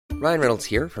Ryan Reynolds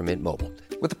here from Mint Mobile.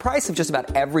 With the price of just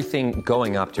about everything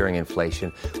going up during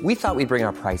inflation, we thought we'd bring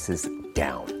our prices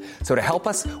down. So to help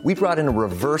us, we brought in a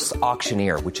reverse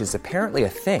auctioneer, which is apparently a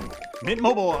thing. Mint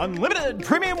Mobile Unlimited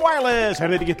Premium Wireless. How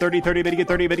to get 30, 30, bit to get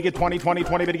 30, bit to get 20, 20,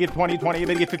 20, bit to get 20, 20,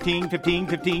 bit to get 15, 15,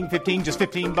 15, 15, just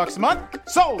 $15 a month?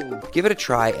 Sold! Give it a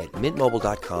try at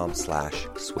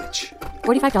mintmobile.com/switch.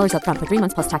 $45 up front for 3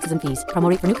 months plus taxes and fees. Promo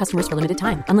rate for new customers for limited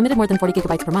time. Unlimited more than 40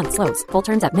 gigabytes per month. Slows full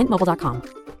terms at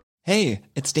mintmobile.com. Hey,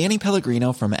 it's Danny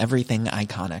Pellegrino from Everything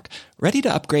Iconic. Ready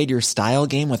to upgrade your style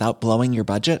game without blowing your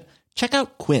budget? Check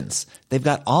out Quince. They've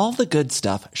got all the good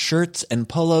stuff, shirts and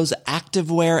polos,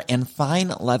 activewear, and fine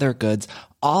leather goods,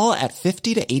 all at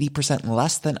 50 to 80%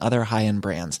 less than other high-end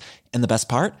brands. And the best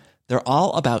part? They're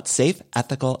all about safe,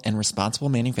 ethical, and responsible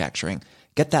manufacturing.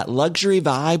 Get that luxury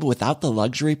vibe without the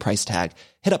luxury price tag.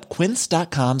 Hit up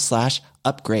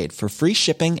quince.com/upgrade for free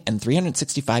shipping and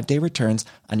 365-day returns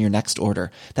on your next order.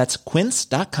 That's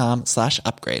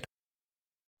quince.com/upgrade.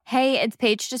 Hey, it's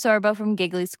Paige DeSorbo from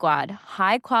Giggly Squad.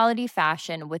 High quality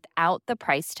fashion without the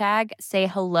price tag. Say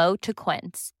hello to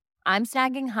Quince. I'm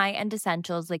snagging high-end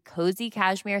essentials like cozy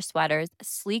cashmere sweaters,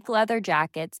 sleek leather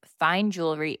jackets, fine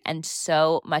jewelry, and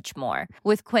so much more.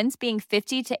 With Quince being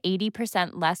 50 to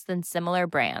 80% less than similar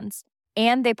brands.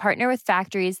 And they partner with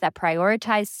factories that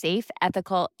prioritize safe,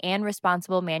 ethical, and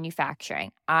responsible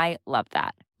manufacturing. I love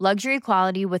that. Luxury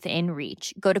quality within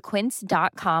reach. Go to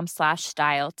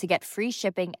quince.com/style to get free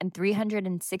shipping and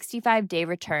 365-day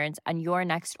returns on your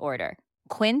next order.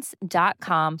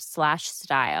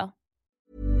 Quince.com/style.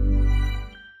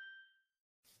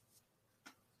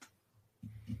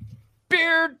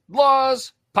 Beard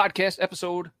Laws Podcast,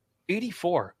 episode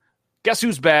 84. Guess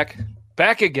who's back?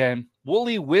 Back again.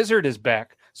 Woolly Wizard is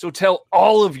back. So tell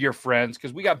all of your friends,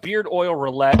 because we got beard oil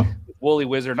roulette with Woolly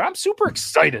Wizard, and I'm super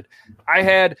excited. I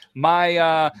had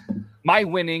my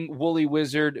winning Woolly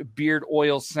Wizard beard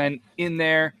oil scent in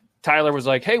there. Tyler was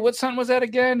like, hey, what scent was that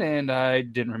again? And I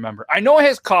didn't remember. I know it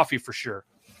has coffee for sure,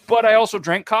 but I also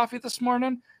drank coffee this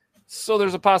morning. So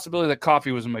there's a possibility that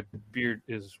coffee was in my beard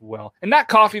as well. And not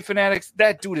Coffee Fanatics.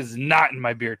 That dude is not in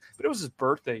my beard. But it was his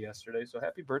birthday yesterday. So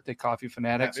happy birthday, Coffee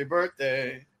Fanatics. Happy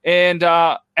birthday. And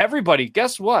everybody,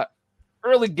 guess what?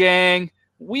 Early gang,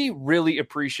 we really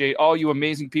appreciate all you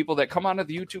amazing people that come onto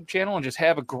the YouTube channel and just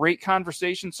have a great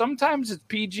conversation. Sometimes it's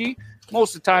PG.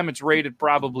 Most of the time it's rated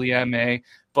probably MA.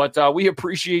 But we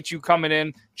appreciate you coming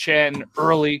in, chatting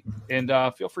early, and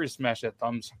feel free to smash that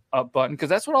thumbs up button, because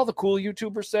that's what all the cool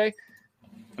YouTubers say.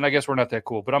 And I guess we're not that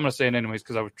cool, but I'm going to say it anyways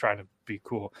because I was trying to be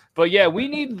cool. But yeah, we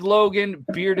need Logan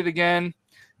bearded again.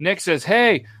 Nick says,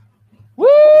 hey, woo-hoo!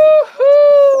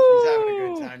 He's having a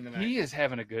good time tonight. He is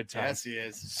having a good time. Yes, he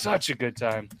is. Such a good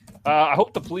time. I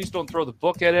hope the police don't throw the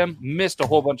book at him. Missed a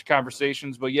whole bunch of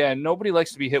conversations, but yeah, nobody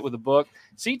likes to be hit with a book.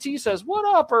 CT says, what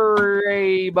up,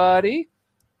 everybody?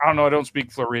 I don't know. I don't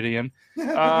speak Floridian.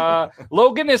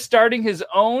 Logan is starting his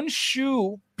own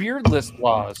shoe beardless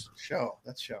laws.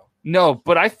 That's show. No,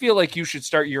 but I feel like you should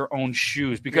start your own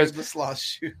shoes because beardless laws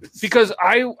shoes. Because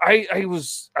I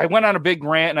went on a big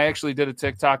rant, and I actually did a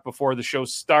TikTok before the show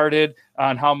started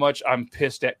on how much I'm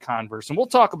pissed at Converse, and we'll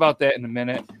talk about that in a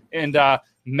minute. And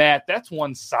Matt, that's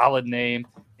one solid name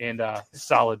and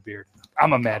solid beard.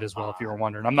 I'm a Matt as well, if you were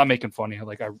wondering. I'm not making fun of you.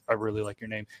 Like, I really like your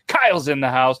name. Kyle's in the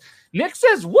house. Nick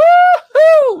says,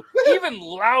 woohoo! Even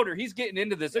louder. He's getting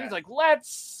into this. And he's like,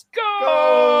 let's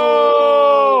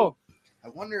go! I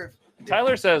wonder if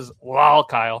Tyler says, lol,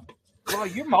 Kyle. Well,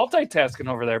 you're multitasking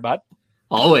over there, bud.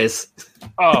 Always.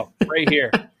 Oh, right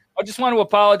here. I just want to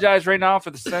apologize right now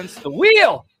for the sense the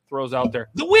wheel throws out there.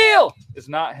 The wheel is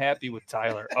not happy with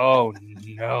Tyler. Oh,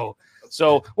 no.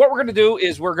 So what we're going to do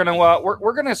is we're going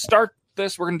to start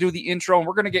this. We're going to do the intro, and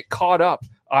we're going to get caught up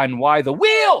on why the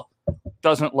wheel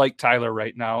doesn't like Tyler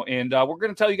right now. And we're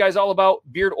going to tell you guys all about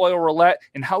beard oil roulette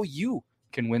and how you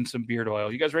can win some beard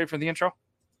oil. You guys ready for the intro?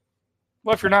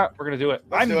 Well, if you're not, we're going to do it.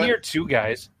 I'm here too,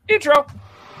 guys. Intro.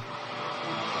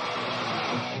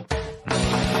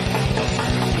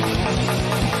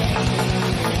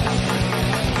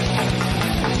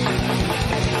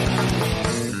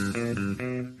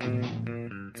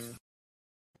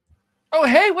 Oh,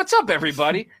 hey, what's up,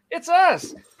 everybody? It's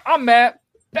us. I'm Matt.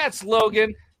 That's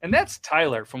Logan. And that's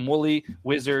Tyler from Woolly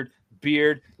Wizard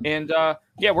Beard. And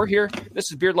yeah, we're here.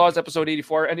 This is Beard Laws episode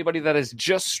 84. Anybody that is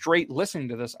just straight listening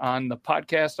to this on the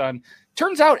podcast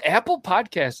turns out Apple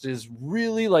Podcast is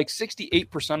really like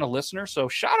 68% of listeners. So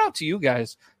shout out to you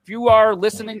guys. If you are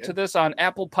listening to this on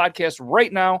Apple Podcast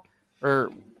right now,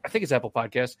 or I think it's Apple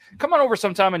Podcast, come on over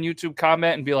sometime on YouTube,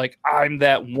 comment, and be like, I'm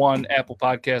that one Apple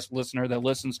Podcast listener that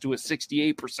listens to it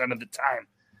 68% of the time.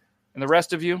 And the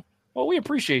rest of you, Well, we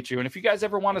appreciate you. And if you guys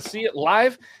ever want to see it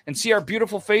live and see our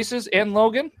beautiful faces and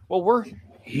Logan, well, we're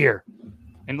here.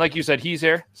 And like you said, he's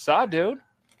here. Saw, dude.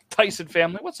 Tyson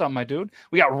family. What's up, my dude?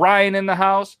 We got Ryan in the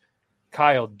house.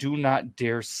 Kyle, do not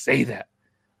dare say that.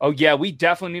 Oh, yeah, we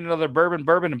definitely need another bourbon,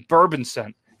 and bourbon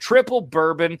scent. Triple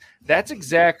bourbon. That's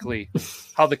exactly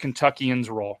how the Kentuckians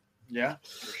roll. Yeah,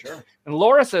 for sure. And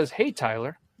Laura says, hey,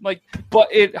 Tyler.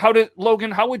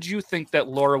 Logan, how would you think that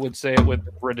Laura would say it with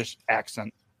a British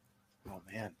accent? Oh,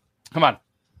 man. Come on.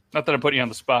 Not that I'm putting you on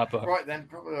the spot, but. Right then,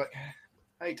 probably like,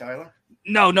 hey, Tyler.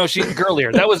 No, she's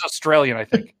girlier. That was Australian, I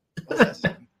think.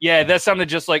 That? Yeah, that sounded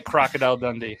just like Crocodile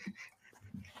Dundee.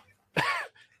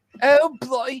 Oh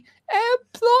boy,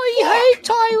 hey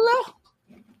Tyler.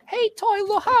 Hey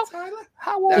Tyler,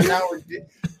 how are you?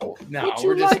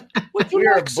 We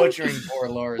are butchering poor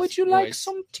Laura's Would you voice. like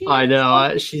some tea? I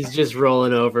know. She's just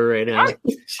rolling over right now.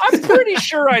 I'm pretty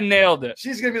sure I nailed it.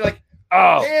 She's gonna be like,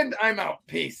 Oh, and I'm out.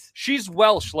 Peace. she's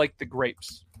Welsh like the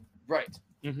grapes. Right.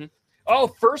 Mm-hmm. Oh,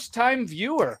 first time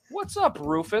viewer. What's up,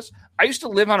 Rufus? I used to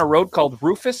live on a road called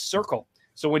Rufus Circle.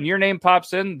 So when your name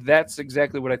pops in, that's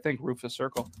exactly what I think, Rufus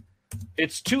Circle.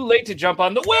 It's too late to jump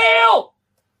on the wheel.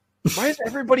 Why is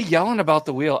everybody yelling about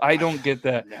the wheel? I don't get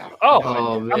that. No. Oh,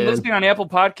 I'm man. listening on Apple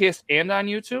Podcasts and on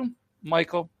YouTube.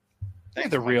 Michael, Thanks,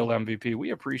 the Michael. real MVP.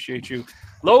 We appreciate you.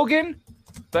 Logan,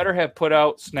 better have put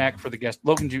out snack for the guest.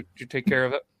 Logan, did you take care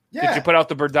of it? Yeah. Did you put out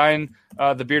the Burdine,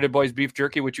 the Bearded Boys Beef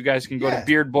Jerky, which you guys can go Yeah.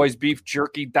 to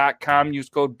beardboysbeefjerky.com, use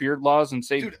code BeardLaws, and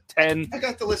save Dude, 10% I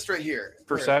got the list right here.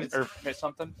 or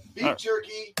something? Beef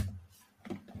jerky,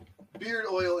 beard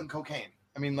oil, and cocaine.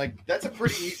 I mean, like, that's a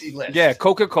pretty easy list. Yeah,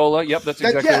 Coca-Cola. Yep, that's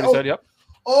exactly what he said. Yep.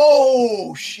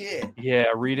 Oh, shit. Yeah,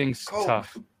 reading's Coke.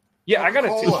 tough. Yeah, I got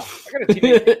Coca-Cola. a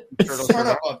teenage turtle Son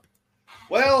shirt. of a...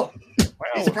 Well,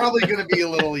 he's Wow. probably going to be a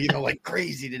little, like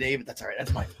crazy today, but that's all right.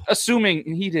 That's my fault.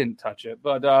 Assuming he didn't touch it.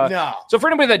 But No. so for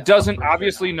anybody that doesn't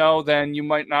obviously know, then you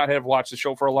might not have watched the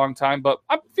show for a long time. But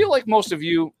I feel like most of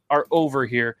you are over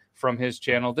here from his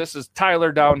channel. This is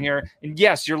Tyler down here. And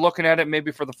yes, you're looking at it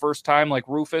maybe for the first time like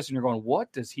Rufus, and you're going,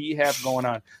 what does he have going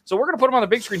on? So we're going to put him on the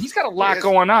big screen. He's got a lot Yes.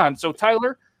 going on. So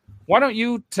Tyler, why don't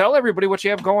you tell everybody what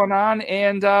you have going on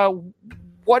and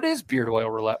what is Beard Oil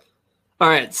Roulette? All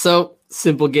right, so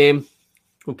simple game.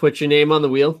 We'll put your name on the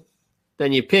wheel.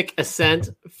 Then you pick a scent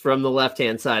from the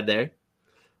left-hand side there.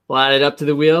 We'll add it up to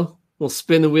the wheel. We'll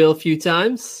spin the wheel a few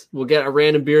times. We'll get a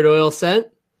random beard oil scent,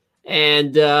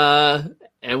 and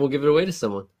we'll give it away to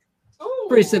someone.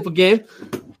 Pretty simple game.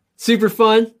 Super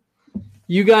fun.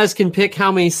 You guys can pick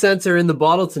how many scents are in the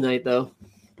bottle tonight, though.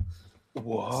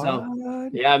 What? So,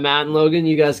 yeah, Matt and Logan,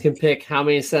 you guys can pick how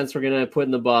many scents we're going to put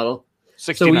in the bottle.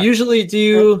 69. So we usually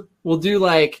we'll do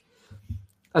like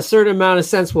a certain amount of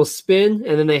cents we'll spin,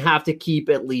 and then they have to keep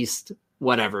at least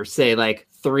whatever, say like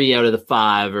 3 out of the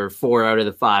 5 or 4 out of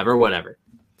the 5 or whatever.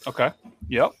 Okay.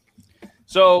 Yep.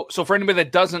 So for anybody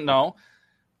that doesn't know,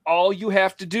 all you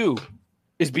have to do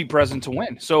is be present to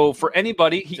win. So for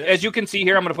anybody, as you can see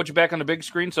here, I'm going to put you back on the big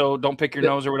screen, so don't pick your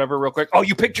nose or whatever real quick. Oh,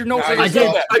 you picked your nose. I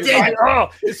did. I did. Oh,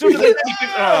 as soon as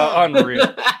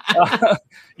unreal.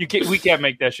 We can't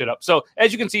make that shit up. So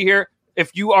as you can see here,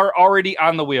 if you are already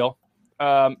on the wheel,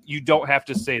 you don't have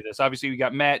to say this. Obviously, you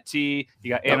got Matt T, you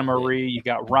got Anna Marie, you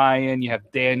got Ryan, you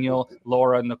have Daniel,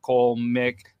 Laura, Nicole,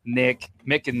 Mick, Nick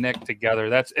and Nick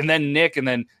together. And then Nick and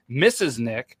then Mrs.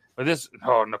 Nick.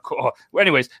 Nicole.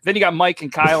 Anyways, then you got Mike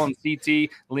and Kyle and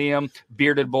CT, Liam,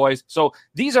 Bearded Boys. So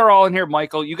these are all in here,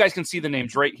 Michael. You guys can see the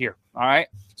names right here. All right.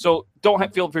 So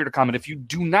feel free to comment. If you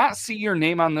do not see your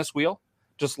name on this wheel,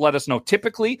 just let us know.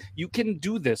 Typically, you can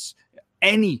do this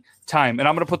any time. And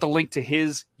I'm going to put the link to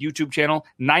his YouTube channel,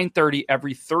 9:30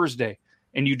 every Thursday.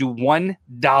 And you do $1.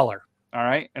 All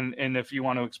right. And if you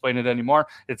want to explain it anymore,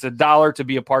 it's $1 to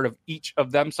be a part of each of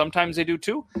them. Sometimes they do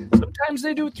 2, sometimes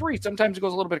they do 3. Sometimes it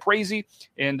goes a little bit crazy.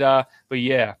 And but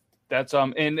yeah, that's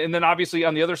and then obviously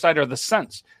on the other side are the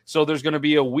cents. So there's going to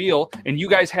be a wheel, and you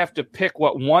guys have to pick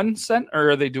 1 cent,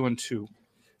 or are they doing 2?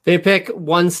 They pick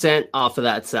 1 cent off of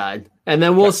that side, and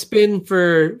then we'll spin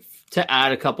to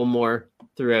add a couple more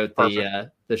throughout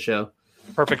the show.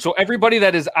 Perfect. So everybody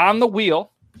that is on the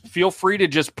wheel, feel free to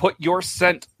just put your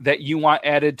scent that you want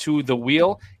added to the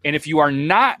wheel. And if you are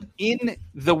not in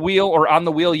the wheel or on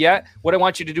the wheel yet, what I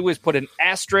want you to do is put an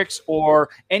asterisk or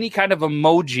any kind of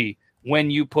emoji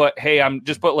when you put, hey,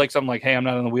 just put like something like, hey, I'm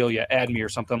not on the wheel yet, add me or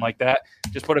something like that.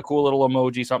 Just put a cool little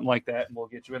emoji, something like that, and we'll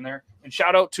get you in there. And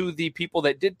shout out to the people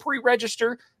that did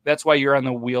pre-register. That's why you're on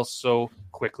the wheel so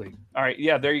quickly. All right,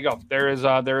 yeah, there you go. There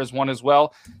is one as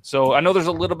well. So I know there's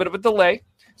a little bit of a delay.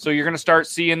 So you're going to start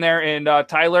seeing there, and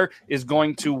Tyler is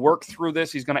going to work through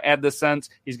this. He's going to add the cents.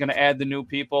 He's going to add the new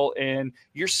people, and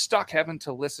you're stuck having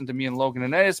to listen to me and Logan.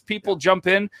 And as people jump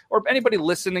in, or anybody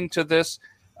listening to this,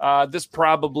 this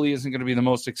probably isn't going to be the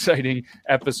most exciting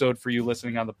episode for you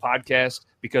listening on the podcast,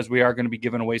 because we are going to be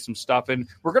giving away some stuff. And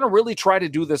we're going to really try to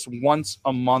do this once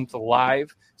a month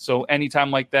live. So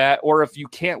anytime like that, or if you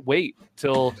can't wait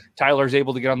till Tyler's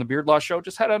able to get on the Beard Law Show,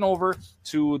 just head on over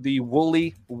to the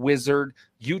Woolly Wizard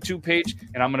YouTube page,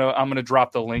 and I'm gonna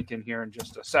drop the link in here in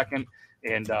just a second.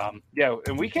 And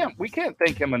and we can't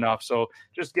thank him enough. So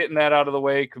just getting that out of the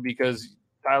way, because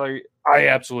Tyler, I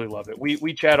absolutely love it.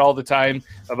 We chat all the time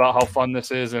about how fun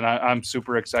this is, and I'm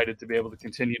super excited to be able to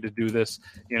continue to do this,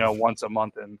 once a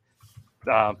month. And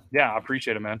I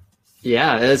appreciate it, man.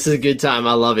 Yeah, this is a good time.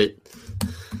 I love it.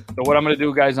 So what I'm going to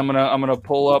do, guys, I'm gonna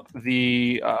pull up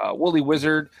the Woolly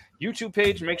Wizard YouTube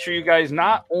page. Make sure you guys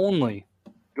not only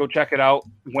go check it out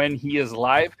when he is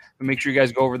live, but make sure you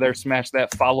guys go over there, smash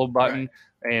that follow button,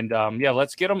 and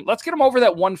let's get him over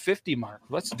that 150 mark.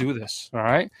 Let's do this, all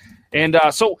right? And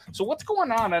so what's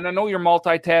going on? And I know you're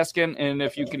multitasking, and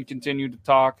if you can continue to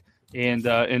talk and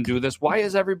do this, why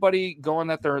is everybody going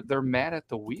that they're mad at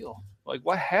the wheel? Like,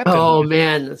 what happened? Oh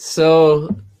man, so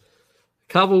a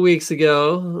couple weeks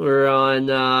ago, we're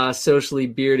on Socially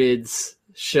Bearded's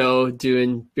show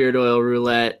doing beard oil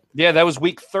roulette. Yeah, that was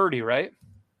week 30, right?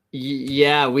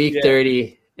 Week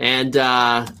 30. And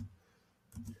the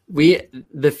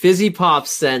Fizzy Pop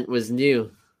scent was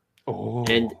new. Oh.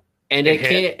 And it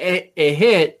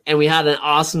hit, and we had an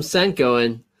awesome scent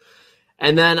going.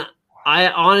 And then I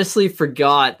honestly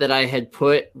forgot that I had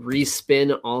put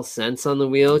respin all scents on the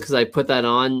wheel, because I put that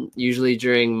on usually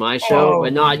during my show,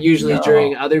 but not usually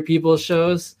during other people's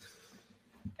shows.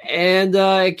 And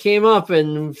it came up,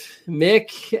 and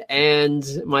Mick and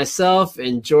myself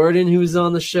and Jordan, who's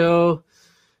on the show,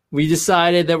 we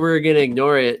decided that we were going to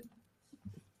ignore it.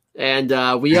 And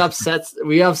we upset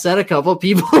a couple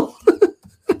people.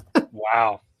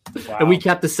 Wow. And we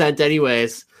kept the scent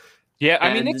anyways. Yeah,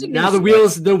 I mean, it's now the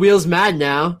wheel's mad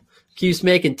now. Keeps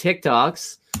making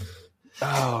TikToks.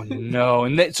 Oh no!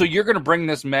 And so you're going to bring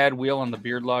this mad wheel on the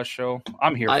Beard Law Show?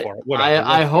 I'm here for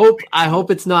it. I hope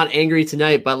it's not angry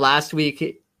tonight. But last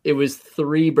week it was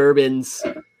 3 bourbons,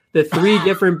 the 3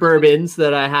 different bourbons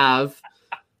that I have,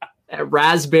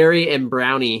 raspberry and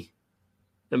brownie.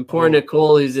 And poor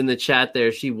Nicole, who's in the chat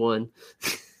there, she won.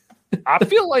 I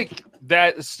feel like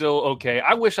that is still okay.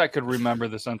 I wish I could remember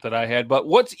the scent that I had. But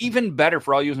what's even better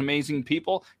for all you amazing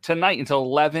people, tonight until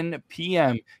 11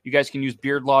 p.m., you guys can use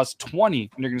Beard Laws 20,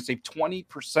 and you're going to save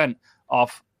 20%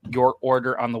 off your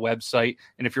order on the website.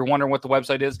 And if you're wondering what the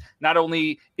website is, not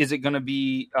only is it going to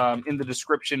be in the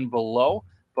description below,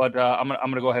 but I'm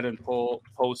going to go ahead and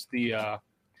post the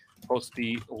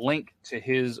link to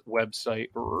his website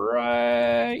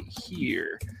right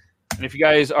here. And if you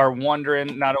guys are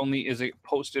wondering, not only is it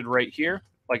posted right here,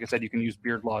 like I said, you can use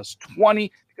Beard Laws 20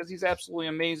 because he's absolutely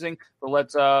amazing. But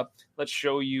let's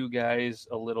show you guys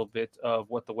a little bit of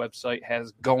what the website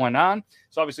has going on.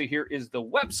 So obviously here is the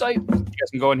website. You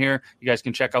guys can go in here. You guys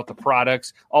can check out the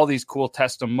products, all these cool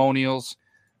testimonials.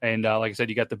 And like I said,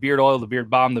 you got the beard oil, the beard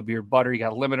balm, the beard butter. You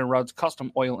got limited runs,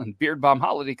 custom oil, and beard balm,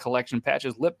 holiday collection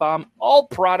patches, lip balm, all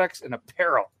products and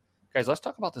apparel. Guys, let's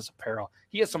talk about this apparel.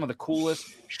 He has some of the coolest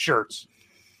shirts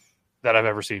that I've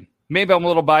ever seen. Maybe I'm a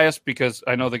little biased because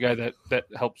I know the guy that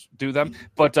helps do them,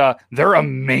 but they're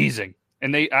amazing.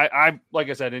 And I like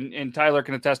I said, and Tyler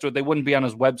can attest to it, they wouldn't be on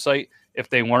his website if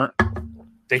they weren't.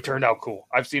 They turned out cool.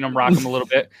 I've seen them rock them a little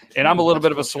bit, and I'm a little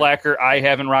bit of a slacker. I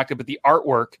haven't rocked it, but the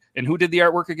artwork, and who did the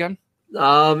artwork again?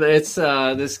 It's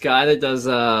this guy that does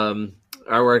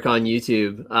artwork on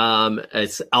YouTube.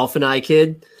 It's Alphaneye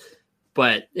Kid.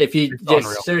 But if you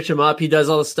just search him up, he does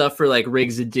all the stuff for like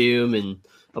Rigs of Doom and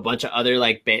a bunch of other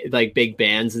like big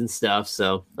bands and stuff.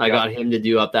 So I got him to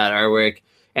do up that artwork,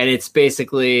 and it's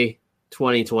basically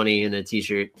 2020 in a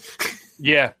t-shirt.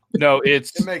 Yeah, no, it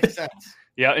makes sense.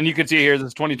 Yeah, and you can see here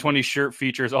this 2020 shirt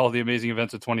features all the amazing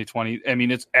events of 2020. I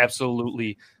mean, it's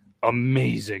absolutely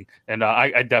amazing. And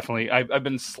I definitely, I've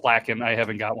been slacking. I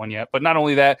haven't got one yet. But not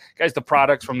only that, guys, the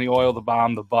products from the oil, the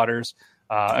balm, the butters.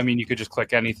 I mean, you could just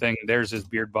click anything. There's his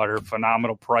beard butter,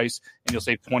 phenomenal price, and you'll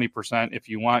save 20% if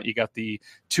you want. You got the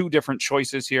 2 different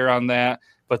choices here on that.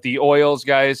 But the oils,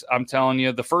 guys, I'm telling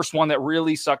you, the first one that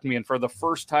really sucked me in for the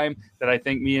first time that I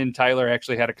think me and Tyler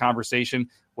actually had a conversation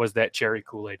was that cherry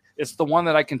Kool-Aid. It's the one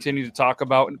that I continue to talk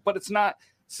about, but it's not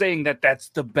saying that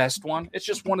that's the best one. It's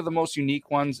just one of the most unique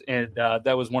ones, and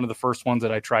that was one of the first ones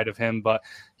that I tried of him. But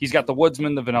he's got the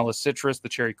Woodsman, the Vanilla Citrus, the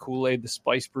Cherry Kool-Aid, the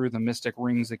Spice Brew, the Mystic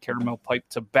Rings, the Caramel Pipe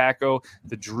Tobacco,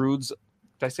 the Druids.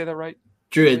 Did I say that right?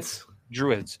 Druids.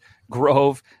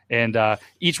 Grove, and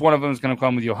each one of them is going to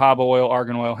come with jojoba oil,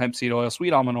 argan oil, hemp seed oil,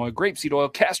 sweet almond oil, grapeseed oil,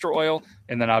 castor oil,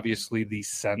 and then obviously the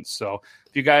scents. So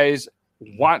if you guys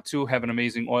want to have an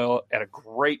amazing oil at a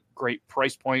great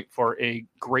price point for a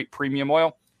great premium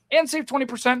oil and save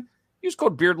 20%, use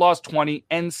code BeardLaws20.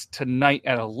 Ends tonight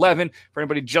at 11. For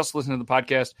anybody just listening to the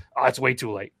podcast, it's way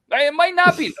too late. It might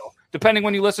not be, though, depending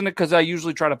when you listen to it, because I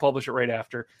usually try to publish it right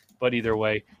after. But either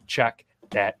way, check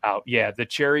that out. Yeah, the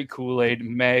cherry Kool-Aid,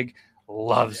 Meg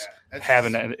loves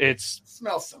having it. It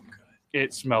smells so good.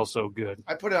 It smells so good.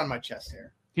 I put it on my chest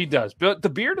hair. He does. But the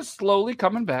beard is slowly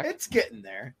coming back. It's getting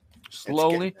there.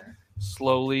 Slowly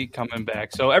coming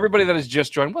back. So everybody that has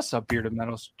just joined, what's up, Bearded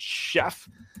Meadows Chef,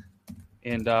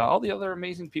 and all the other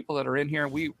amazing people that are in here,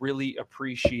 we really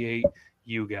appreciate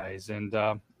you guys. And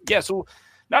so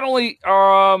not only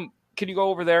can you go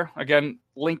over there again,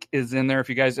 link is in there.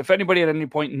 If anybody at any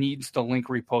point needs the link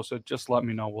reposted, just let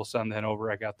me know. We'll send that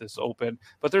over. I got this open.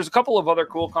 But there's a couple of other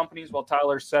cool companies while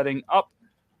Tyler's setting up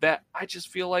that I just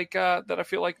feel like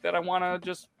that I want to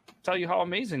just tell you how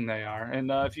amazing they are.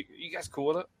 And if you guys cool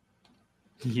with it?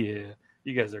 Yeah,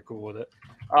 you guys are cool with it.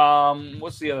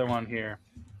 What's the other one here?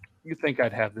 You think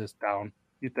I'd have this down?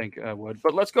 You think I would?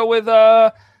 But let's go with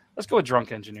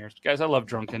Drunk Engineers, guys. I love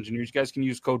Drunk Engineers. You guys can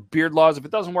use code BeardLaws. If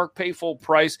it doesn't work, pay full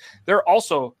price. They're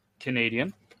also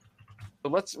Canadian.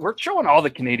 So we're showing all the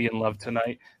Canadian love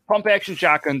tonight. Pump action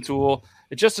shotgun tool.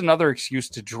 It's just another excuse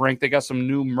to drink. They got some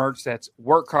new merch that's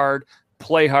work hard,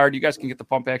 play hard. You guys can get the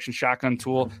pump action shotgun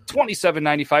tool,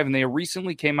 $27.95, and they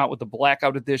recently came out with the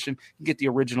blackout edition. You can get the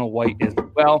original white as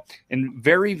well. And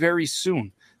very, very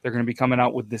soon, they're going to be coming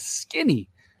out with the skinny,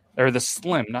 or the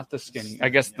slim, not the skinny. I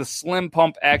guess the slim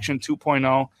pump action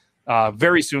 2.0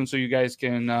 very soon, so you guys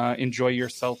can enjoy your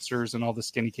seltzers and all the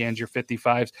skinny cans, your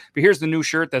 55s. But here's the new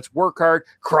shirt that's work hard,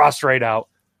 cross right out,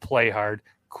 play hard.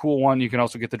 Cool one. You can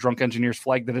also get the Drunk Engineers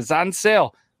flag that is on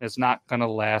sale. It's not going to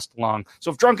last long.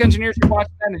 So if Drunk Engineers, you're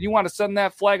watching that and you want to send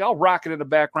that flag, I'll rock it in the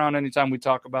background anytime we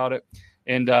talk about it.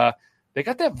 And they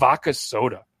got that vodka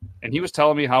soda, and he was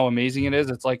telling me how amazing it is.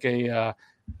 It's like a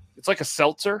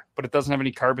seltzer, but it doesn't have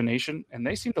any carbonation, and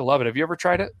they seem to love it. Have you ever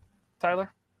tried it,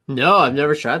 Tyler? No, I've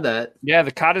never tried that. Yeah,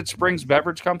 the Cottage Springs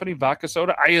Beverage Company vodka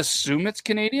soda. I assume it's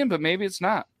Canadian, but maybe it's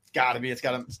not. It's got to be. It's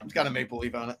got a maple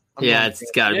leaf on it. It's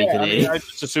got to be Canadian. I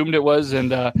just assumed it was,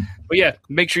 and but yeah,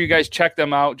 make sure you guys check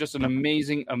them out. Just an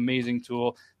amazing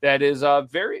tool that is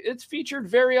it's featured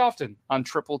very often on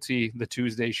Triple T, the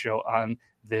Tuesday show on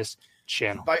this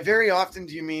channel. By very often,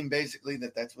 do you mean basically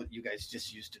that's what you guys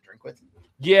just used to drink with?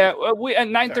 Yeah, we at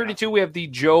 9:32 we have the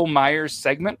Joe Myers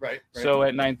segment. Right. So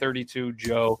at 9:32,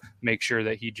 Joe makes sure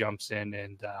that he jumps in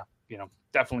and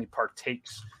definitely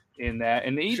partakes in that,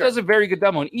 and he does a very good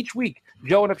demo. And each week,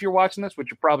 Joe, and if you're watching this,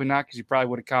 which you're probably not, because you probably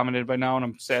would have commented by now, and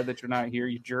I'm sad that you're not here,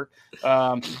 you jerk.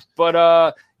 Yeah.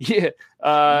 Well,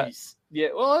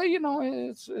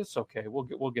 it's okay.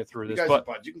 We'll get through this. You guys are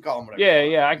buds. You can call him whatever.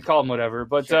 Yeah, I can call him whatever.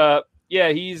 But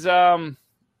he's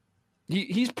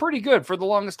pretty good. For the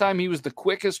longest time, he was the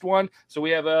quickest one. So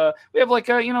we have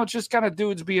just kind of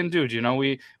dudes being dudes.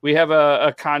 We have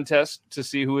a contest to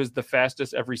see who is the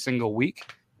fastest every single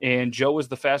week. And Joe was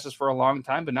the fastest for a long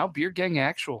time, but now Beard Gang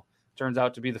Actual turns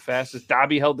out to be the fastest.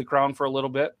 Dobby held the crown for a little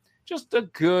bit. Just a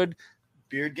good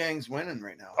Beard Gang's winning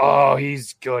right now. Oh,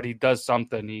 he's good. He does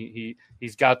something.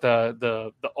 He's got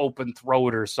the open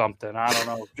throat or something. I don't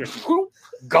know. Just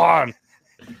gone.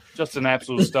 Just an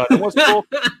absolute stud. And what's cool,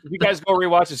 if you guys go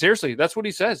rewatch it, seriously, that's what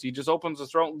he says. He just opens his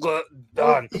throat,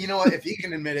 done. You know what? If he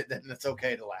can admit it, then it's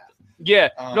okay to laugh. Yeah.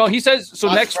 No, he says,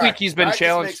 so next week he's been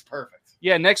challenged. Makes perfect.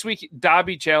 Yeah, next week,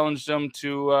 Dobby challenged him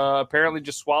to apparently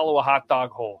just swallow a hot dog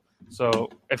whole.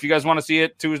 So if you guys want to see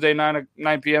it, Tuesday, 9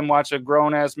 p.m., watch a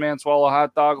grown-ass man swallow a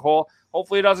hot dog whole.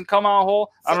 Hopefully it doesn't come out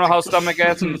whole. I don't know how stomach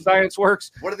acid and science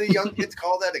works. What do the young kids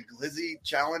call that? A glizzy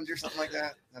challenge or something like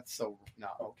that? That's so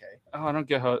not okay. Oh, I don't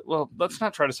get how. Well, let's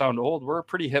not try to sound old. We're a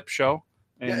pretty hip show.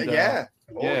 And, yeah.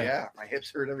 My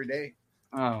hips hurt every day.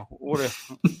 Oh, what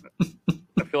if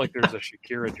I feel like there's a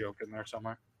Shakira joke in there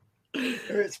somewhere.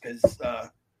 There is, because I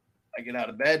get out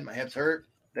of bed, my hips hurt.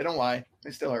 They don't lie.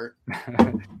 They still hurt.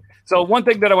 So one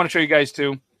thing that I want to show you guys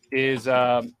too is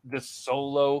the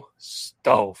Solo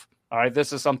stove. All right,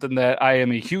 this is something that I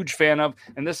am a huge fan of,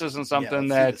 and this isn't something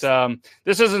let's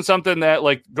this isn't something that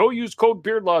like go use code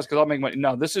BeardLaws because I'll make money.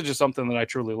 No, this is just something that I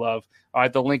truly love. All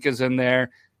right, the link is in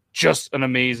there. Just an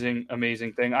amazing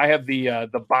thing. I have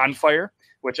the bonfire,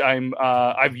 which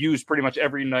I've used pretty much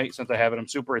every night since I have it. I'm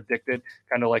super addicted,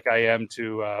 kind of like I am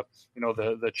to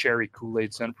the cherry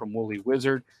Kool-Aid scent from Woolly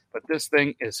Wizard. But this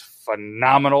thing is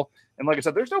phenomenal, and like I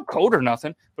said, there's no code or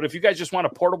nothing. But if you guys just want a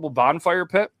portable bonfire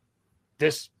pit,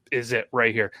 this is it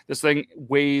right here. This thing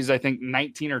weighs, I think,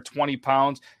 19 or 20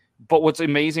 pounds. But what's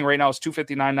amazing right now is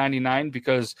 $259.99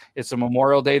 because it's a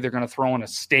Memorial Day. They're going to throw in a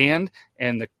stand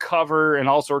and the cover and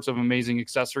all sorts of amazing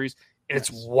accessories. It's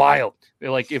wild.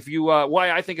 Like if you,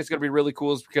 why I think it's going to be really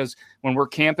cool is because when we're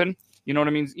camping, you know what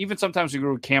I mean? Even sometimes we go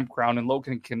to a campground and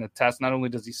Logan can attest, not only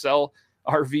does he sell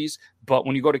RVs, but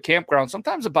when you go to campground,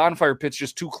 sometimes a bonfire pit's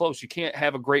just too close. You can't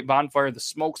have a great bonfire. The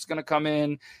smoke's going to come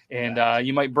in and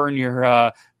you might burn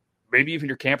your, maybe even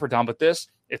your camper down. But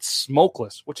it's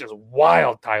smokeless, which is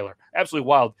wild, Tyler. Absolutely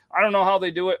wild. I don't know how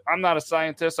they do it. I'm not a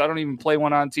scientist. I don't even play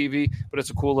one on TV, but it's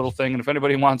a cool little thing. And if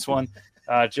anybody wants one,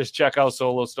 just check out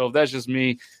Solo Stove. That's just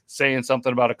me saying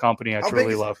something about a company I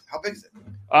truly love. How big is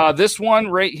it? This one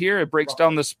right here, it breaks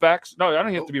down the specs. No, I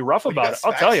don't have to be rough about it.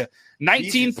 I'll tell you.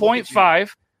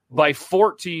 19.5 by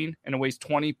 14, and it weighs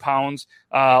 20 pounds.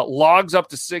 Logs up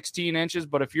to 16 inches,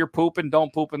 but if you're pooping,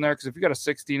 don't poop in there because if you got a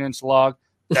 16-inch log,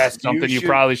 that's something you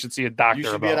probably should see a doctor about.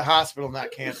 You should be at a hospital,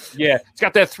 not cancer. Yeah, it's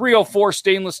got that 304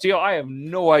 stainless steel. I have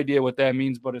no idea what that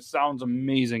means, but it sounds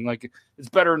amazing. Like it's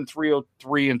better than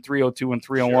 303 and 302 and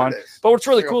 301. Sure but what's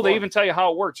really cool, they even tell you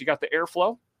how it works. You got the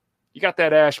airflow, you got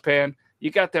that ash pan,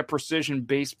 you got that precision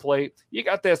base plate, you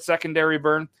got that secondary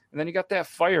burn, and then you got that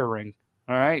fire ring.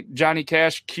 All right, Johnny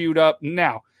Cash queued up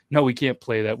now. No, we can't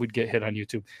play that. We'd get hit on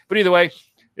YouTube. But either way,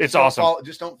 it's awesome.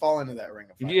 Just don't fall into that ring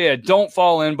of fire. Yeah, don't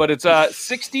fall in. But it's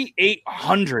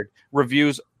 6,800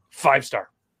 reviews, 5-star.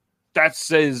 That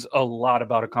says a lot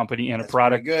about a company and a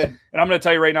product. Good. And I'm going to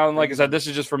tell you right now, and like I said, this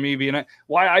is just for me being it.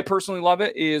 Why I personally love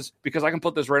it is because I can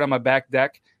put this right on my back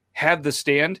deck, have the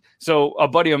stand. So a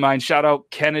buddy of mine, shout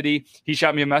out Kennedy, he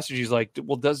shot me a message. He's like,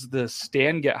 well, does the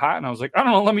stand get hot? And I was like, I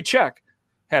don't know. Let me check.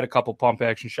 Had a couple pump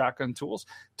action shotgun tools.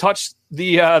 Touched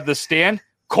the stand,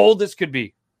 cold as could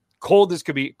be.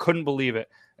 Couldn't believe it.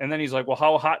 And then he's like, well,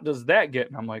 how hot does that get?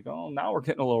 And I'm like, oh, now we're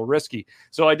getting a little risky.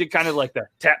 So I did kind of like that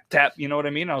tap, you know what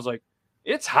I mean? I was like,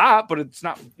 it's hot, but it's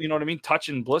not, you know what I mean?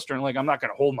 Touching, blistering. Like, I'm not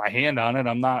going to hold my hand on it.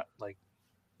 I'm not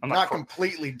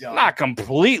completely dumb. Not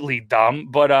completely dumb,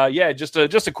 but yeah, just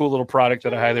a cool little product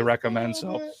that I highly recommend.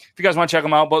 So if you guys want to check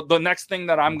them out, but the next thing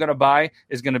that I'm going to buy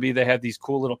is going to be, they have these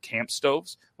cool little camp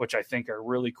stoves, which I think are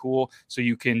really cool. So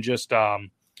you can just,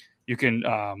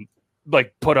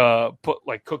 like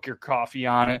cook your coffee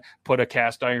on it, put a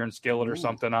cast iron skillet or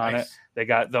something on it. They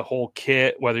got the whole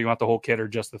kit, whether you want the whole kit or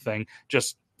just the thing.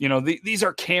 Just, you know, these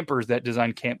are campers that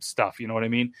design camp stuff. You know what I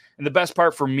mean? And the best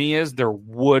part for me is they're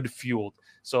wood fueled.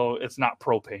 So it's not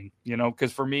propane, you know,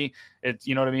 because for me, it's,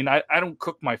 you know what I mean? I don't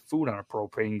cook my food on a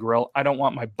propane grill. I don't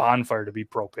want my bonfire to be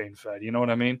propane fed. You know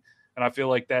what I mean? And I feel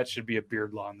like that should be a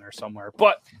beard law in there somewhere.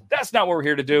 But that's not what we're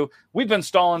here to do. We've been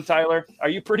stalling, Tyler. Are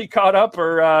you pretty caught up?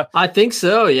 Or I think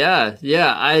so, yeah.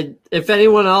 Yeah. If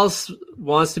anyone else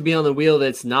wants to be on the wheel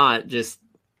that's not, just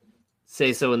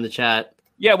say so in the chat.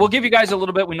 Yeah, we'll give you guys a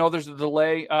little bit. We know there's a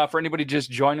delay. For anybody just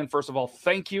joining, first of all,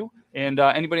 thank you. And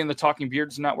anybody in the Talking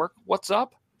Beards Network, what's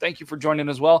up? Thank you for joining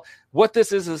as well. What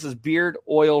this is beard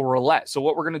oil roulette. So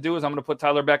what we're going to do is I'm going to put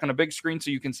Tyler back on a big screen so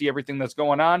you can see everything that's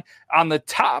going on. On the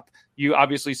top, you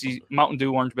obviously see Mountain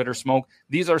Dew, Orange Bitter Smoke.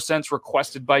 These are scents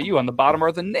requested by you. On the bottom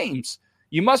are the names.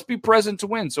 You must be present to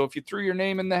win. So if you threw your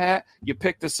name in the hat, you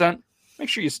picked the scent, make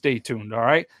sure you stay tuned, all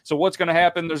right? So what's going to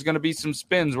happen, there's going to be some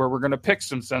spins where we're going to pick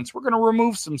some scents. We're going to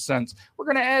remove some scents. We're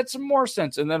going to add some more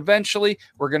scents. And then eventually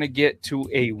we're going to get to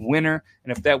a winner.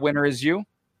 And if that winner is you,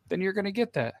 then you're going to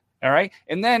get that. All right.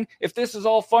 And then if this is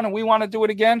all fun and we want to do it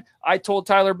again, I told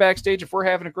Tyler backstage, if we're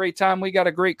having a great time, we got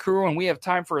a great crew and we have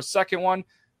time for a second one,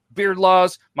 Beard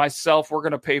Laws, myself, we're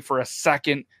going to pay for a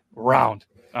second round.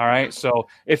 All right. So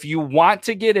if you want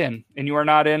to get in and you are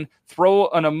not in, throw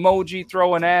an emoji,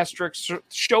 throw an asterisk,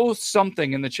 show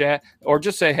something in the chat, or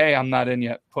just say, hey, I'm not in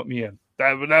yet. Put me in.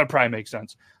 That would probably make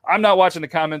sense. I'm not watching the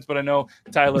comments, but I know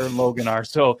Tyler and Logan are.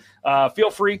 So feel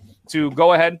free to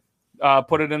go ahead.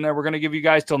 Put it in there. We're going to give you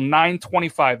guys till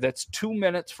 9:25. That's 2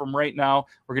 minutes from right now.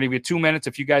 We're going to give you 2 minutes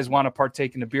if you guys want to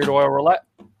partake in the beard oil roulette,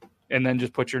 and then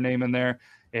just put your name in there.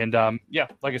 And yeah,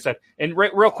 like I said, and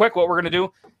real quick, what we're going to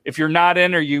do, if you're not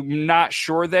in or you're not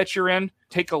sure that you're in,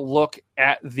 take a look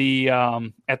at the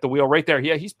wheel right there.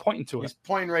 Yeah, he's pointing to it. He's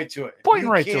pointing right to it. Pointing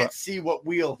right to it. You can't see what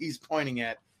wheel he's pointing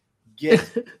at.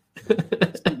 Get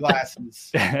glasses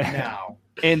now.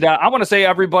 And I want to say,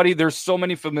 everybody, there's so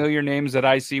many familiar names that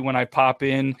I see when I pop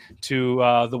in to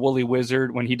the Woolly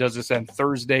Wizard when he does this on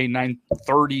Thursday,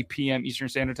 9:30 p.m. Eastern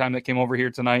Standard Time that came over here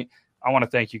tonight. I want to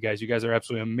thank you guys. You guys are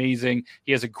absolutely amazing.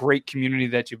 He has a great community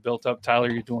that you built up.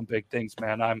 Tyler, you're doing big things,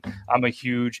 man. I'm a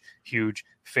huge, huge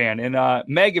fan. And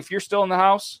Meg, if you're still in the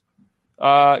house,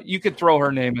 you could throw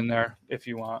her name in there if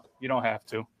you want. You don't have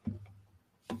to.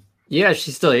 Yeah,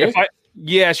 she's still here.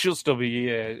 Yeah, she'll still be.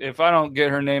 Yeah. If I don't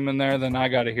get her name in there, then I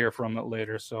got to hear from it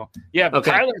later. So, yeah,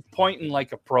 Okay. Tyler's pointing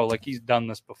like a pro, like he's done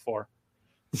this before.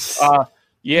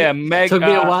 Yeah, Meg. Took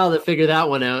me a while to figure that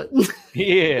one out.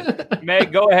 Yeah,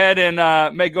 Meg, go ahead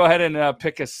and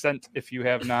pick a scent if you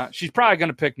have not. She's probably going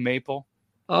to pick maple.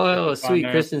 Oh, sweet.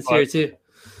 there, Kristen's but- here too.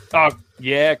 Oh,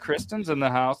 yeah, Kristen's in the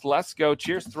house. Let's go.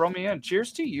 Cheers. Throw me in.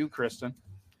 Cheers to you, Kristen.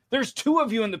 There's two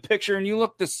of you in the picture, and you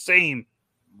look the same.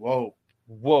 Whoa.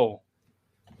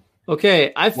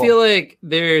 Okay, I feel like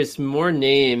there's more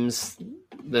names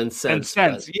than And cents.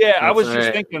 cents. but Yeah, I that's was all just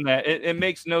right. thinking that. It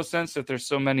makes no sense that there's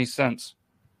so many cents.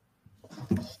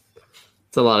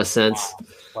 It's a lot of sense.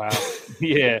 Wow.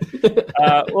 Yeah.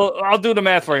 Well, I'll do the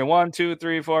math for you. 1, 2,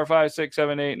 3, 4, 5, 6,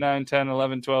 7, 8, 9, 10,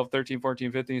 11, 12, 13,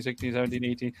 14, 15, 16, 17,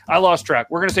 18. I lost track.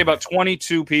 We're going to say about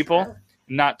 22 people,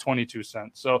 not 22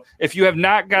 cents. So if you have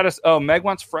not got us, Meg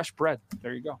wants fresh bread.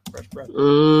 There you go. Fresh bread.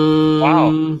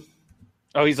 Wow.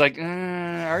 Oh, he's like,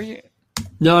 are you?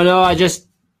 No,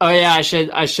 I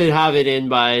should have it in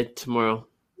by tomorrow.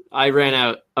 I ran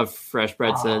out of fresh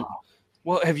bread scent.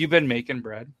 Well, have you been making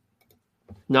bread?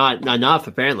 Not enough,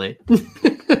 apparently.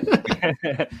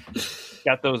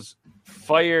 Got those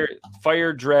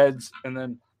fire dreads and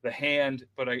then the hand,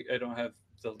 but I don't have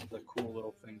the cool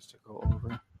little things to go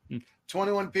over.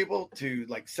 21 people to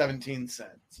like 17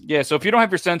 cents. Yeah, so if you don't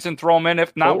have your cents in, throw them in.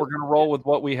 If not, we're going to roll with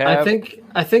what we have.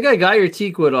 I think I got your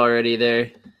teakwood already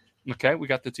there. Okay, we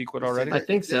got the teakwood already. I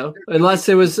think so. Unless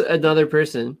it was another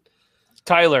person.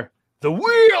 Tyler, the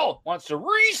wheel wants to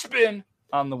respin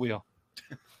on the wheel.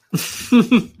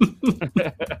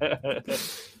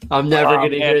 I'm never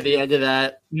going to hear the end of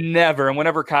that. Never. And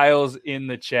whenever Kyle's in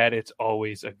the chat, it's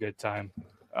always a good time.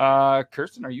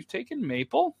 Kirsten, are you taking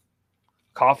maple?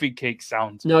 Coffee cake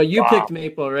sounds. No, you wow. picked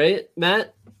maple, right,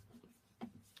 Matt?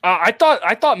 I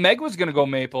thought Meg was gonna go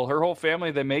maple. Her whole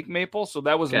family, they make maple, so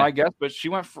that was Okay. my guess. But she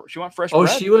went fresh. Oh,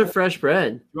 bread. she went fresh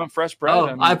bread. She went fresh bread. Oh,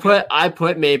 I mean, I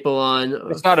put maple on.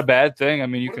 it's not a bad thing. I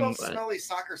mean, you What can. about smelly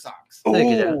soccer socks?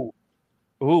 Ooh,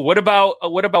 what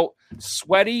about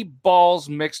sweaty balls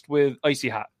mixed with icy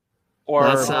hot? Or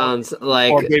That sounds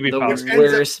like or baby the powder.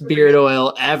 worst beard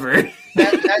oil ever.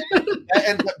 That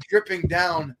ends up dripping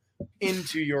down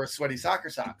into your sweaty soccer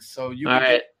socks. So you All can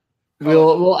right,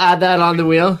 we'll add that on the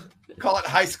wheel. call it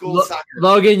high school soccer.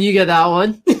 Logan, you get that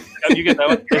one. You get that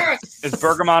one. Yes! Is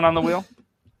Bergamot on the wheel?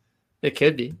 It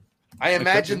could be. I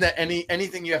imagine that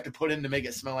anything you have to put in to make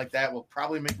it smell like that will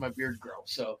probably make my beard grow.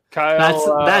 So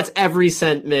Kyle, That's every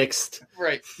scent mixed.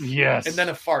 right, yes. and then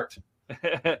a fart.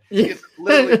 You could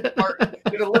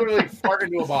literally fart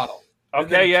into a bottle. and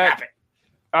then Okay, yeah. tap it.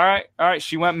 All right.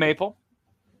 She went maple.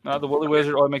 The Woolly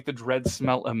Wizard will make the dread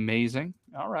smell amazing.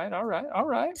 All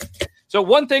right. So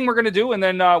one thing we're gonna do, and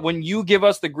then when you give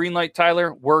us the green light,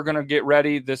 Tyler, we're gonna get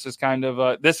ready. This is kind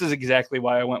of this is exactly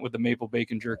why I went with the maple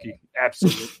bacon jerky.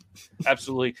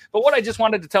 Absolutely. But what I just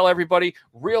wanted to tell everybody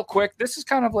real quick, this is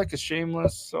kind of like a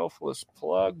shameless, selfless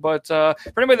plug. But for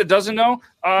anybody that doesn't know,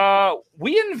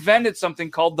 we invented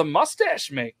something called the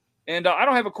mustache mate. And I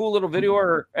don't have a cool little video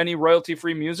or any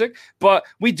royalty-free music, but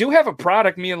we do have a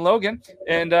product, me and Logan,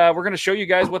 and we're going to show you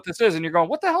guys what this is. And you're going,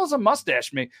 what the hell is a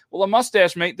mustache mate? Well, a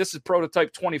mustache mate, this is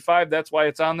prototype 25. That's why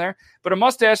it's on there. But a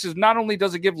mustache is not only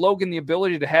does it give Logan the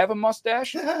ability to have a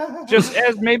mustache, just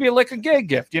as maybe like a gay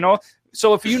gift, you know?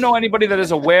 So if you know anybody that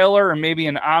is a whaler or maybe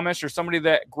an Amish or somebody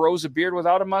that grows a beard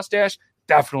without a mustache,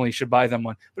 definitely should buy them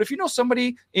one. But if you know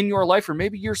somebody in your life, or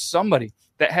maybe you're somebody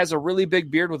that has a really big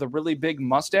beard with a really big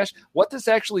mustache, what this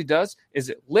actually does is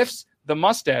it lifts the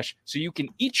mustache so you can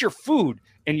eat your food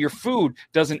and your food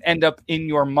doesn't end up in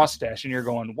your mustache. And you're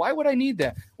going, why would I need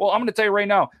that? Well, I'm going to tell you right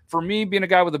now, for me being a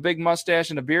guy with a big mustache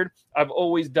and a beard, I've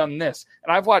always done this.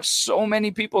 And I've watched so many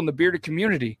people in the bearded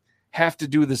community have to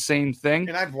do the same thing.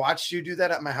 And I've watched you do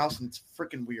that at my house, and it's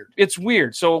freaking weird. It's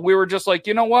weird. So we were just like,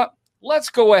 you know what? Let's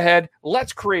go ahead.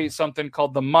 Let's create something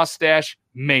called the mustache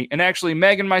mate. And actually,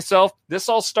 Meg and myself, this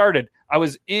all started. I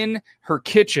was in her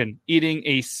kitchen eating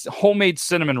a homemade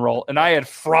cinnamon roll, and I had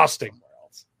frosting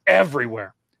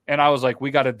everywhere. And I was like,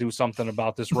 we got to do something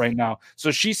about this right now.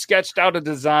 So she sketched out a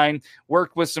design,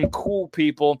 worked with some cool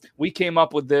people. We came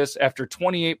up with this after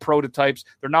 28 prototypes.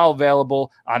 They're now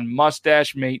available on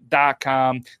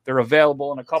mustachemate.com. They're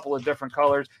available in a couple of different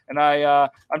colors. And I'm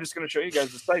just going to show you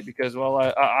guys the site because, well,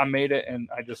 I made it and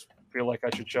I just feel like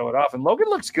I should show it off. And Logan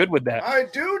looks good with that. I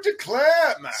do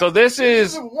declare, man. So this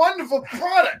is a wonderful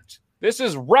product. This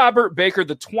is Robert Baker,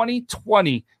 the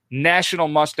 2020 National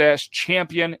Mustache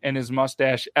Champion, and his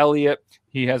mustache, Elliot.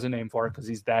 He has a name for it because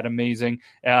he's that amazing.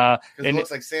 Because it looks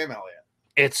like Sam Elliott.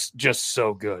 It's just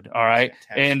so good. All right.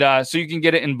 And so you can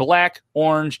get it in black,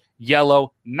 orange,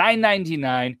 yellow,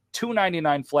 $9.99,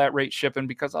 $2.99 flat rate shipping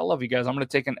because I love you guys. I'm going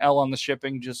to take an L on the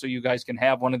shipping just so you guys can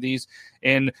have one of these.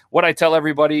 And what I tell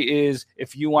everybody is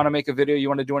if you want to make a video, you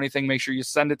want to do anything, make sure you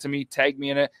send it to me, tag me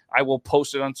in it. I will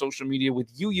post it on social media with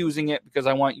you using it because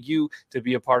I want you to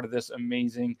be a part of this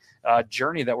amazing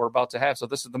journey that we're about to have. So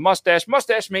this is the mustache,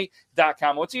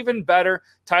 mustachemate.com. What's even better,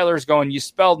 Tyler's going, you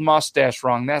spelled mustache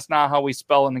wrong. That's not how we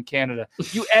spell it in Canada.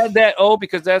 You add that O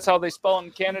because that's how they spell it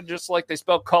in Canada, just like they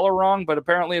spell color wrong, but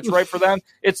apparently it's right for them.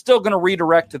 It's still going to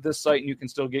redirect to this site and you can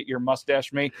still get your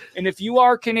mustache mate. And if you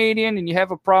are Canadian and you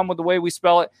have a problem with the way we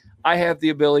spell it, I have the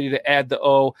ability to add the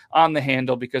O on the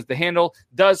handle because the handle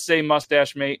does say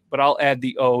mustache mate, but I'll add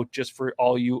the O just for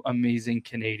all you amazing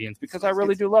Canadians because I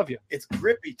really do love you. It's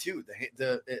grippy too.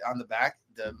 The on the back,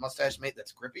 the mustache mate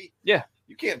that's grippy. Yeah.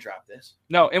 You can't drop this.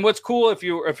 No, and what's cool if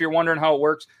you're wondering how it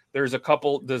works, there's a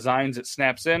couple designs it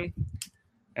snaps in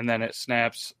and then it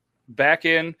snaps back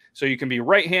in, so you can be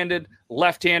right-handed,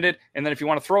 left-handed, and then if you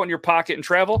want to throw it in your pocket and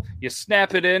travel, you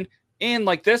snap it in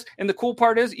like this. And the cool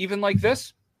part is, even like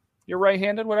this, you're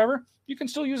right-handed, whatever, you can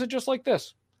still use it just like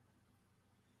this.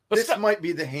 This might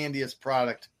be the handiest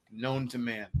product known to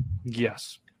man.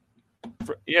 Yes.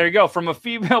 There you go. From a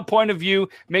female point of view,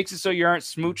 makes it so you aren't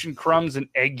smooching crumbs and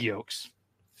egg yolks.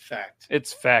 Fact.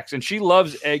 It's facts. And she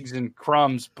loves eggs and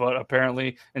crumbs, but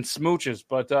apparently, and smooches.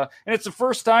 But and it's the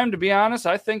first time, to be honest,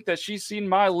 I think that she's seen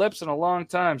my lips in a long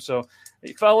time. So,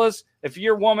 hey, fellas, if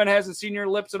your woman hasn't seen your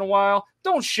lips in a while,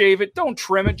 don't shave it. Don't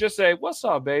trim it. Just say, what's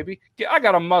up, baby? I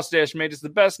got a mustache mate. It's the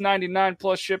best 99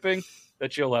 plus shipping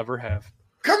that you'll ever have.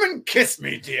 Come and kiss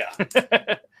me, dear.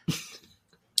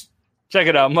 Check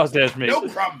it out, mustache mate. No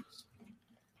crumbs.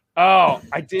 Oh,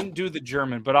 I didn't do the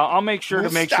German, but I'll make sure to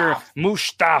make sure.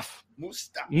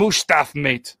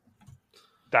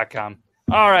 Mustachemate.com.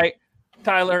 All right,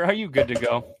 Tyler, are you good to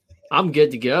go? I'm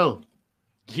good to go.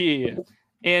 Yeah.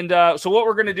 And so what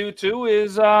we're going to do, too,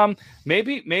 is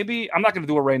maybe I'm not going to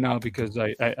do it right now because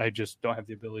I just don't have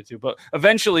the ability to. But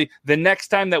eventually, the next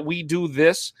time that we do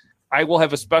this, I will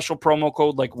have a special promo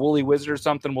code like Woolly Wizard or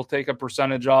something. We'll take a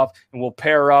percentage off and we'll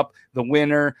pair up. The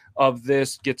winner of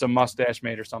this gets a mustache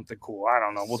mate or something cool. I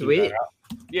don't know. We'll do that.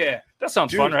 Yeah, that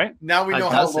sounds fun, right? Now we know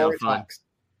how Logan talks.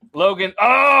 Logan.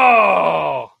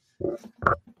 Oh,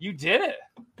 you did it.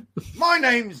 My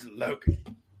name's Logan.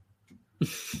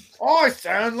 I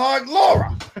sound like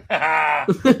Laura.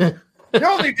 The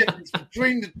only difference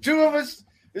between the two of us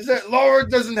is that Laura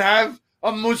doesn't have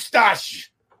a mustache.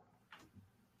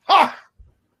 Ha!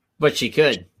 But she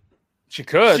could. She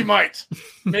could. She might.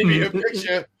 Maybe her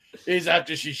picture is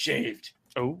after she shaved.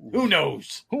 Oh, who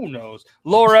knows? Who knows?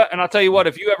 Laura, and I'll tell you what,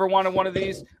 if you ever wanted one of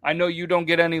these, I know you don't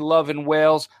get any love in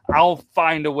Wales. I'll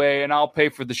find a way and I'll pay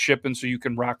for the shipping so you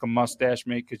can rock a mustache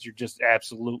mate because you're just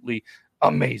absolutely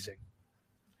amazing.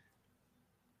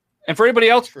 And for anybody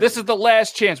else, this is the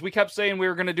last chance. We kept saying we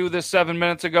were going to do this 7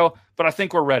 minutes ago, but I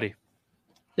think we're ready.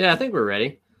 Yeah, I think we're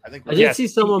ready. I did see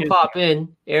someone pop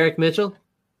in. Eric Mitchell.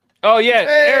 Oh, yeah.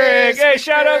 Hey, Eric. Hey,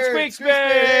 shout out Squeak Squeak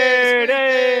Spade.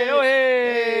 Hey. Oh,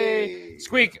 hey.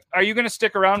 Squeak, are you going to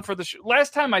stick around for the show?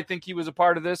 Last time I think he was a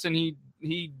part of this and he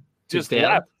just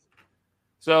left.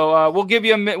 So we'll give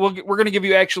you we're going to give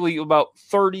you actually about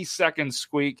 30 seconds,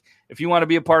 Squeak. If you want to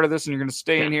be a part of this and you're going to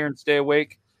stay in here and stay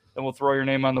awake, then we'll throw your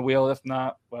name on the wheel. If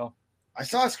not, well. I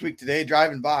saw Squeak today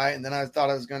driving by, and then I thought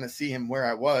I was going to see him where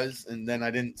I was, and then I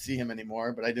didn't see him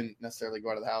anymore, but I didn't necessarily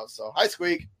go out of the house. So, hi,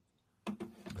 Squeak.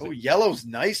 Oh, yellow's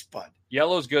nice, bud.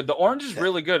 Yellow's good. The orange is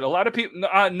really good. A lot of people,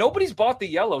 nobody's bought the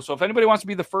yellow. So if anybody wants to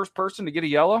be the first person to get a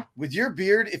yellow. With your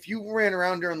beard, if you ran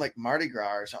around during like Mardi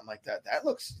Gras or something like that,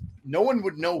 no one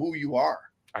would know who you are.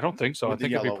 I don't think so. I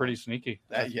think it'd be pretty sneaky.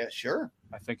 Yeah, sure.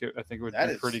 I think it would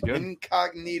be pretty good.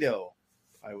 Incognito,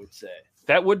 I would say.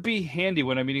 That would be handy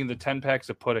when I'm eating the 10 packs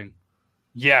of pudding.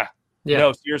 Yeah.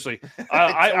 No, seriously.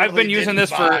 I've been using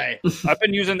this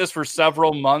for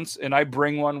several months, and I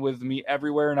bring one with me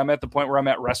everywhere. And I'm at the point where I'm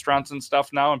at restaurants and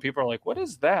stuff now, and people are like, "What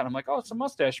is that?" I'm like, "Oh, it's a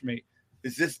mustache mate."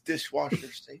 Is this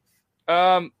dishwasher safe?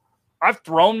 I've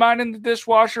thrown mine in the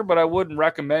dishwasher, but I wouldn't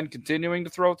recommend continuing to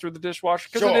throw it through the dishwasher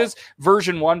because it is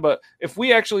version 1. But if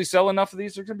we actually sell enough of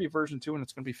these, there's going to be version 2, and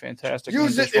it's going to be fantastic.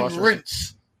 Use it and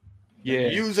rinse. Yeah.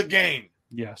 Use again.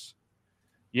 Yes.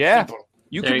 Yeah. Simple.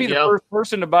 You could be the first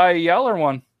person to buy a Yeller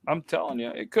one. I'm telling you.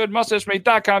 It could.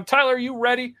 MustacheMate.com. Tyler, are you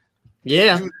ready?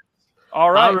 Yeah.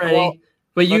 All right. I'm ready.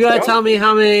 But you got to tell me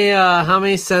how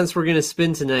many cents we're going to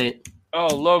spin tonight. Oh,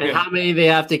 Logan. And how many they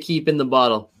have to keep in the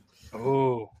bottle.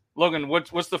 Oh. Logan,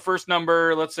 what's the first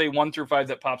number, let's say 1 through 5,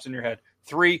 that pops in your head?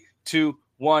 3, 2,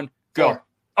 1, go. 4.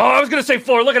 Oh, I was going to say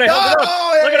 4. Look at I held it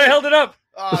up. Look at I held it up.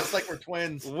 Oh, it's like we're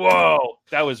twins. Whoa.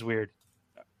 That was weird.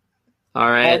 All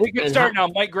right. We can start now.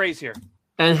 Mike Gray's here.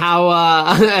 And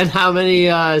how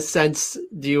many cents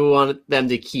do you want them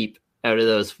to keep out of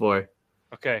those 4?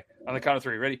 Okay. On the count of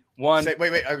 3. Ready? 1.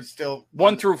 Wait. I was still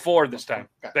 1 through 4 this time.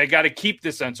 Okay. They got to keep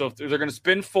this in. So if they're going to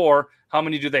spin 4, how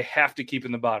many do they have to keep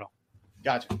in the bottle?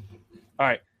 Gotcha. All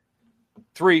right.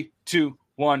 3, 2,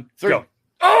 1, 3. Go.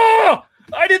 Oh!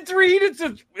 I did 3.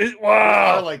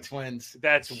 Wow. We're like twins.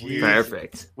 That's weird.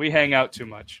 Perfect. We hang out too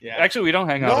much. Yeah. Actually, we don't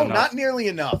hang out No, enough. not nearly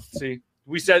enough. See,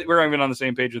 we said we're not even on the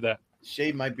same page with that.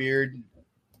 Shave my beard.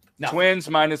 No. Twins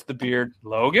minus the beard.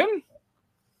 Logan?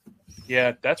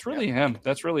 Yeah, that's really him.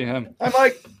 That's really him. Hi,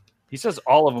 Mike. He says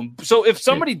all of them. So if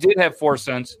somebody did have 4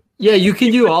 cents. Yeah, you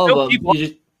can do all of them.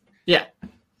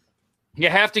 You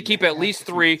have to keep at least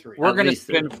 3. We're At going to least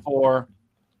spin 3. 4.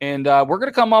 And we're going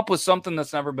to come up with something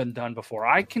that's never been done before.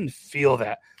 I can feel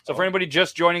that. So for anybody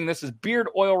just joining, this is Beard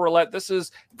Oil Roulette. This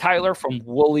is Tyler from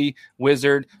Woolly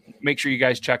Wizard. Make sure you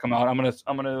guys check them out. I'm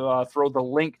gonna throw the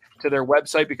link to their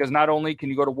website because not only can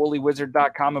you go to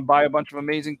woolywizard.com and buy a bunch of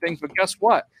amazing things, but guess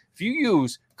what? If you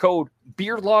use code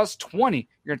BeardLaws20,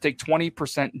 you're going to take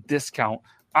 20% discount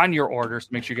on your orders.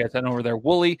 Make sure you guys head over there,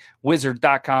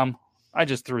 woolywizard.com. I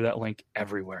just threw that link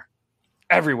everywhere.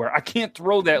 Everywhere. I can't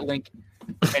throw that link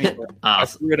anywhere. I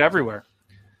threw it everywhere.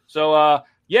 So,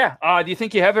 do you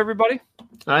think you have everybody?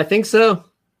 I think so.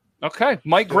 Okay.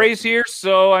 Mike Gray's here.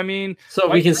 So,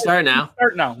 we can start now.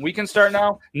 We can start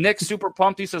now. Nick's super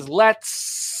pumped. He says,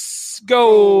 let's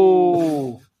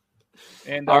go.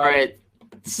 And all right.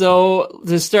 So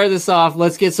to start this off,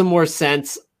 let's get some more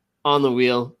cents on the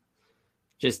wheel.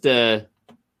 Just to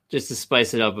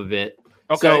spice it up a bit.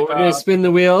 Okay. So we're going to spin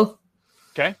the wheel.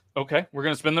 Okay. We're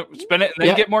gonna spin it and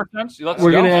then get more cents.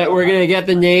 We're gonna get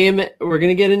the name. We're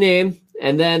gonna get a name,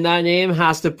 and then that name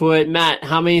has to put Matt.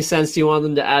 How many cents do you want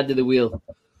them to add to the wheel?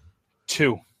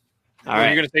 2. All right.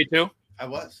 You're gonna say 2? I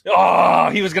was. Oh,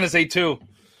 he was gonna say 2.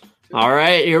 All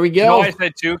right, here we go. No, I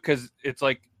said 2 because it's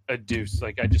like a deuce.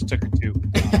 Like I just took a 2.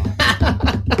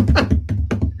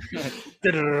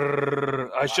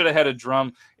 I should have had a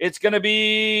drum. It's gonna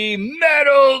be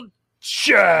Metal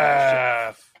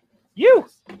Chef. You.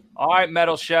 All right,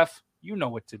 Metal Chef. You know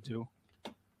what to do.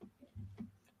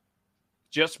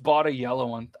 Just bought a yellow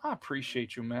one. I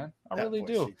appreciate you, man. I really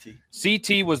do.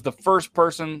 CT was the first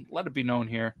person, let it be known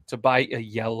here, to buy a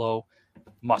yellow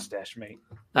mustache mate.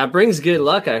 That brings good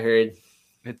luck, I heard.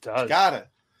 It does. Got it.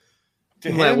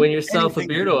 You might win yourself a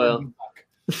beard oil.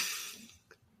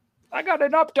 I got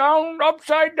an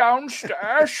upside down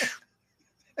stash.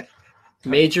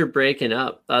 Major breaking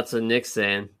up. That's what Nick's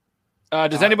saying.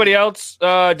 Does anybody else?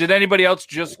 Did anybody else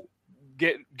just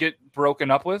get broken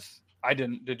up with? I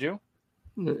didn't. Did you?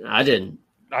 I didn't.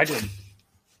 I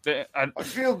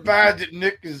feel bad that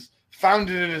Nick has found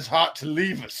it in his heart to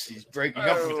leave us. He's breaking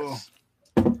up with us.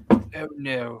 Oh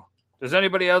no! Does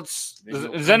anybody else?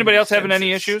 Is anybody else having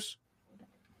any issues?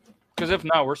 Because if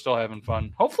not, we're still having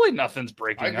fun. Hopefully, nothing's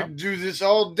breaking up. I could do this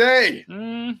all day.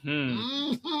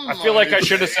 I feel like I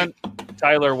should have sent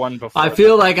Tyler one before. I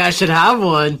feel like I should have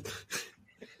one.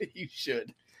 You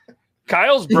should.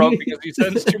 Kyle's broke because he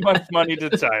sends too much money to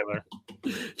Tyler.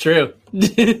 True.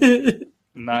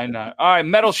 9. All right,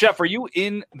 Metal Chef, are you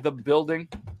in the building?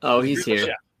 Oh, he's here.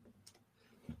 Chef.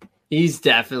 He's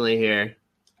definitely here.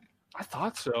 I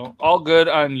thought so. All good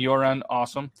on your end.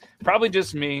 Awesome. Probably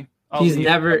just me. He's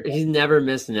never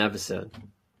missed an episode.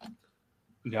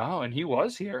 No, and he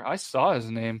was here. I saw his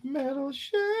name. Metal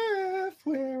Chef,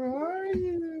 where are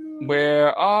you?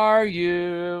 Where are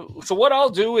you? So what I'll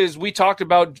do is we talked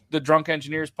about the Drunk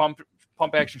Engineers pump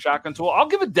action shotgun tool. I'll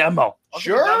give a demo.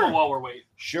 Give a demo while we're waiting.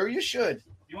 Sure, you should.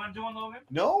 You want to do one, Logan?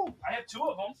 No. I have 2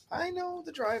 of them. I know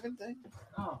the driving thing.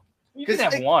 Oh. You can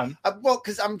have one.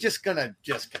 Because I'm just going to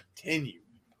continue.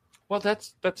 Well,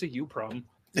 that's a you problem.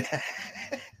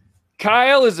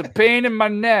 Kyle is a pain in my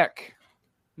neck.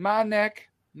 My neck,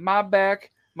 my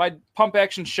back, my pump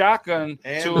action shotgun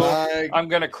tool. I'm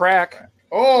going to crack.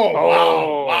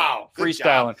 Oh, wow. Good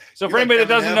Freestyling. job. So You for like anybody that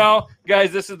doesn't Eminem? know,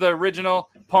 guys, this is the original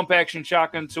pump action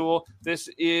shotgun tool. This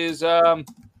is,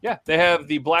 they have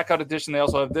the Blackout edition. They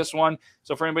also have this one.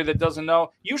 So for anybody that doesn't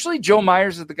know, usually Joe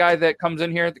Myers is the guy that comes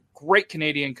in here. The great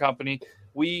Canadian company.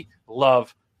 We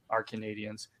love our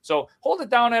Canadians. So hold it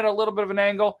down at a little bit of an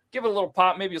angle. Give it a little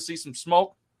pop. Maybe you'll see some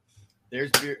smoke.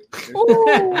 There's beer.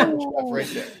 Right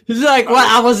there. He's like, "What?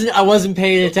 I wasn't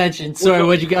paying attention. Sorry,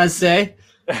 what'd you guys say?"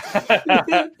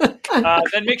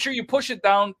 Then make sure you push it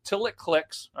down till it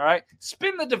clicks. All right.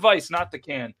 Spin the device, not the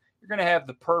can. You're going to have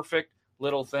the perfect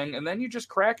little thing. And then you just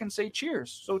crack and say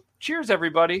cheers. So cheers,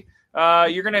 everybody.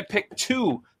 You're going to pick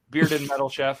 2 Bearded Metal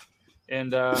Chef.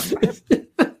 And that's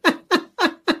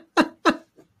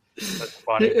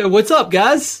funny. What's up,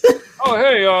 guys? Oh,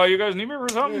 hey, you guys need me for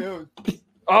something?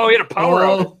 Oh, he had a power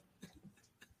out.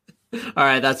 All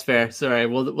right, that's fair. Sorry,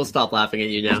 we'll stop laughing at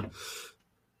you now.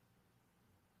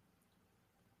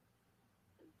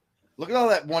 Look at all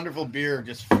that wonderful beer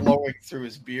just flowing through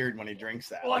his beard when he drinks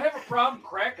that. Well, I have a problem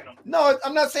cracking them. No,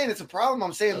 I'm not saying it's a problem.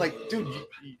 I'm saying, like, dude,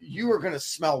 you are going to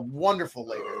smell wonderful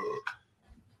later.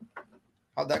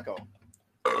 How'd that go?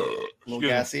 A little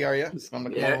gassy, are you? I'm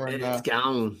gonna come over and, it's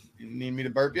gone. You need me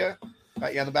to burp you?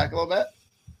 Pat you on the back a little bit?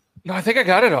 No, I think I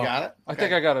got it all. You got it? I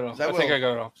think I got it all. I think I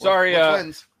got it all. Sorry,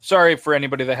 sorry for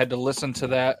anybody that had to listen to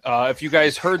that. If you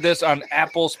guys heard this on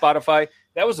Apple, Spotify,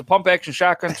 that was a pump action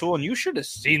shotgun tool, and you should have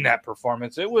seen that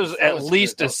performance. It was at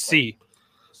least a C,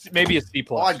 maybe a C+.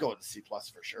 Oh, I'd go with a C+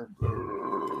 for sure.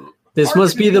 This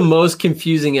must be the most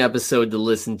confusing episode to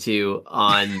listen to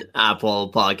on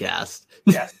Apple Podcast.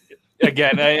 Yes.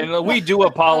 Again, and we do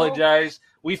apologize.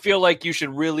 We feel like you should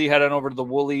really head on over to the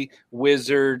Woolly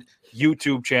Wizard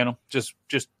YouTube channel. Just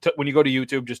when you go to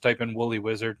YouTube, just type in Woolly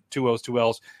Wizard, 2 O's, 2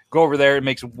 L's. Go over there. It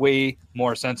makes way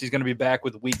more sense. He's going to be back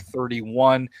with week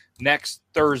 31 next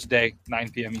Thursday,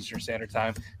 9 p.m. Eastern Standard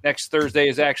Time. Next Thursday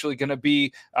is actually going to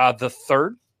be the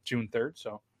 3rd, June 3rd.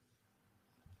 So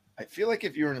I feel like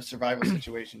if you're in a survival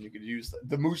situation, you could use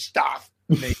the Mustaf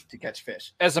bait to catch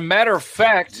fish. As a matter of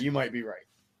fact, you might be right.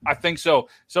 I think so.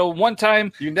 So one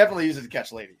time you can definitely use it to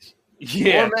catch ladies.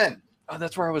 Yeah. Or men. Oh,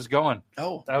 that's where I was going.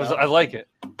 Oh, I like it.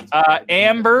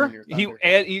 Amber,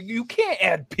 you can't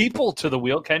add people to the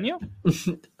wheel, can you?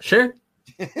 Sure.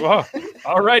 Oh,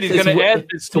 all right. He's going to add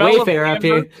the smell of Wayfair up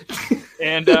here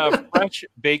and fresh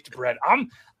baked bread.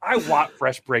 I want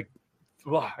fresh baked.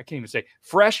 Well, I can't even say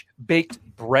fresh baked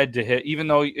bread to hit, even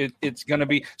though it's going to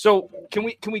be. So can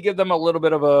we give them a little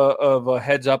bit of a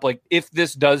heads up? Like if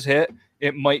this does hit,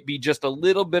 it might be just a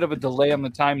little bit of a delay on the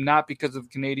time, not because of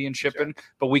Canadian shipping,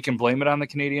 but we can blame it on the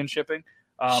Canadian shipping.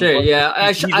 Sure, yeah.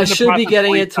 I should be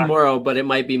getting it tomorrow, but it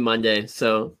might be Monday,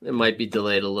 so it might be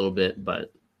delayed a little bit,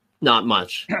 but not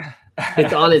much.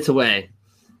 It's on its way.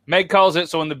 Meg calls it,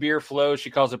 so when the beer flows,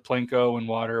 she calls it plinko and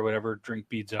water or whatever. Drink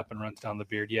beads up and runs down the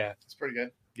beard. Yeah. It's pretty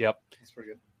good. Yep. It's pretty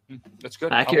good. That's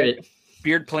good. Accurate.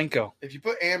 Beard plinko. If you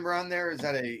put amber on there, is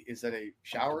that a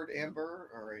showered amber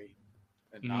or a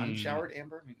non-showered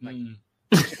amber?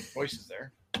 Choices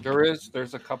there.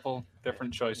 There's a couple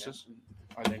different choices. Yeah.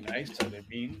 Are they nice? Are they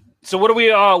mean? So what do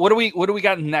we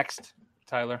got next,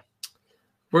 Tyler?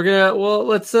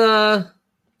 Let's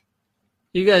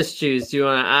you guys choose. Do you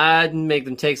want to add and make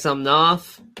them take something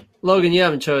off? Logan, you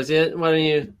haven't chose yet. Why don't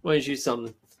you choose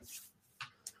something?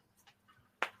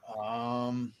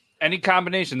 Any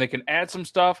combination. They can add some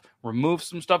stuff, remove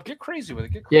some stuff, get crazy with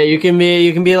it. Yeah, you can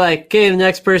be like, okay, the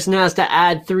next person has to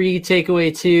add 3, take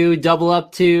away 2, double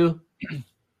up 2.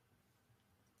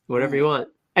 Whatever you want.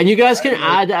 And you guys can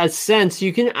add a sense.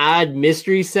 You can add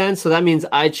mystery sense, so that means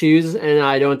I choose and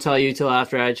I don't tell you till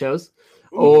after I chose.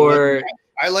 Or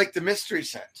I like the mystery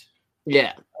scent.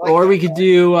 Yeah. Or we could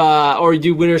do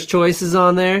winner's choices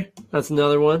on there. That's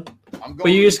another one. But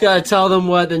you just gotta tell them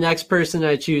what the next person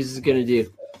I choose is gonna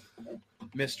do.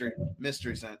 Mystery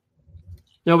scent.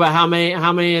 No, but how many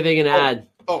are they gonna add?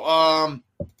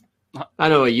 I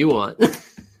know what you want.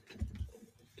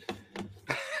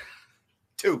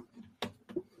 2.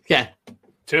 Okay.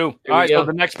 2. All right, so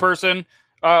the next person,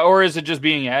 or is it just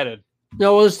being added?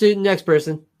 No, we'll just do the next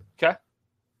person. Okay.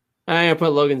 I'm gonna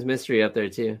put Logan's mystery up there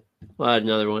too. We'll add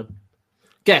another one.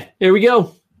 Okay, here we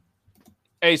go.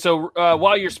 Hey, so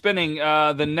while you're spinning,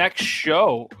 the next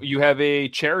show, you have a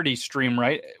charity stream,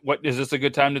 right? What is this a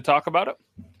good time to talk about it?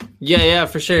 Yeah,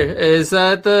 for sure.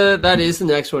 That is the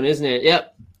next one, isn't it?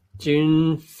 Yep.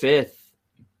 June 5th.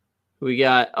 We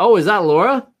got is that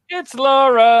Laura? It's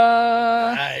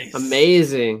Laura. Nice.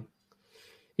 Amazing.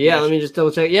 Yeah, let me just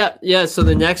double check. Yeah. So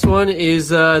the next one is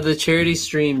the charity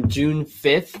stream June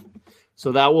 5th.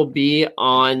 So that will be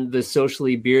on the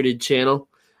Socially Bearded channel.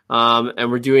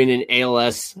 And we're doing an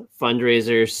ALS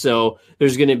fundraiser. So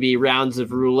there's going to be rounds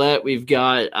of roulette. We've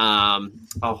got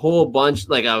a whole bunch,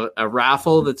 like a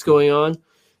raffle that's going on.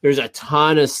 There's a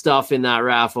ton of stuff in that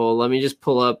raffle. Let me just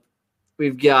pull up.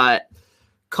 We've got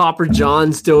Copper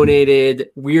John's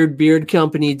donated, Weird Beard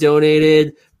Company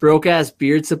donated, Broke Ass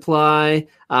Beard Supply,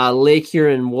 Lake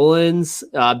Huron Woolens,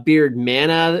 Beard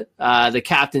Mana, the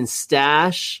Captain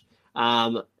Stash,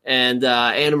 and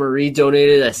Anna Marie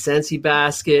donated a Scentsy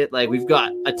basket. Like, we've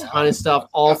got a ton of stuff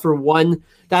all for one.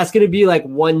 That's going to be like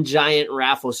one giant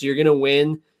raffle. So you're going to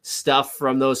win stuff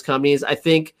from those companies. I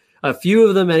think a few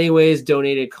of them anyways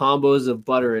donated combos of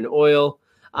butter and oil.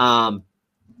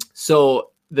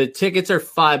 So the tickets are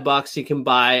 $5. You can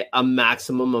buy a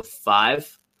maximum of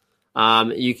 5.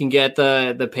 You can get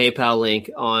the PayPal link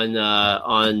on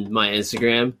my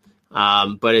Instagram.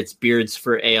 But it's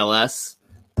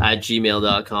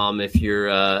beardsforals@gmail.com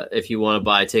if you want to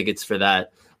buy tickets for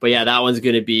that. But yeah, that one's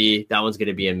gonna be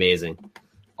amazing.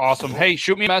 Awesome. Hey,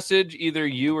 shoot me a message, either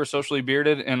you or Socially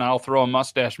Bearded, and I'll throw a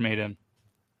mustache made in.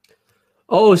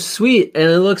 Oh, sweet. And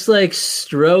it looks like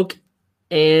Stroke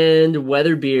and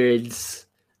Weatherbeards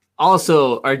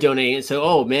also are donating. So,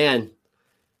 oh man.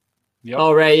 Yep.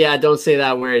 Oh, right. Yeah. Don't say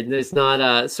that word. It's not,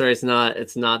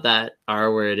 it's not that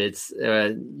R word. It's,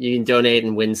 you can donate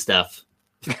and win stuff.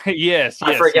 yes.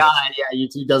 I forgot. Yes. Yeah.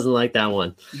 YouTube doesn't like that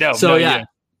one. No. So, no, yeah.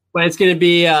 But it's going to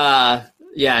be,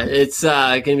 it's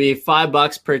going to be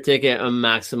 $5 per ticket, a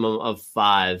maximum of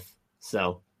 5.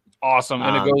 So. Awesome,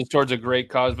 and it goes towards a great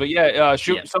cause. But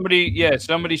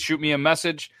somebody shoot me a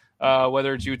message,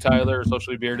 whether it's you, Tyler, or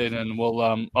Socially Bearded, and we'll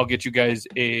I'll get you guys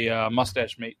a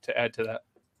mustache mate to add to that.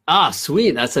 Ah,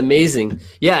 sweet, that's amazing.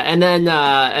 Yeah, and then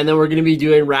we're gonna be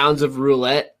doing rounds of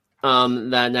roulette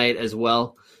that night as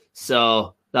well.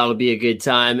 So that'll be a good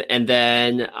time. And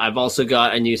then I've also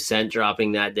got a new scent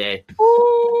dropping that day.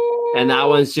 And that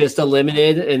one's just a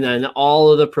limited, and then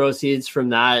all of the proceeds from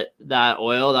that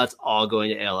oil, that's all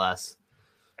going to ALS.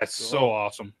 That's so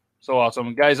awesome. So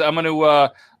awesome. Guys, I'm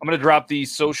gonna drop the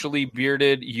Socially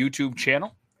Bearded YouTube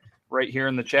channel right here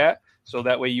in the chat. So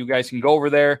that way you guys can go over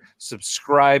there,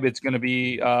 subscribe. It's gonna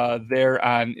be there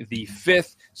on the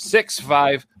 5th,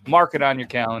 6/5. Mark it on your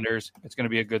calendars. It's gonna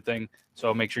be a good thing.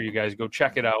 So make sure you guys go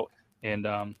check it out. And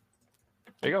there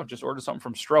you go. Just order something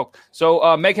from Stroke.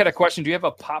 So Meg had a question. Do you have a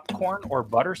popcorn or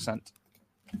butter scent?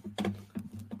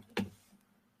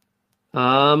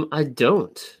 I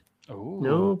don't. Ooh.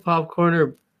 No popcorn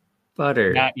or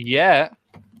butter. Not yet.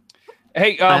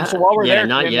 Hey, so while we're there,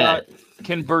 not yet.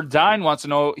 Ken Burdine wants to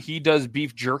know, he does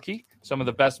beef jerky, some of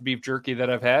the best beef jerky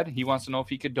that I've had. He wants to know if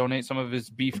he could donate some of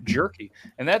his beef jerky.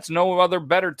 And that's no other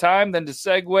better time than to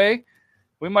segue.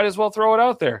 We might as well throw it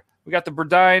out there. We got the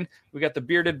Burdine. We got the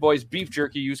Bearded Boys beef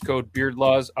jerky. Use code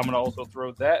BEARDLAWS. I'm going to also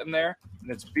throw that in there.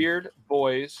 And it's Beard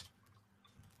Boys.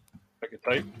 I can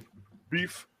type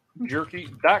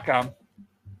beefjerky.com.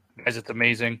 Guys, it's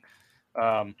amazing.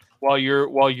 While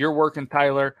you're working,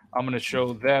 Tyler, I'm going to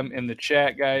show them in the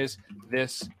chat, guys.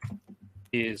 This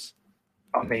is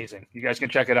amazing. You guys can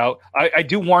check it out. I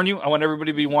do warn you. I want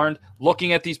everybody to be warned.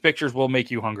 Looking at these pictures will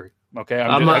make you hungry. Okay,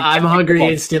 I'm hungry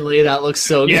instantly. That looks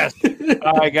so good. Yes.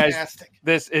 All right, guys.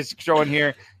 This is showing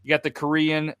here. You got the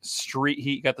Korean street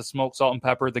heat. You got the smoked salt and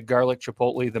pepper, the garlic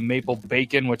chipotle, the maple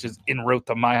bacon, which is en route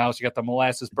to my house. You got the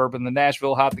molasses bourbon, the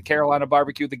Nashville hot, the Carolina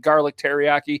barbecue, the garlic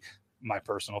teriyaki, my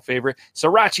personal favorite,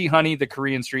 sriracha honey, the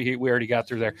Korean street heat. We already got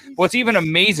through there. What's even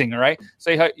amazing, all right?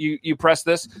 Say how you press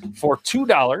this for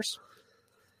 $2.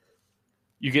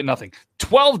 You get nothing.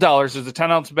 $12 is a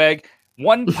 10-ounce bag.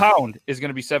 1 pound is going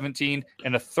to be $17,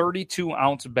 and a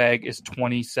 32-ounce bag is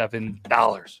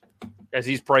 $27. As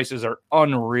these prices are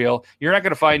unreal. You're not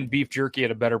going to find beef jerky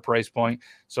at a better price point.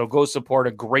 So go support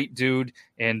a great dude.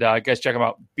 And guys, check him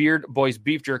out. Beard Boys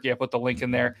Beef Jerky. I put the link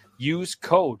in there. Use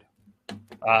code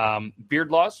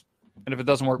BEARDLAWS. And if it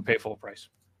doesn't work, pay full price.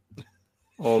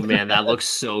 Oh, man, that looks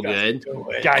so good.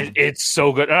 Guys, it's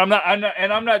so good.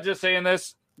 And I'm not just saying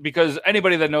this because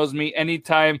anybody that knows me,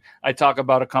 anytime I talk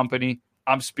about a company,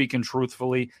 I'm speaking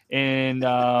truthfully. And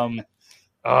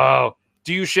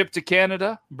do you ship to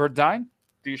Canada, Burdine?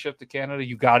 Do you ship to Canada?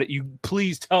 You got it. You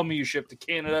please tell me you ship to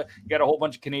Canada. You got a whole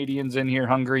bunch of Canadians in here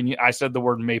hungry, and I said the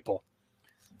word maple.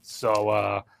 So,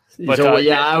 I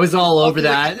was all over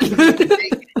that.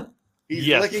 He's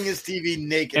licking his TV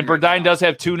naked. And Burdine does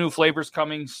have 2 new flavors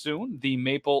coming soon: the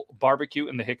maple barbecue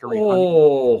and the hickory honey.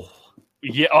 Oh,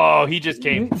 yeah. Oh, he just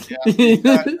came.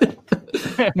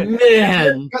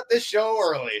 Man, cut this show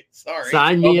early. Sorry.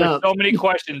 Sign me up. So many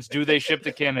questions. Do they ship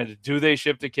to Canada? Do they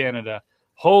ship to Canada?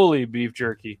 Holy beef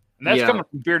jerky. And that's coming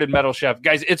from Bearded Metal Chef.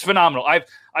 Guys, it's phenomenal. I've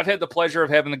had the pleasure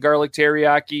of having the garlic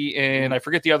teriyaki, and I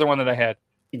forget the other one that I had.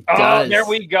 There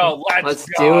we go. Let's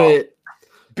go. Do it.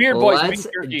 Beard Boys Let's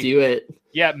beef jerky. do it.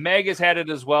 Yeah, Meg has had it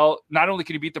as well. Not only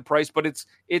can you beat the price, but it's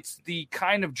the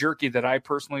kind of jerky that I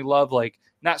personally love. Like,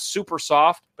 not super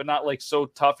soft, but not like so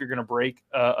tough you're gonna break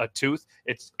a tooth.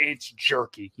 It's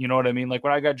jerky. You know what I mean? Like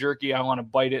when I got jerky, I want to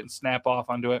bite it and snap off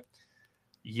onto it.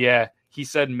 Yeah, he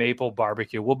said maple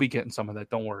barbecue. We'll be getting some of that.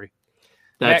 Don't worry.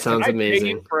 That Matt, sounds can I pay amazing.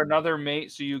 you for another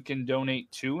mate so you can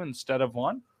donate 2 instead of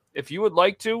 1? If you would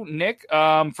like to, Nick,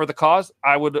 for the cause,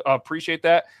 I would appreciate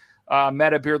that.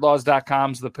 Matt at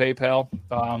beardlaws.com is the PayPal.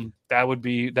 That would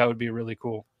be really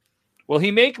cool. Will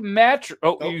he make mattress?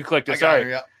 Oh, you clicked it.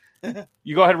 Sorry.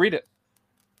 You go ahead and read it.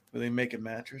 Will he make a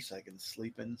mattress I can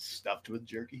sleep in stuffed with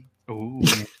jerky? Ooh.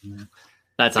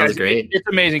 That sounds great. It's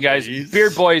amazing, guys. Jeez.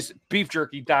 Beard Boys,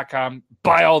 beefjerky.com.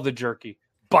 Buy all the jerky.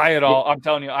 Buy it all. I'm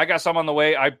telling you, I got some on the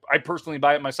way. I personally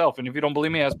buy it myself. And if you don't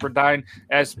believe me, ask Burdine,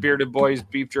 ask Bearded Boys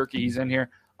Beef Jerky. He's in here.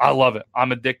 I love it.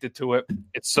 I'm addicted to it.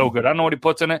 It's so good. I don't know what he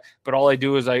puts in it, but all I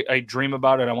do is I dream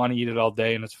about it. I want to eat it all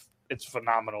day, and it's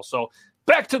phenomenal. So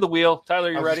back to the wheel.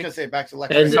 Tyler, you I was ready? just going to say back to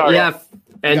And, lecture.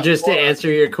 and just to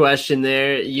answer your question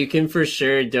there, you can for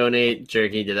sure donate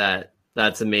jerky to that.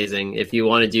 That's amazing. If you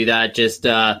want to do that, just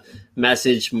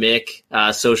message Mick,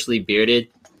 Socially Bearded.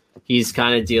 He's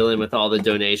kind of dealing with all the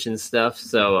donation stuff.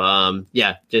 So,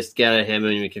 just get at him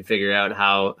and we can figure out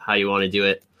how you want to do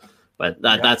it. But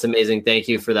that's amazing. Thank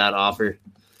you for that offer.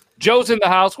 Joe's in the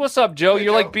house. What's up, Joe?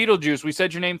 You're like Beetlejuice. We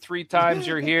said your name 3 times.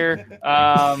 You're here.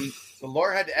 So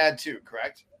Laura had to add 2,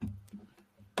 correct?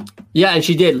 Yeah, and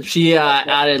she did. She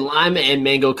added lime and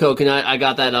mango coconut. I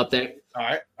got that up there. All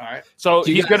right. So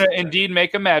he's going to indeed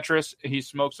make a mattress. He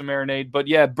smokes a marinade. But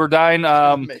yeah, Burdine,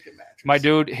 Make a mattress. my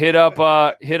dude, hit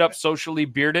up Socially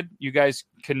Bearded. You guys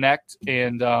connect,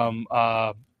 and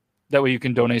that way you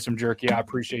can donate some jerky. I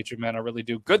appreciate you, man. I really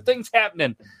do. Good things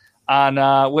happening on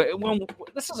when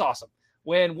this is awesome.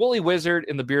 When Woolly Wizard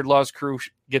and the Beard Laws crew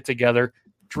get together,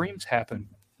 dreams happen.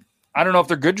 I don't know if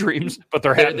they're good dreams, but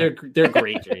they're happening. They're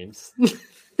great dreams.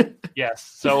 Yes.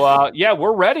 So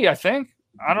we're ready, I think.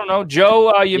 I don't know.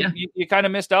 Joe, you kind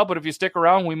of missed out, but if you stick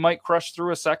around, we might crush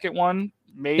through a second one.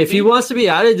 Maybe. If he wants to be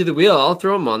added to the wheel, I'll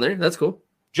throw him on there. That's cool.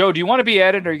 Joe, do you want to be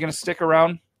added, or are you going to stick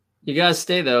around? You gotta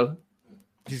stay though.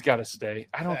 He's got to stay.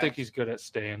 I don't think he's good at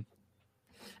staying.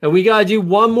 And we gotta do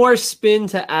one more spin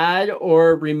to add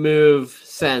or remove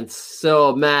sense.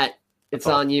 So Matt, it's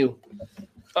on you.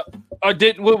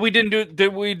 Did we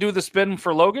do the spin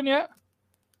for Logan yet?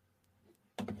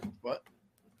 What?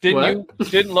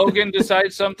 Didn't Logan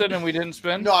decide something and we didn't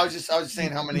spin? No, I was just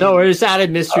saying how many. No, we just added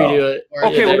mystery to it.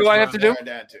 Okay, what do I have to do?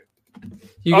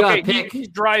 You gotta pick. He's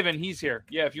driving. He's here.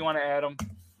 Yeah, if you want to add him.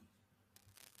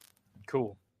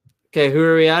 Cool. Okay, who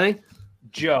are we adding?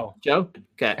 Joe. Okay.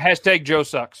 Hashtag Joe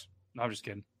sucks. No, I'm just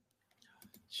kidding.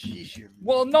 Jeez,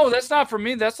 well, no, that's not for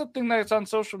me. That's the thing that's on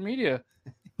social media.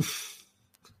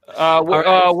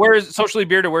 Where is Socially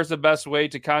Bearded? Where's the best way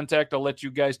to contact? I'll let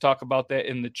you guys talk about that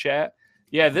in the chat.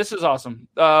 Yeah, this is awesome.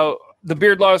 The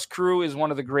Beard Laws crew is one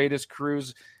of the greatest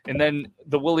crews, and then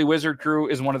the Woolly Wizard crew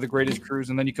is one of the greatest crews,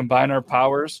 and then you combine our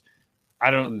powers.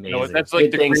 I don't know. That's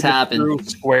like Good things happen. Crew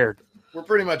squared. We're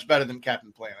pretty much better than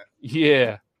Captain Planet.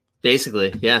 Yeah.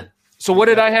 Basically, yeah. So what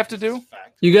did I have to do?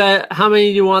 You got how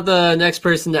many do you want the next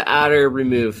person to add or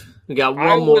remove? We got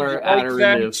one more add or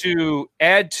remove. To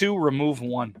add 2, remove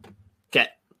 1. Okay.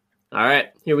 All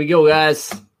right. Here we go,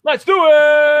 guys. Let's do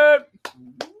it.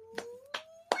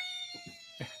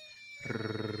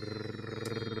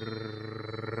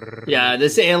 Yeah,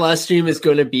 this ALS stream is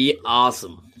going to be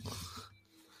awesome.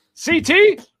 CT.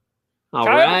 All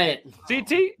Kyle? right.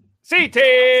 CT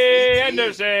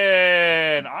Anderson.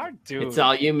 Our dude. It's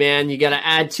all you, man. You got to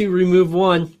add 2, remove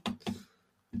 1.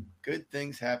 Good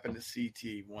things happen to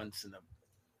CT once in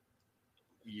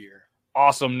a year.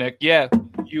 Awesome, Nick. Yeah,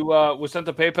 you was sent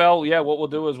to PayPal. Yeah, what we'll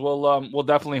do is we'll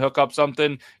definitely hook up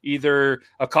something, either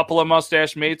a couple of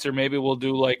mustache mates, or maybe we'll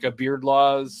do like a Beard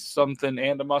Laws something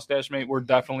and a mustache mate. We're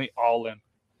definitely all in.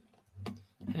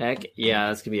 Heck yeah,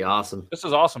 that's gonna be awesome. This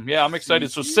is awesome. Yeah, I'm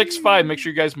excited. So 6/5. Make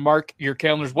sure you guys mark your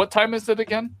calendars. What time is it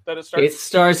again that it starts? It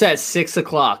starts at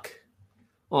 6:00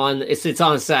 on. It's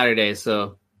on a Saturday,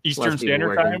 so Eastern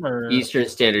Standard Time or Eastern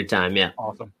Standard Time. Yeah.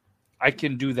 Awesome. I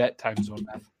can do that time zone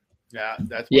math. Yeah,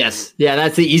 that's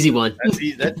that's the easy one. That's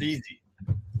easy.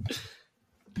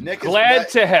 Nick is glad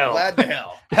to hell. Glad to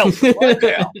hell. Glad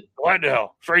to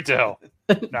hell. Straight to hell.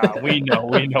 Nah, we know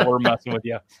we're messing with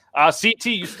you. CT,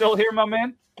 you still here, my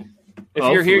man? If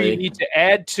you're here, you need to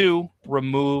add 2,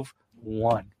 remove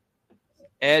 1.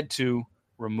 Add 2,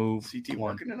 remove CT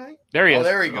one. working tonight? There he is.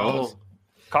 There he goes.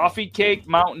 Coffee cake,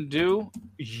 Mountain Dew.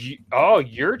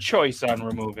 Your choice on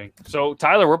removing. So,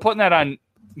 Tyler, we're putting that on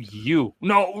you.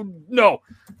 No,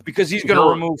 because he's going to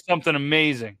remove something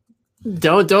amazing.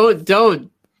 Don't do that to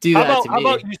me. How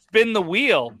about you spin the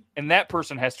wheel and that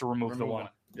person has to remove the one?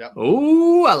 Yep.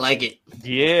 Ooh, I like it.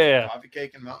 Yeah. Coffee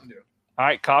cake and Mountain Dew. All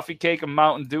right, coffee cake and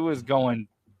Mountain Dew is going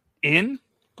in.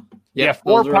 Yep,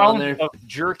 4 pounds of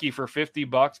jerky for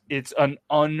 $50. It's an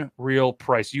unreal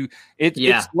price.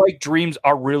 It's like dreams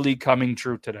are really coming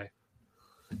true today.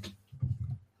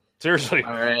 Seriously,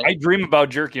 all right. I dream about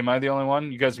jerky. Am I the only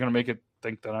one? You guys are gonna make it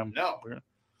think that I'm no. Weird.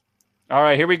 All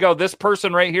right, here we go. This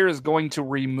person right here is going to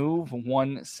remove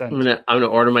 1 cent. I'm gonna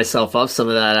order myself up some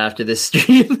of that after this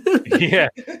stream. Yeah,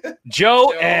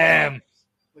 Joe M.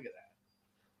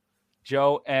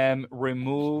 Joe M,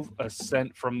 remove a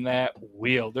cent from that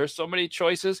wheel. There's so many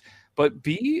choices, but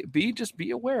just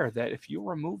be aware that if you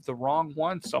remove the wrong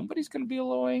one, somebody's going to be a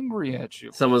little angry at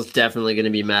you. Someone's definitely going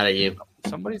to be mad at you.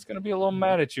 Somebody's going to be a little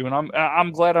mad at you, and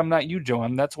I'm glad I'm not you, Joe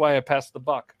M. That's why I passed the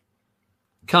buck.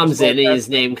 Comes in and his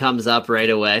name comes up right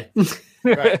away.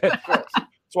 Right.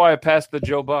 That's why I passed the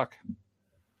Joe Buck.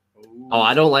 Oh,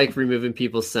 I don't like removing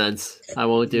people's cents. I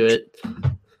won't do it.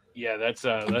 Yeah,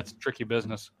 that's tricky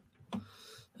business.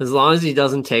 As long as he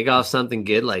doesn't take off something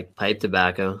good like pipe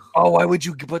tobacco. Oh, why would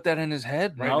you put that in his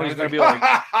head? Right now now he's going to be like,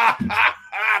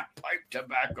 pipe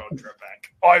tobacco,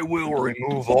 Trebek. I will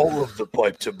remove all of the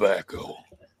pipe tobacco.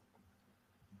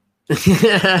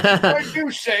 I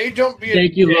do say, don't be.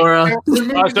 Thank you, Laura.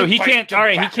 So he can't. All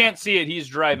right, he can't see it. He's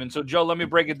driving. So Joe, let me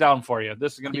break it down for you.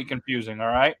 This is going to be confusing. All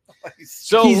right.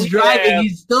 So he's driving.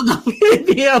 He's still not going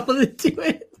to be able to do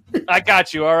it. I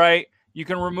got you. All right. You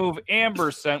can remove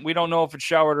amber scent. We don't know if it's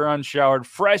showered or unshowered.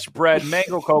 Fresh bread,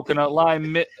 mango, coconut,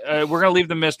 lime. We're gonna leave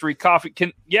the mystery. Coffee.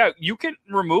 You can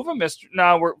remove a mystery.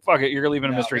 No, fuck it. You're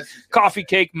leaving a mystery. Coffee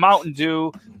cake, Mountain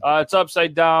Dew. It's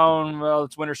upside down. Well,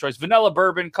 it's winter's choice. Vanilla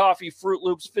bourbon, coffee, Fruit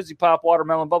Loops, fizzy pop,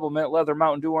 watermelon, bubble mint, leather,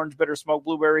 Mountain Dew, orange bitter, smoke,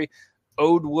 blueberry,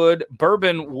 oud wood,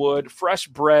 bourbon wood, fresh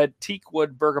bread, teak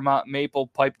wood, bergamot, maple,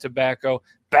 pipe tobacco.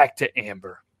 Back to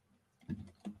amber.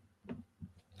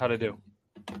 How'd I do?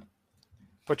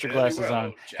 Put your glasses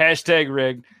on. Hashtag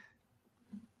rigged.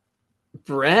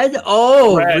 Bread?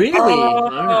 Oh, Bread. really? Oh,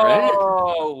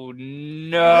 all right.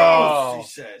 No.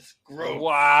 Gross, he says. Gross.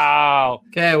 Wow.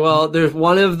 Okay, well, there's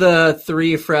one of the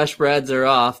 3 fresh breads are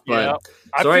off, but Yeah.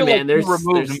 I sorry, feel man. like There's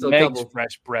removed still a Meg's couple.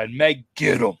 fresh bread. Meg,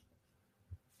 get them.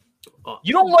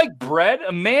 You don't like bread?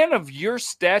 A man of your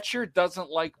stature doesn't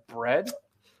like bread?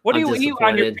 What do I'm you eat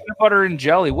on your disappointed. peanut butter and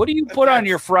jelly? What do you put on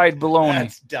your fried bologna?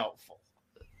 That's doubtful.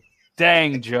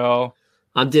 Dang, Joe.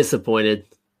 I'm disappointed.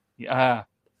 Yeah.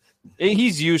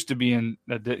 He's used to being.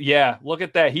 Yeah, look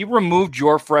at that. He removed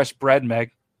your fresh bread,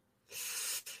 Meg.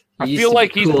 I You used feel to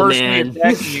like be he's cool, personally man.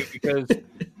 attacking you because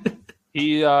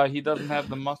he doesn't have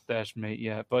the mustache mate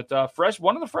yet. But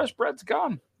one of the fresh bread's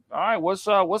gone. All right,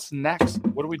 what's next?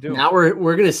 What do we do? Now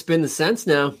we're gonna spin the cents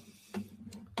now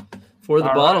for the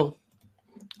All bottle. right.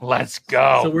 Let's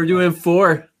go. So we're doing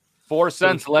 4. 4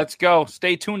 cents. Let's go.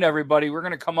 Stay tuned, everybody. We're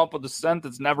gonna come up with a scent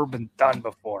that's never been done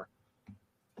before.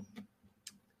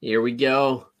 Here we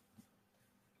go.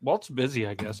 Well, it's busy,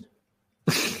 I guess.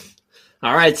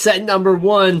 All right, set number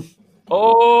 1.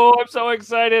 Oh, I'm so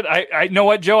excited. I know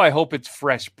what, Joe. I hope it's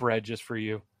fresh bread just for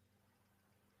you.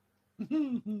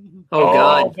 Oh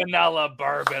God, vanilla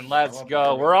bourbon. Let's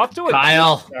go. We're off to a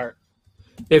Kyle. good start.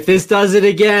 If this does it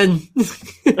again.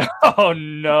 Oh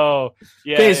no.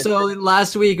 Yeah. Okay, so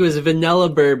last week was vanilla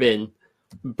bourbon,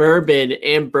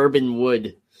 and bourbon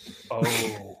wood.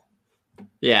 Oh.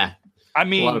 Yeah, I a lot of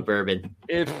mean, bourbon.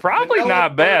 it's probably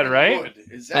not bad, right?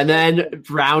 And then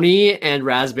brownie and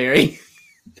raspberry.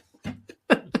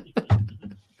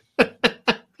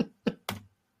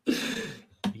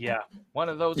 Yeah. One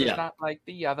of those Yeah. is not like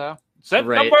the other. Set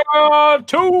Right. number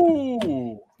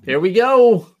 2. Here we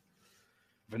go.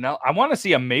 Vanilla. I want to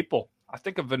see a maple. I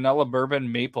think a vanilla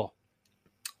bourbon maple.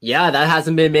 Yeah, that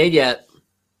hasn't been made yet.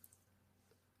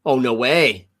 Oh, no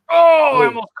way. Oh, I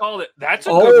almost called it. That's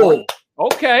a good one.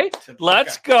 Okay,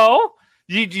 let's go. All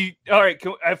right.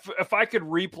 If I could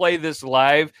replay this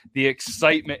live, the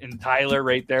excitement in Tyler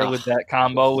right there with that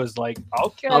combo was like,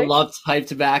 okay. I love pipe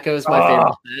tobacco. It's my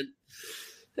favorite scent.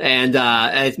 And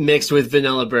it's mixed with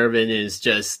vanilla bourbon is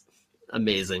just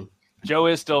amazing. Joe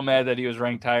is still mad that he was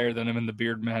ranked higher than him in the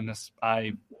Beard Madness.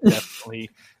 I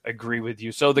definitely agree with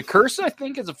you. So the curse, I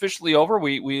think, is officially over.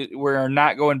 We're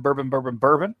not going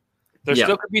bourbon. There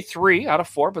still could be 3 out of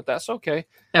 4, but that's okay.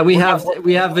 And we have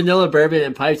vanilla bourbon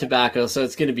and pipe tobacco, so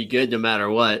it's going to be good no matter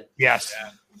what. Yes.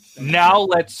 Now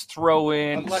let's throw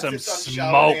in Unless some it's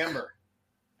unshowered smoke. amber.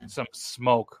 Some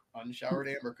smoke. Unshowered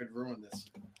amber could ruin this.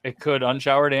 It could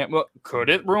unshowered amber. Well, could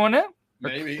it ruin it?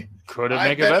 Maybe. Could it I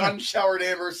make it bet better? unshowered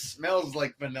amber smells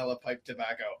like vanilla pipe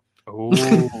tobacco.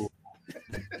 Ooh.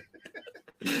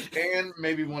 And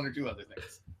maybe one or two other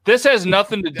things. This has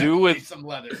nothing to do Definitely with some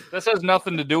leather. This has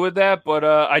nothing to do with that, but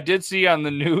I did see on the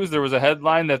news there was a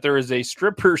headline that there is a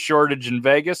stripper shortage in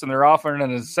Vegas, and they're offering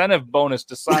an incentive bonus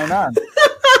to sign on.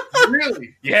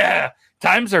 Really? Yeah,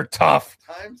 times are tough.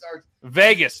 Times are.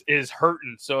 Vegas is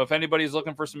hurting, so if anybody's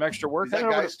looking for some extra work, Is that head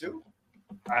over guys too?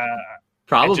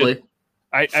 Probably.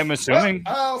 I'm assuming.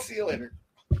 Well, I'll see you later.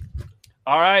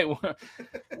 All right,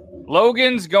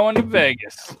 Logan's going to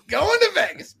Vegas. Going to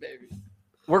Vegas, baby.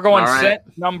 We're going All right.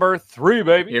 set number 3,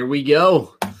 baby. Here we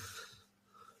go.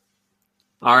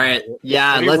 All right.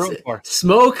 Yeah, What are you let's rooting for?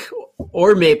 smoke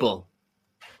or maple.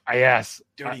 Yes.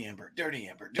 Dirty amber, dirty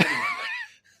amber, dirty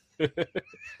amber.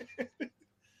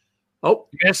 Oh,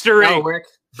 Mystery. that'll work.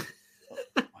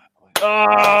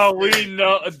 Oh, we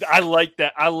know. I like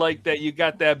that. I like that. You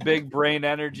got that big brain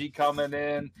energy coming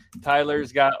in.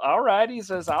 Tyler's got, all right. He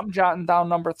says, I'm jotting down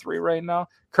number 3 right now.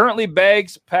 Currently,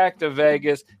 bags packed to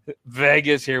Vegas.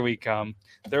 Vegas, here we come.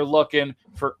 They're looking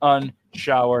for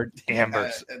unshowered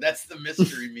ambers. That's the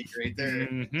mystery meat right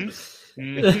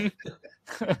there.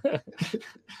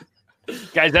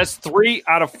 Guys, that's 3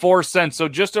 out of 4 cents. So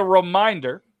just a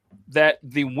reminder that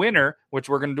the winner, which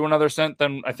we're going to do another cent,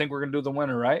 then I think we're going to do the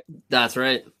winner, right? That's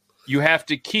right. You have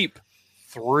to keep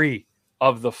 3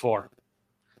 of the 4.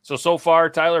 So far,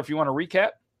 Tyler, if you want to recap.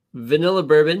 Vanilla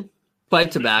bourbon,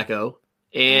 pipe tobacco,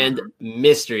 and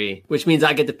mystery, which means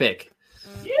I get to pick.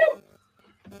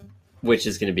 Which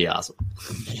is going to be awesome.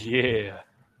 Yeah.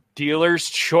 Dealer's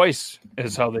choice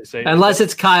is how they say it. Unless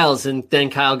it's Kyle's, and then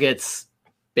Kyle gets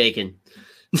bacon.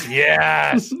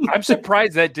 Yes. I'm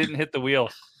surprised that didn't hit the wheel.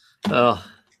 Oh,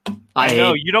 I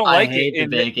know you don't like hate it.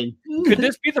 the bacon. Could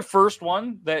this be the first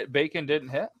one that bacon didn't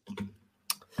hit?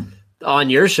 On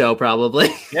your show, probably.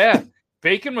 Yeah.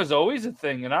 Bacon was always a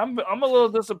thing, and I'm a little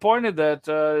disappointed that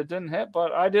it didn't hit,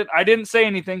 but I didn't say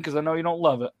anything because I know you don't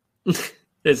love it.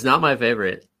 It's not my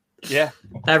favorite. Yeah.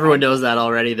 Everyone knows that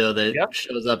already, though, that Yep.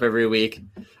 shows up every week.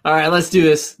 All right, let's do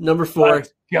this. Number 4.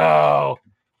 Let's go.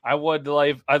 I'd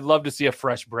love to see a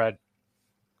fresh bread.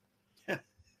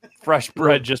 Fresh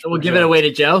bread just We'll for give Joe. it away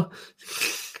to Joe.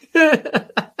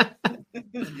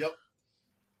 Yep.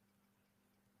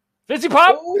 Fizzy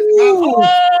Pop. Ooh.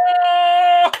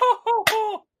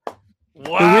 Oh! The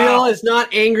Wow. wheel is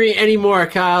not angry anymore,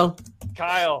 Kyle.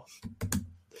 Kyle.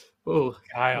 Oh,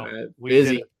 Kyle. all right. We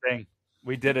Busy. did a thing.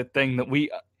 We did a thing that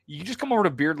you just come over to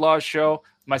Beard Law's show.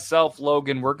 Myself,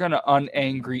 Logan, we're going to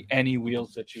unangry any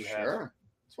wheels that you have. Sure.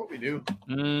 That's what we do.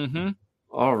 Mm-hmm.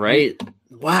 All right.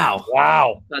 Wow.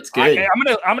 Wow. That's good.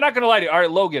 I'm not gonna lie to you. All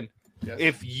right, Logan. Yes.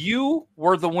 If you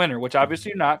were the winner, which obviously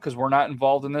you're not because we're not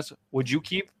involved in this, would you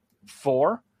keep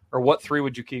 4 or what 3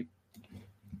 would you keep?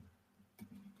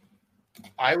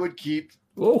 I would keep.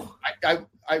 Oh.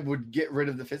 I would get rid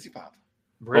of the fizzy pop.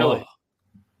 Really?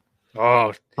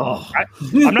 Oh, Oh.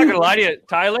 I'm not gonna lie to you,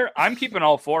 Tyler. I'm keeping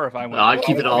all 4 if I win. I'd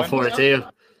keep it all 4 too.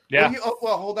 Yeah.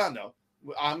 Well, hold on though.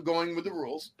 I'm going with the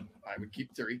rules. I would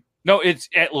keep 3. No, it's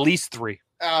at least 3.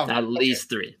 At least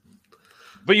 3.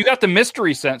 But you got the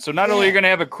mystery sense, so not only are you going to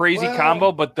have a crazy Well-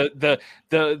 combo, but the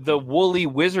woolly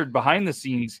wizard behind the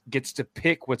scenes gets to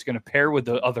pick what's going to pair with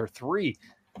the other 3.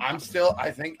 I'm still.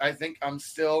 I think I'm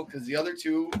still because the other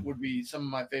 2 would be some of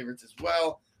my favorites as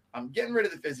well. I'm getting rid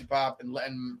of the fizzy pop and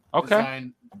letting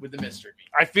design with the mystery meat.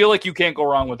 I feel like you can't go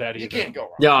wrong with that either. You can't go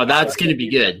wrong. No, that's going to be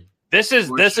good. This is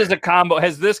For is sure. a combo.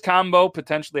 Has this combo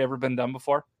potentially ever been done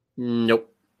before?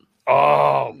 Nope.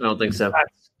 Oh, I don't think so.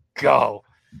 let's go.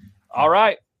 All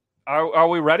right. Are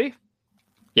we ready?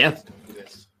 Yeah.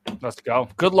 This. Let's go.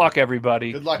 Good luck,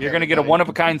 everybody. Good luck, You're going to get a everybody.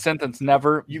 one-of-a-kind scent that's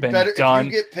never You been better. done.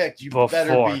 If you get picked, you before.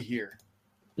 better be here.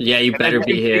 Yeah, you better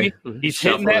be here. He's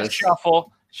hitting that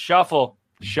Shuffle shuffle.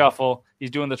 He's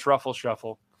doing the truffle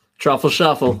shuffle. Truffle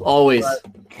shuffle, always.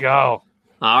 Go.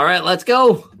 All right, let's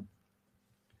go.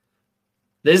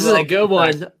 This is a good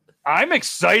one. I'm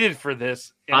excited for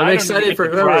this. and I'm I don't excited even for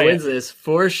get to whoever try wins it. this,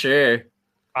 for sure.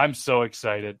 I'm so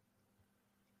excited.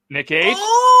 Nick H.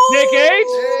 Oh! Nick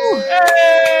H.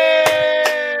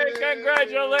 Hey!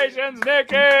 Congratulations,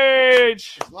 Nick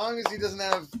H. As long as he doesn't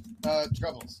have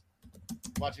troubles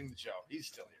watching the show, he's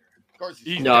still here. Of course,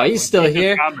 He's still He just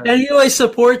here. commented. And he always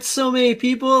supports so many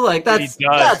people. Like, that's He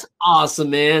does. that's awesome,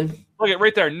 man. Look at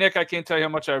right there, Nick. I can't tell you how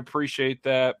much I appreciate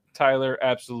that. Tyler,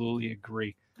 absolutely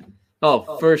agree.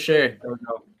 Oh, for sure. There we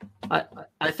go.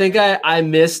 I think I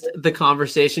missed the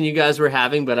conversation you guys were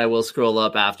having, but I will scroll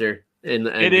up after. And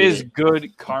It is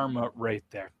good karma right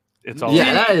there. It's all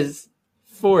that is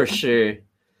for sure.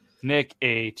 Nick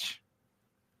H.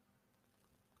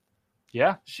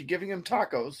 Yeah. Is she giving him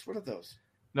tacos? What are those?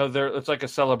 No, it's like a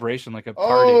celebration, like a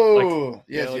party. Oh,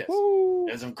 yes, like, yes. Woo,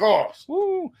 Yes, of course.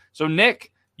 woo. So,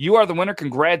 Nick, you are the winner.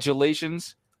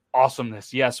 Congratulations.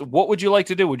 Awesomeness. Yes. What would you like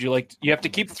to do? You have to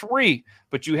keep 3,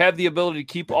 but you have the ability to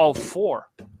keep all 4.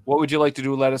 What would you like to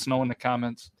do? Let us know in the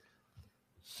comments.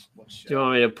 Do you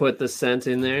want me to put the scent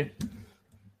in there?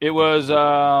 It was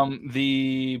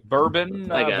the bourbon,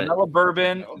 vanilla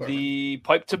bourbon, the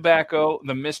pipe tobacco,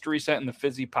 the mystery scent, and the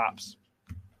fizzy pops.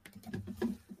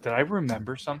 Did I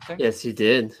remember something? Yes, you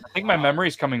did. I think my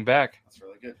memory's coming back. That's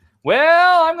really good.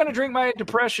 Well, I'm going to drink my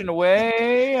depression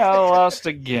away. I lost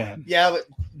again. Yeah, but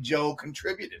Joe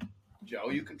contributed. Joe,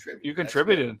 you contributed. You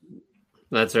contributed.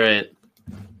 That's right.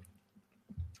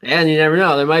 And you never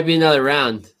know. There might be another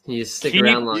round. You stick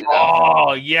around long enough.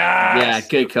 Oh, yeah. Yeah,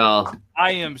 good call.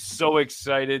 I am so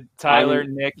excited. Tyler,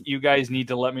 Nick, you guys need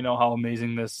to let me know how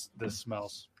amazing this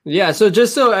smells. Yeah, so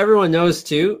just so everyone knows,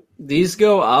 too, these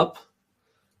go up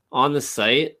on the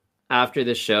site after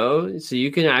the show, so you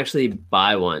can actually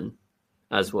buy one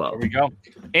as well. There we go.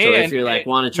 And so if you're like,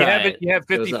 want to try you have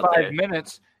 55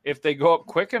 minutes. If they go up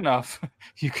quick enough,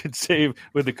 you could save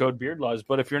with the code BeardLaws.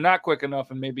 But if you're not quick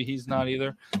enough and maybe he's not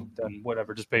either, then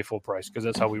whatever, just pay full price because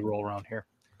that's how we roll around here.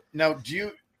 Now,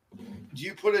 do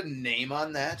you put a name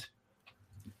on that?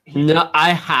 No,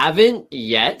 I haven't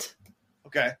yet.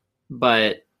 Okay.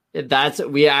 But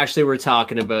we actually were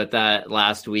talking about that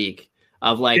last week.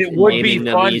 Of like, it would be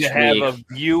fun to have a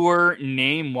viewer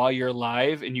name while you're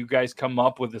live, and you guys come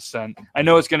up with a scent. I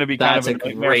know it's going to be kind of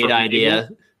a great idea.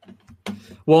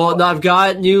 Well, no, I've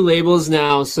got new labels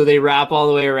now, so they wrap all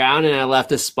the way around, and I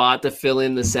left a spot to fill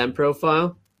in the scent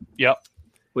profile. Yep.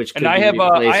 And I have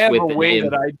a way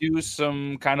that I do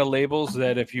some kind of labels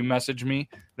that if you message me,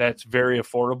 that's very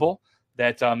affordable.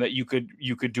 That you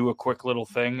could do a quick little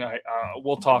thing.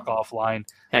 We'll talk offline.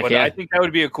 I think that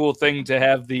would be a cool thing to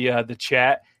have the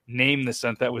chat name the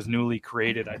scent that was newly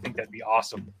created. I think that'd be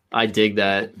awesome. I dig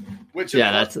that. That's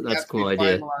a cool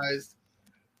idea.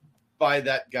 By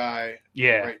that guy,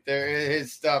 right there,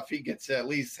 his stuff. He gets to at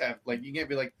least have you can't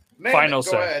be like, man, final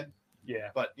go ahead. Yeah,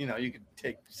 but you can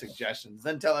take suggestions,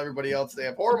 then tell everybody else they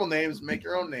have horrible names. Make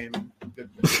your own name. Good.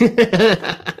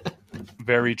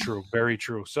 Very true. Very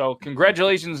true. So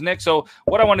congratulations, Nick. So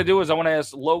what I want to do is I want to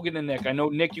ask Logan and Nick. I know,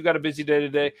 Nick, you got a busy day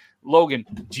today. Logan,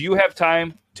 do you have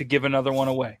time to give another one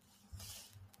away?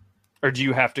 Or do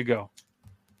you have to go?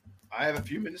 I have a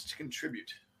few minutes to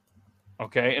contribute.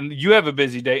 Okay. And you have a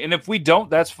busy day. And if we don't,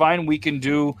 that's fine. We can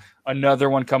do another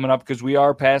one coming up because we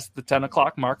are past the 10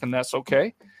 o'clock mark, and that's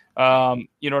okay. You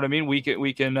know what I mean? We can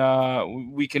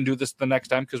do this the next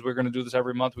time because we're going to do this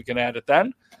every month. We can add it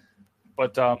then.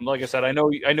 But like I said, I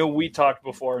know we talked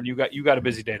before, and you got a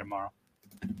busy day tomorrow.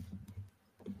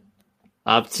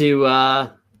 Up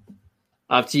to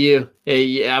you.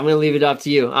 Hey, I'm gonna leave it up to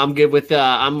you. I'm good with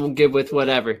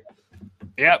whatever.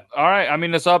 Yep. All right. I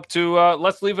mean, it's up to.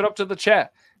 Let's leave it up to the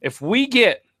chat. If we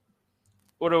get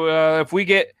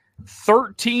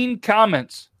 13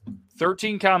 comments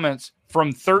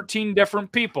from 13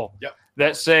 different people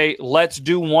that say let's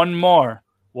do one more,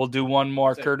 we'll do one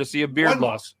more courtesy of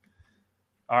BeardLaws.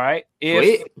 All right.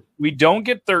 If we don't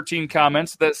get 13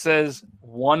 comments that says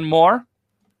one more,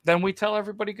 then we tell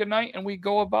everybody good night and we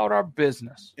go about our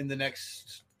business. In the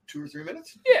next 2 or 3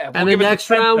 minutes? Yeah. And the next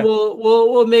round,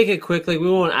 we'll make it quick. Like,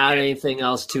 we won't add anything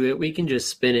else to it. We can just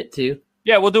spin it too.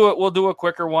 Yeah, we'll do it. We'll do a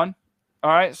quicker one.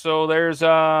 All right. So there's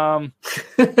all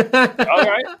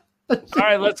right. All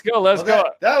right, let's go. Let's go.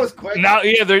 That was quick. Now,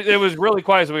 it was really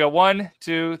quiet. So we got 1,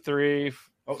 2, 3,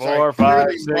 4,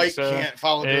 5, 6, 7, can't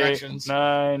follow 8, directions.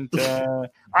 9, 10.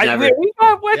 I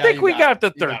think we got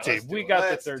the 13. We got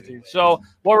the 13. So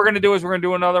what we're gonna do is we're gonna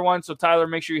do another one. So Tyler,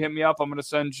 make sure you hit me up. I'm gonna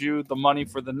send you the money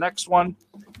for the next one.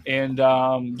 And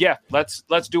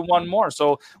let's do one more.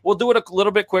 So we'll do it a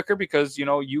little bit quicker because you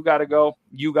gotta go.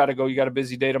 You got a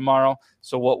busy day tomorrow.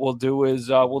 So what we'll do is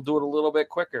we'll do it a little bit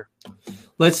quicker.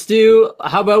 Let's do.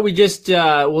 How about we just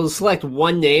we'll select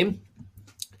one name,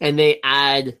 and they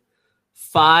add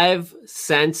 5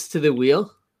 cents to the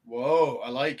wheel. Whoa, I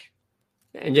like.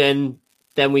 And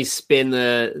then we spin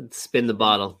the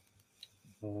bottle.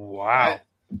 Wow.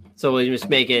 So we'll just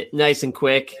make it nice and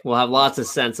quick. We'll have lots of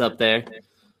cents up there.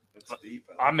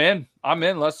 I'm in.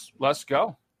 Let's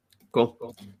go.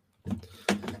 Cool.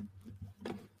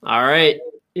 All right.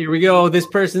 Here we go. This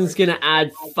person's gonna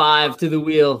add 5 to the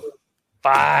wheel.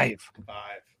 5.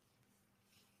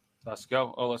 Let's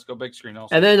go. Oh, let's go big screen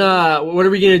also. And then what are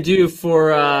we going to do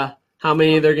for how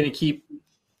many they're going to keep?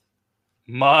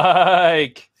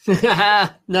 Mike.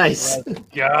 Nice. Let's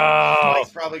go.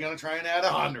 Mike's probably going to try and add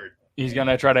 100. He's going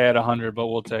to try to add 100, but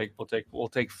we'll take 5.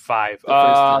 The first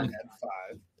time add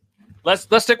 5.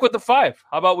 Let's stick with the 5.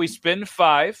 How about we spin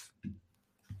 5?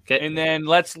 Okay. And then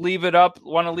let's leave it up.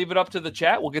 Want to leave it up to the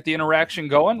chat? We'll get the interaction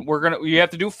going. You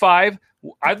have to do 5.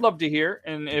 I'd love to hear.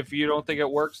 And if you don't think it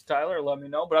works, Tyler, let me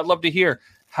know. But I'd love to hear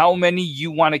how many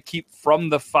you want to keep from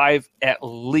the 5 at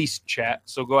least, chat.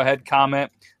 So go ahead,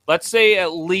 comment. Let's say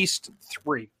at least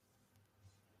 3.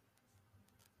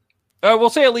 We'll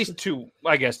say at least 2,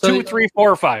 I guess. So 2, 3,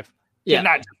 4, or 5. Yeah.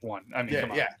 Not just 1. I mean,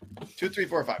 come on. 2, 3,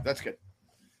 4, 5. That's good.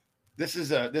 This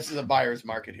is a buyer's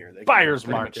market here. Buyer's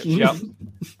market. Yep.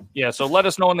 Yeah. So let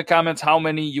us know in the comments how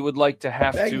many you would like to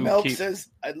have Bag to Milk keep. says,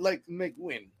 "I'd like to make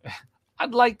win."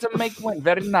 I'd like to make one.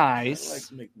 Very nice. I like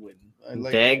to make win.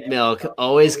 Bag Milk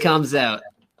always comes out.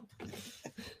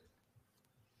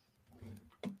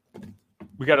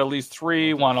 We got at least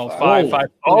 3, 105, 5.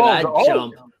 Look at that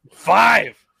jump.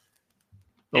 5.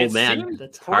 Oh, It man. seems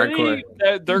That's pretty-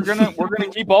 hardcore. We're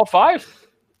gonna keep all 5.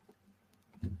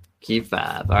 Keep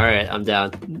 5. All right, I'm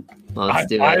down. Let's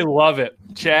do it. I love it.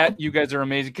 Chat, you guys are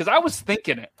amazing. Because I was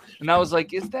thinking it. And I was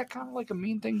like, is that kind of like a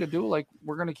mean thing to do? Like,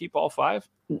 we're going to keep all 5?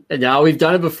 No, we've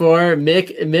done it before.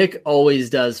 Mick always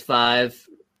does 5,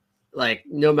 like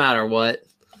no matter what.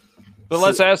 But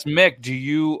let's ask Mick, do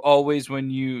you always, when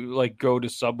you like go to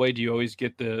Subway, do you always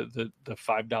get the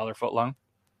 $5 footlong?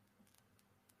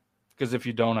 Because if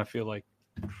you don't, I feel like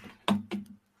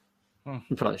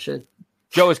You probably should.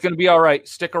 Joe, it's going to be all right.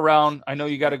 Stick around. I know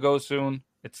you got to go soon.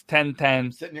 It's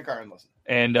 10:10. Sit in your car and listen.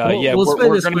 And We'll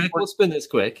spin this quick. We'll spin this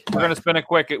quick. We're going to spin it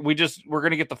quick. We're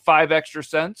going to get the 5 extra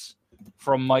cents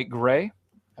from Mike Gray.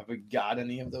 Have we got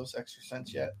any of those extra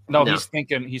cents yet? No, No. he's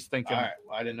thinking. All right.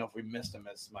 Well, I didn't know if we missed them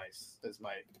as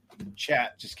my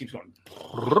chat just keeps going.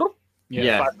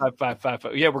 Yeah. 5.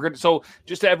 Yeah, we're going to. So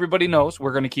just so everybody knows,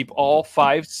 we're going to keep all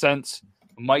 5 cents.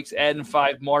 Mike's adding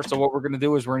 5 more. So what we're going to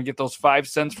do is we're going to get those 5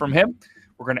 cents from him.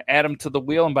 We're going to add them to the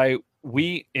wheel. And by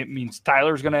we, it means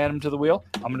Tyler's going to add them to the wheel.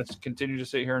 I'm going to continue to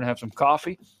sit here and have some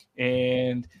coffee.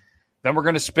 And then we're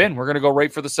going to spin. We're going to go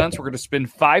right for the cents. We're going to spin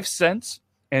 5 cents.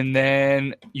 And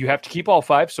then you have to keep all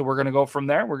 5. So we're going to go from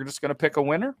there. We're just going to pick a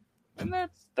winner. And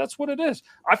that's what it is.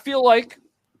 I feel like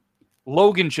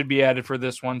Logan should be added for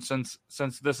this one since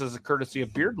this is a courtesy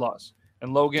of Beard Laws.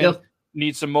 And Logan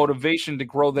needs some motivation to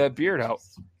grow that beard out.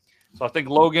 So I think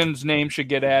Logan's name should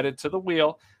get added to the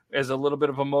wheel as a little bit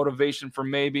of a motivation for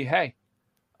maybe, hey,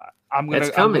 I'm going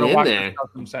to coming in there.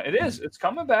 It is. It's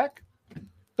coming back.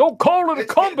 Don't call it a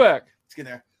comeback. It's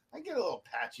getting there. I get a little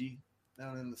patchy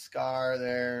down in the scar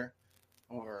there,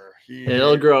 over here.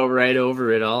 It'll grow right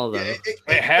over it all, though. Yeah,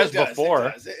 it has does, before.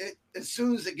 It does. As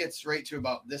soon as it gets right to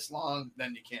about this long,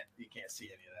 then you can't see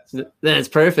any of that stuff. Then it's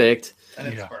perfect. And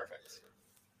it's perfect.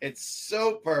 It's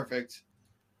so perfect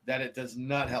that it does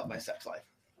not help my sex life.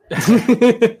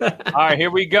 All right,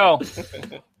 here we go.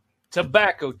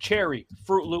 Tobacco, cherry,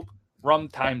 Fruit Loop, rum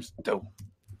times 2.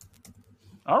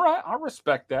 All right, I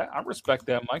respect that.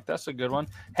 Mike. That's a good one.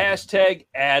 Hashtag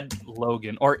add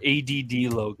Logan or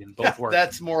ADD Logan. Both work.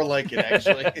 That's more like it,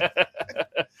 actually.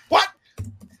 What?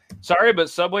 Sorry, but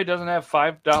Subway doesn't have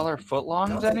 $5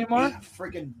 footlongs anymore?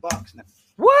 Freaking bucks now.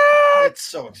 What? It's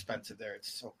so expensive there.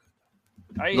 It's so good.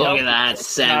 Look at that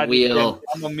set wheel.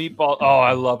 I'm a meatball. Oh,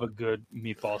 I love a good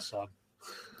meatball sub.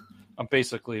 I'm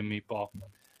basically a meatball.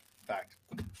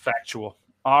 Factual.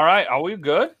 All right. Are we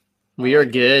good? We are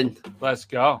good. Let's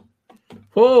go.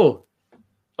 Whoa.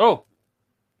 Oh,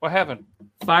 what happened?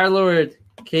 Fire Lord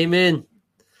came in.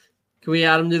 Can we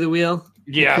add him to the wheel?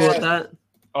 Yeah. Cool with that?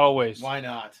 Always. Why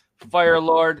not? Fire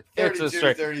Lord. 32, It's a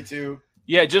straight. 32.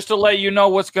 Yeah, just to let you know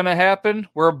what's going to happen,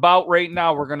 we're about right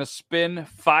now, we're going to spin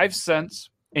 5 cents,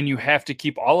 and you have to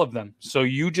keep all of them. So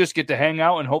you just get to hang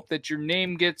out and hope that your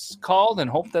name gets called and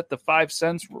hope that the 5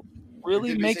 cents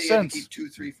really makes sense. Keep 2,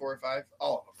 3, 4, 5,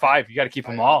 all of them. 5, you got to keep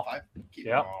them all. 5. Keep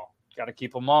Yeah, them all. got to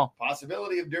keep them all.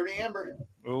 Possibility of Dirty Amber.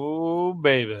 Oh,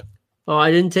 baby. Oh,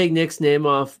 I didn't take Nick's name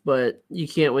off, but you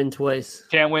can't win twice.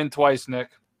 Can't win twice, Nick.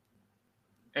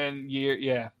 And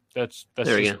yeah, that's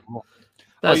There we just go.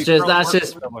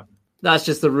 That's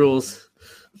just the rules.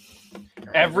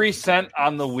 every cent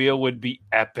on the wheel would be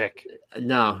epic.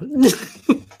 No.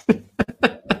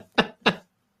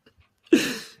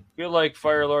 I feel like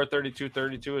Firelord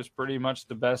 3232 is pretty much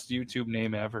the best YouTube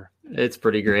name ever. It's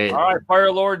pretty great. All right,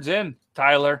 Firelord's in.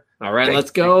 Tyler. All right,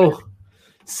 let's go.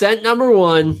 Scent number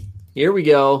 1. Here we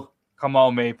go. Come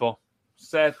on, Maple.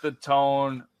 Set the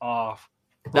tone off.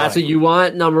 That's what you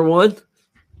want, number 1?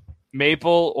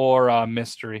 Maple or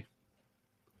mystery?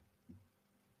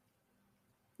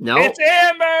 No. It's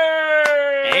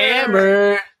amber.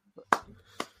 Amber. All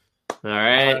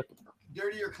right.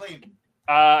 Dirty or clean?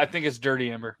 I think it's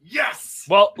dirty amber. Yes.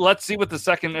 Well, let's see what the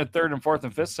second and third and fourth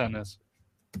and fifth scent is.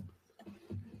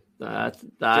 That's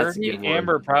Dirty a good one.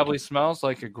 amber probably smells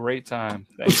like a great time.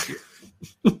 Thank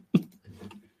you.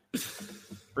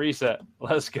 Reset.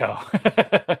 Let's go.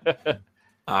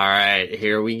 All right,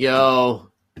 here we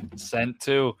go. Scent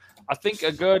 2. I think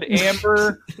a good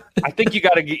amber. I think you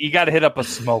gotta hit up a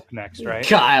smoke next, right?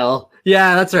 Kyle.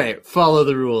 Yeah, that's right. Follow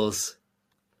the rules.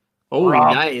 Oh,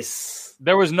 Rum. nice.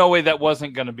 There was no way that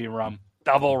wasn't gonna be rum.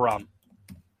 Double rum.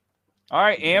 All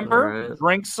right, amber. All right.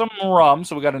 Drink some rum.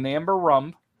 So we got an amber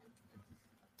rum.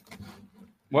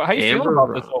 Well, how you feeling Amber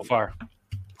about this rum. so far?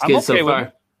 It's good so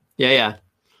far. Yeah.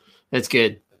 It's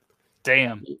good.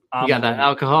 Damn. You got that I'm-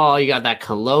 alcohol. You got that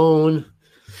cologne.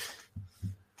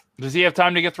 Does he have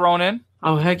time to get thrown in?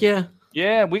 Oh, heck yeah.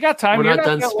 Yeah, we got time. We're You're not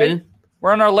done that late. spinning.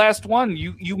 We're on our last one.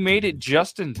 You made it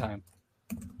just in time.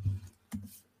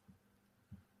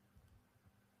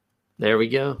 There we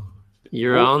go.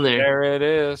 You're Oh, on there. There it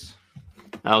is.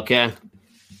 Okay.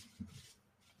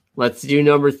 Let's do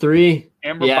number 3.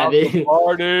 Amber Yeah, Bobby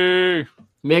party.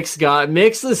 Mix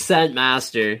the scent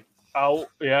master. Oh,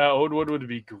 yeah, Oudwood would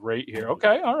be great here.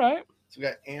 Okay, all right. So we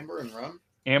got amber and rum.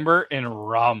 Amber and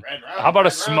rum. Red rum. How about a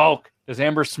red rum. smoke? Does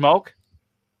Amber smoke?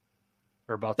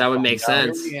 We're about to That would find make out.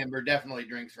 sense. Dirty Amber definitely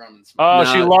drinks rum and smoke. Oh,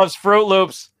 No. she loves Fruit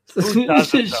Loops. Who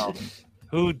doesn't, though?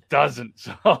 Who doesn't?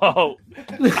 So,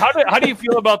 how do you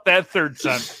feel about that third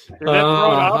scent? Did that throw it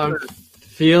out, I'm or-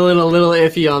 feeling a little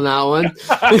iffy on that one.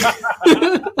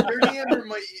 Dirty Amber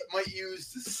might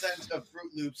use the scent of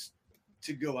Fruit Loops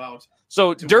to go out.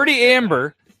 So Dirty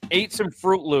Amber ate some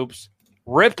Fruit Loops,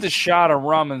 ripped a shot of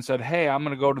rum, and said, "Hey, I'm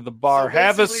going to go to the bar, So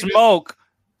have a basically smoke,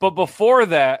 but before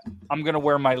that, I'm going to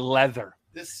wear my leather."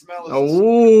 This smell is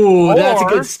Oh, that's a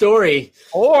good story.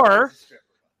 Or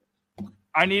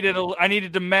I needed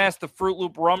to mask the Fruit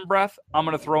Loop rum breath. I'm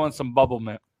going to throw in some bubble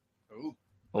mint, Ooh.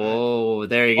 Oh,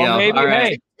 there you or go. maybe All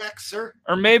right. hey, Back, sir.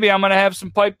 or maybe I'm going to have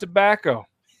some pipe tobacco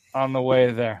on the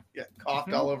way there, Yeah,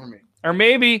 coughed all over me. or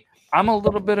maybe I'm a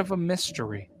little bit of a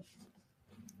mystery.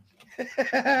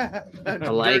 I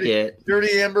like it.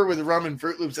 Dirty Amber with rum and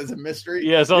Fruit Loops as a mystery.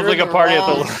 Yeah, sounds You're like in a party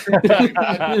wrong-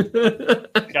 at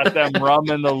the got them rum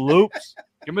in the loops.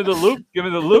 Give me the loop. Give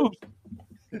me the loop.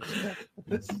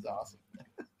 This is awesome.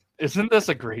 Isn't this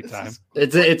a great time?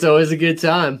 It's always a good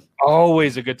time.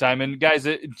 Always a good time. And guys,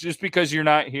 just because you're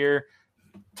not here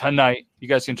tonight, you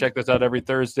guys can check this out every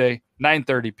Thursday,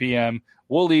 9:30 p.m.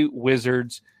 Woolly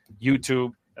Wizards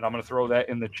YouTube. And I'm going to throw that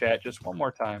in the chat just one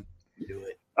more time. Do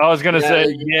it. I was going to say,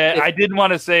 if- I didn't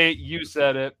want to say it. You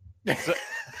said it. So-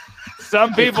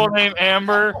 some people named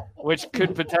Amber, which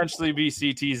could potentially be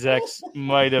CT's ex,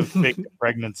 might have faked a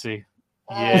pregnancy.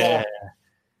 Yeah.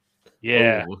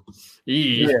 Yeah. Ooh.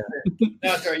 Yeah.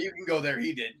 No, sorry, you can go there.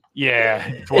 He did. Yeah.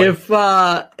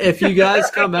 If you guys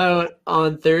come out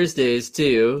on Thursdays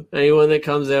too, anyone that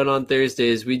comes out on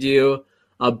Thursdays, we do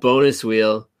a bonus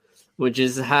wheel, which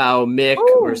is how Mick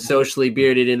or Socially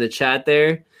Bearded in the chat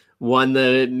there won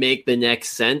the make the next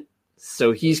scent.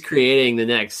 So he's creating the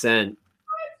next scent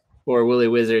for Woolly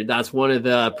Wizard. That's one of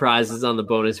the prizes on the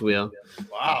bonus wheel.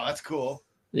 Wow, that's cool.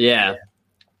 Yeah.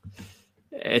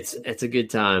 It's a good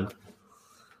time.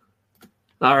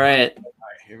 All right. All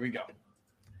right, here we go.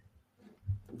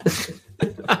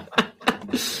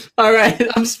 All right.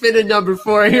 I'm spinning number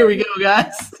 4. Here we go,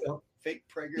 guys. So, fake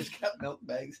preggers got milk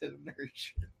bags hidden in their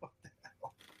shirt. What the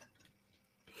hell?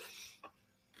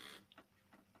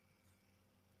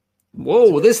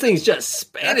 Whoa, this thing's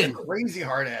just That's a spinning. crazy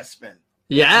hard ass spin.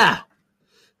 Yeah.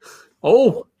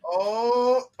 Oh,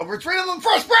 Oh, we're trading them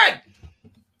fresh bread.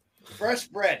 Fresh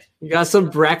bread. you got some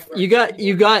breakfast.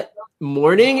 You got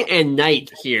morning and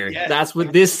night here. Yes. That's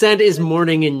what this scent is,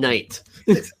 morning and night.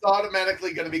 It's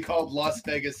automatically going to be called Las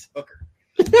Vegas Hooker.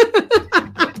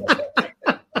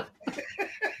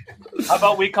 How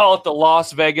about we call it the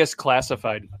Las Vegas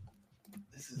Classified?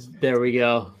 This is There we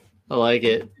go. I like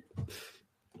it.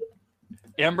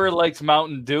 Amber likes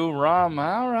Mountain Dew rum.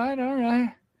 All right.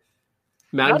 Mountain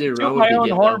Not Dew to rum toot would my be own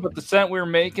good, horn, though. but the scent we're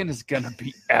making is going to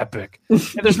be epic. And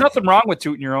there's nothing wrong with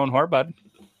tooting your own horn, bud.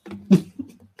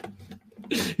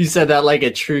 You said that like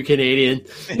a true Canadian.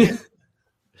 I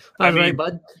All right, mean-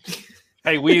 bud.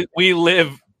 Hey, we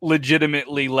live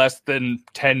legitimately less than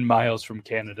 10 miles from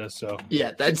Canada, so.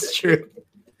 Yeah, that's true.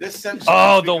 this scent.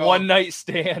 Oh, should be the called- one night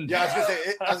stand. Yeah,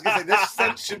 I was gonna say this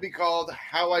scent should be called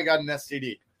 "How I Got an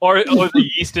STD." Or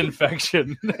the yeast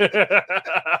infection.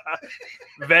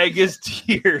 Vegas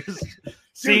tears.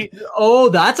 See, Oh,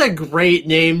 that's a great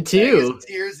name too. Vegas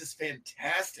Tears is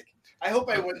fantastic. I hope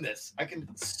I win this. I can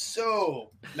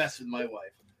so mess with my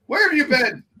wife. Where have you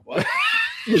been? What?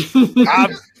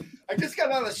 I just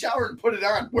got out of the shower and put it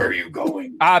on. Where are you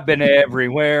going? I've been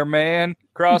everywhere, man.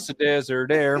 Across the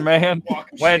desert air, man.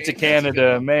 Went to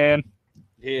Canada, man.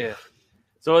 Yeah.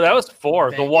 So that was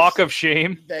 4. Vegas, the Walk of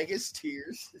Shame. Vegas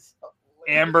Tears.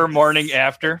 Amber Morning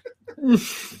After.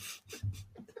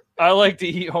 I like to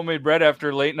eat homemade bread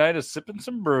after late night of sipping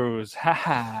some brews. Ha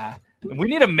ha. We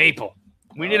need a maple.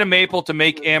 We need a maple to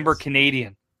make Amber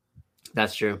Canadian.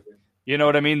 That's true. You know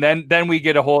what I mean? Then we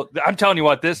get a whole. I'm telling you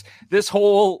what, this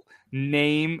whole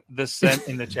name, the scent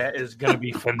in the chat is going to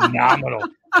be phenomenal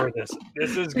for this.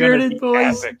 This is going to be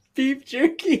boys. epic. Beef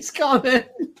jerky's coming.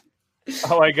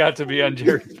 Oh, I got to be on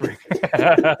Jerry Spring.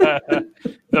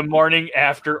 The morning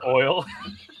after oil.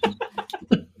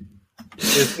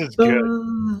 This is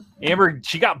good. Amber,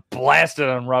 she got blasted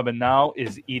on rub and now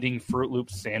is eating Fruit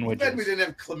Loops sandwiches. Bet we didn't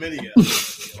have chlamydia.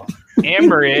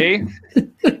 Amber, eh?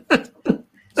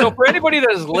 So for anybody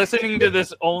that is listening to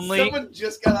this only... Someone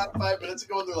just got out 5 minutes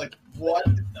ago and they're like, what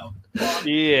the fuck?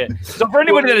 Yeah. So for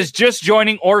anybody that is just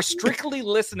joining or strictly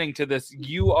listening to this,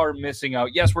 you are missing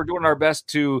out. Yes, we're doing our best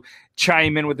to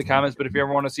chime in with the comments, but if you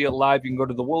ever want to see it live, you can go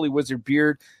to the Woolly Wizard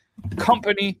Beard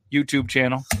Company YouTube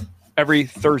channel every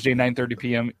Thursday, 9:30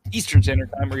 p.m. Eastern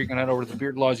Standard Time, or you can head over to the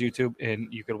Beard Laws YouTube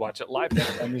and you can watch it live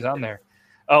next time he's on there.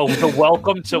 Oh, the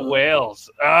Welcome to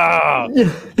Wales. Ah.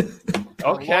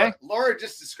 Okay. Laura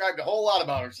just described a whole lot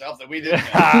about herself that we didn't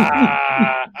know.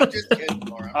 I'm just kidding,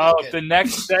 Laura. Oh, the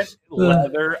next set,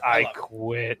 leather, I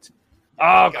quit.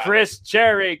 Oh, Chris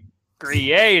Cherry,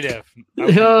 creative.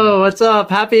 Yo, what's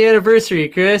up? Happy anniversary,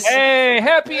 Chris. Hey,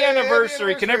 happy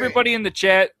anniversary. Can everybody in the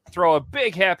chat throw a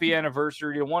big happy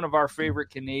anniversary to one of our favorite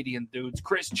Canadian dudes,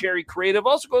 Chris Cherry Creative.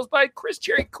 Also goes by Chris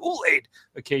Cherry Kool-Aid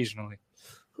occasionally.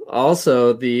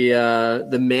 Also,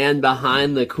 the man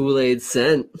behind the Kool-Aid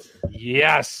scent.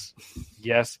 Yes,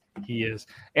 he is.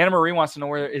 Anna Marie wants to know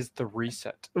where is the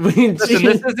reset. Listen,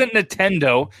 this isn't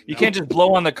Nintendo. You can't just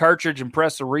blow on the cartridge and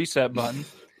press the reset button.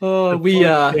 Oh,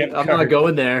 I'm not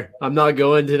going there. I'm not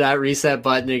going to that reset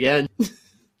button again.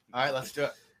 All right, let's do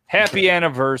it. Happy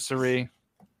anniversary.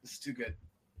 This is too good.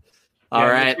 All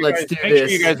right, let's do this. Make sure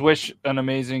you guys wish an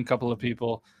amazing couple of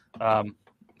people a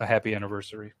happy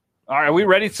anniversary. All right, are we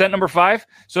ready? Set number 5.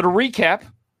 So to recap,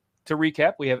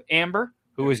 we have Amber,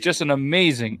 who is just an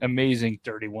amazing, amazing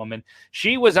dirty woman.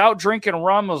 She was out drinking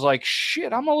rum, was like,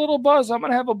 shit, I'm a little buzzed. I'm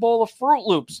going to have a bowl of Fruit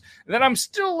Loops. And then I'm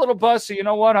still a little buzzed, so you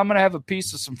know what? I'm going to have a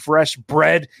piece of some fresh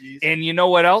bread. Jeez. And you know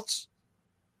what else?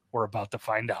 We're about to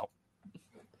find out.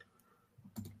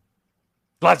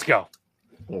 Let's go.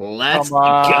 Let's go.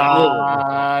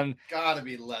 On. Gotta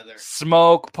be leather.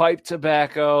 Smoke, pipe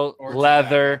tobacco, or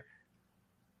leather.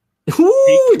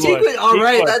 Ooh, teakwood. All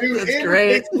right, that's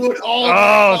great.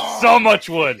 Oh, so much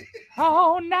wood.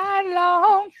 All night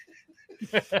long.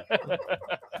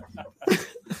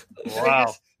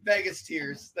 Wow. Vegas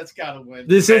Tears. That's gotta win.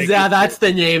 That's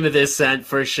the name of this scent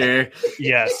for sure.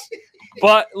 Yes.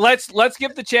 But let's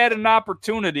give the chat an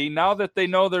opportunity now that they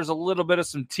know there's a little bit of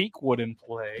some teak wood in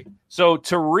play. So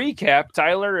to recap,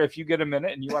 Tyler, if you get a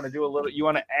minute and you want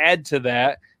to add to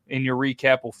that in your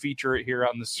recap, we'll feature it here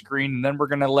on the screen, and then we're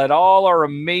going to let all our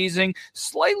amazing,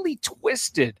 slightly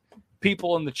twisted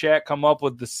people in the chat come up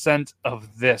with the scent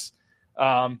of this.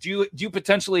 Do you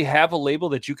potentially have a label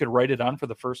that you could write it on for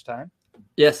the first time?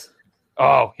 Yes.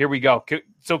 Oh, here we go.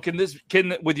 So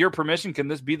with your permission, can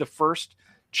this be the first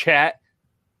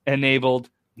chat-enabled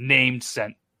named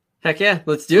scent? Heck yeah,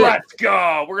 let's do it. Let's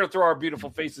go. We're going to throw our beautiful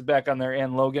faces back on there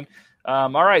and Logan. All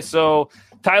right, so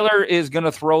Tyler is going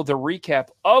to throw the recap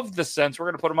of the scents. We're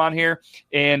going to put them on here,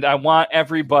 and I want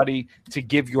everybody to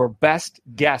give your best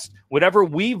guess. Whatever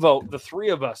we vote, the three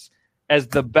of us, as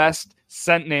the best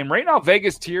scent name. Right now,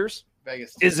 Vegas Tears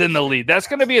is in the lead. That's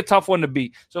going to be a tough one to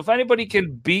beat. So if anybody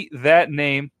can beat that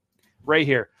name right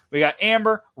here. We got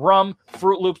Amber, Rum,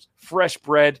 Fruit Loops, Fresh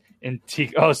Bread, and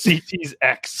CT's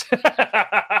X.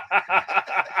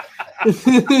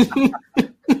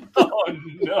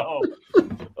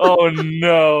 Oh,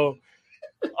 no.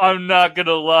 I'm not going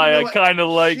to lie. I kind of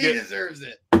like it. He deserves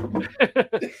it.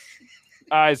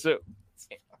 All right, so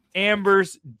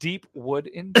Amber's Deep Wood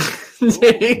in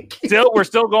we're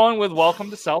still going with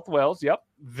Welcome to South Wales. Yep.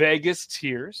 Vegas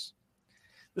Tears.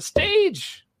 The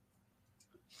stage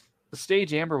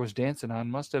Amber was dancing on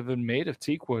must have been made of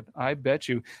teak wood. I bet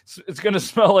you. It's going to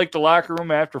smell like the locker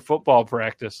room after football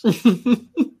practice.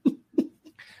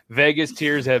 Vegas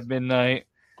Tears at midnight.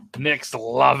 Nick's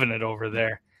loving it over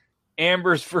there.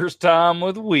 Amber's first time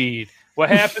with weed. What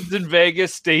happens in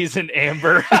Vegas stays in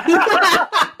Amber.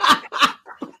 I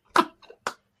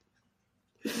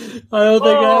don't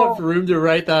think I have room to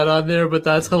write that on there, but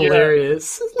that's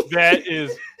hilarious. Yeah, that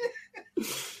is.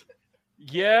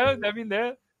 Yeah, I mean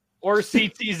that. Or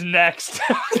CT's next.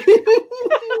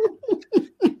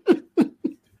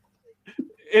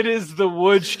 It is the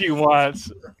wood she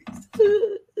wants.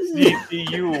 CT,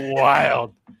 you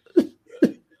wild.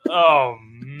 Oh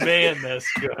man,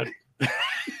 that's good.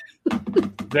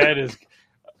 That is.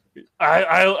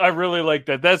 I really like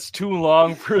that. That's too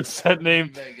long for a set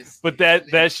name, but that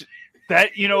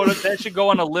you know what, that should go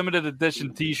on a limited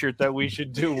edition T-shirt that we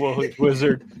should do. Woolly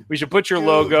Wizard. We should put your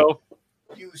logo.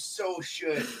 You so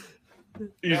should.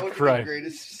 You'd That would cry. be the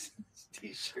greatest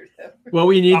T-shirt ever. What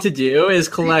we need to do is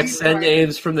collect scent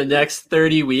names from the next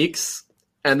 30 weeks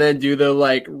and then do the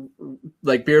like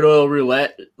Beard Oil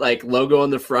Roulette like logo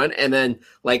on the front and then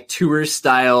like tour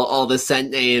style all the scent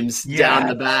names down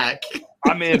the back.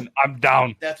 I'm in. I'm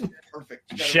down. That's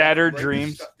perfect. Shattered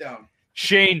Dreams.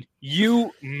 Shane,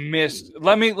 you missed.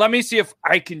 Let me see if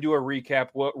I can do a recap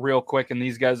real quick, and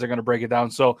these guys are going to break it down.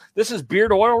 So this is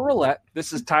Beard Oil Roulette.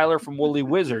 This is Tyler from Woolly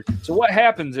Wizard. So what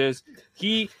happens is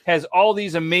he has all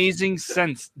these amazing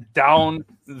scents down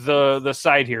the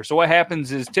side here. So what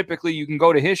happens is typically you can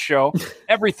go to his show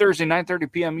every Thursday,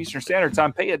 9:30 p.m. Eastern Standard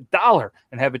Time, pay $1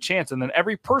 and have a chance. And then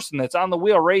every person that's on the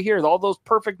wheel right here, all those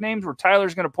perfect names where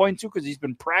Tyler's going to point to because he's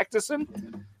been practicing,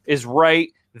 is right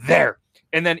there.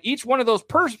 And then each one of those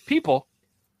people,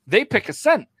 they pick a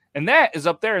scent. And that is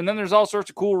up there. And then there's all sorts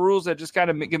of cool rules that just kind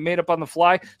of get made up on the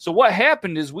fly. So what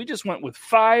happened is we just went with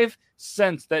 5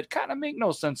 scents that kind of make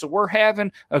no sense. So we're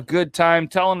having a good time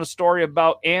telling a story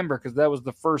about Amber because that was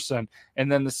the first scent.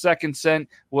 And then the second scent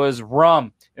was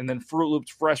rum. And then Fruit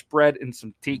Loops, fresh bread, and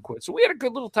some teakwood. So we had a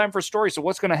good little time for a story. So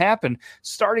what's going to happen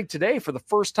starting today for the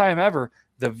first time ever,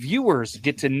 the viewers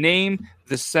get to name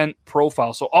the scent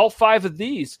profile. So all 5 of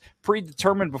these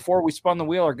predetermined before we spun the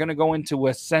wheel are going to go into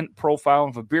a scent profile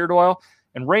of a beard oil.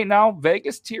 And right now,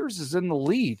 Vegas Tears is in the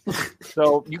lead.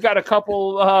 So you got a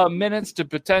couple minutes to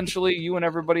potentially, you and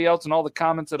everybody else and all the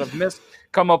comments that I've missed,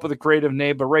 come up with a creative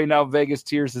name. But right now, Vegas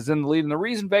Tears is in the lead. And the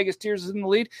reason Vegas Tears is in the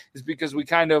lead is because we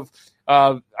kind of,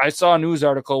 I saw a news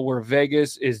article where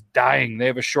Vegas is dying. They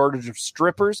have a shortage of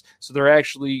strippers. So they're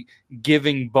actually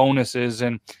giving bonuses.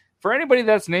 And for anybody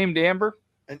that's named Amber,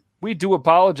 we do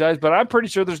apologize, but I'm pretty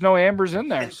sure there's no Ambers in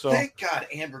there. So thank God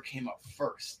Amber came up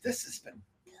first. This has been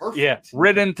perfect. Yeah,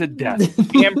 ridden to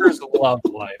death. Amber's love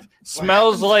life.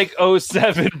 Smells like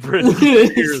 07 Britney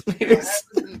Spears. What happens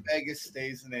in Vegas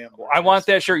stays in Amber. I want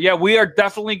that shirt. Yeah, we are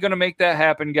definitely going to make that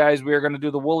happen, guys. We are going to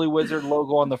do the Woolly Wizard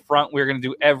logo on the front. We're going to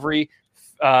do every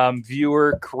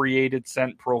viewer created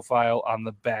scent profile on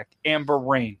the back. Amber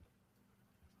Rain.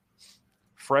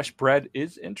 Fresh bread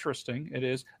is interesting. It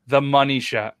is the money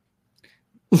shot.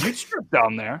 You strip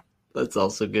down there. That's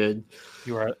also good.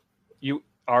 You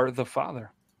are the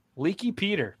father. Leaky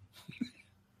Peter.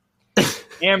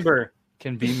 Amber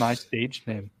can be my stage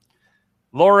name.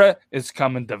 Laura is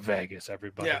coming to Vegas,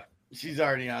 everybody. Yeah, she's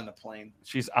already on the plane.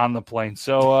 She's on the plane.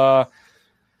 So,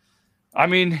 I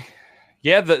mean,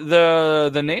 yeah,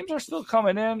 the names are still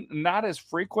coming in, not as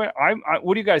frequent.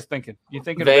 What are you guys thinking? You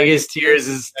thinking Vegas Tears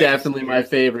is definitely my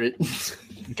favorite.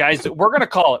 Guys, we're going to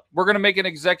call it. We're going to make an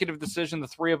executive decision. The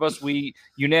 3 of us, we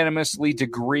unanimously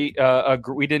agree.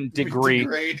 We didn't degree.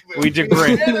 We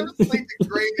degrade. Unanimously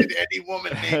degraded any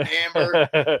woman named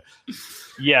Amber.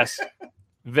 Yes.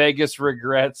 Vegas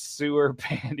regrets sewer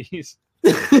panties.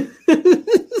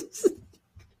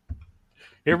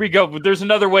 Here we go. But there's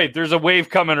another wave. There's a wave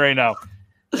coming right now.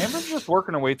 Amber's just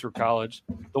working her way through college.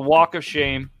 The walk of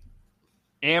shame.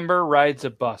 Amber rides a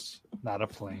bus, not a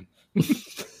plane.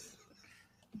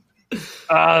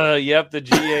 Yep, the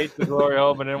GH, the glory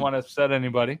hole, but I didn't want to upset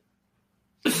anybody.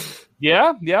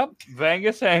 Yeah,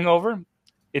 Vegas hangover.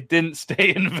 It didn't stay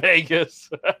in Vegas.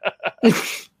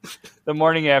 The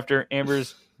morning after,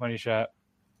 Amber's money shot.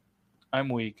 I'm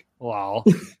weak. Lol.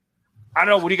 I don't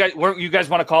know. What do you guys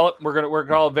want to call it? We're gonna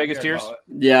call it Vegas Tears.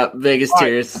 Yeah, Vegas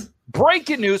Tears. Right.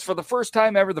 Breaking news for the first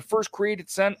time ever, the first created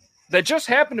scent that just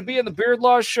happened to be in the Beard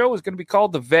Laws show is going to be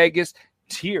called the Vegas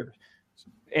Tears.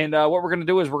 And what we're going to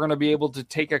do is we're going to be able to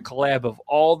take a collab of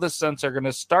all the scents are going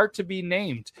to start to be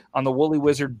named on the Woolly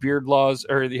Wizard Beard Laws,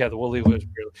 the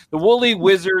Woolly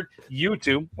Wizard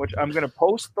YouTube, which I'm going to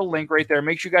post the link right there.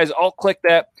 Make sure you guys all click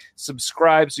that,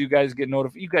 subscribe, so you guys get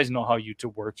notified. You guys know how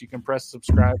YouTube works. You can press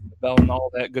subscribe, the bell, and all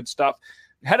that good stuff.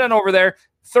 Head on over there.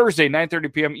 Thursday,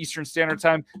 9:30 p.m. Eastern Standard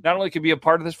Time. Not only can be a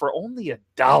part of this for only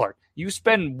 $1. You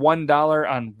spend $1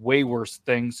 on way worse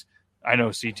things. I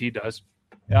know CT does.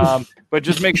 But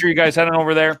just make sure you guys head on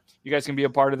over there. You guys can be a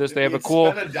part of this. They have a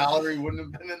cool. Spent $1, he wouldn't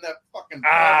have been in that fucking.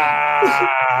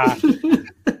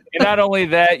 And not only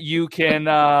that, you can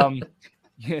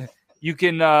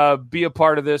be a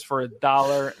part of this for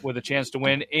 $1 with a chance to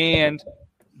win, and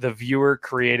the viewer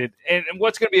created. And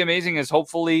what's going to be amazing is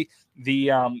hopefully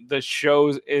the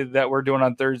shows that we're doing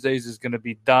on Thursdays is going to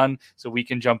be done, so we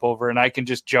can jump over and I can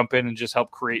just jump in and just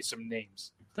help create some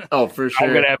names. Oh, for sure.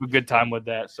 I'm going to have a good time with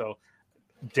that. So,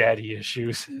 daddy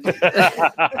issues.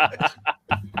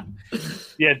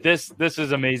 Yeah, this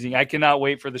is amazing. I cannot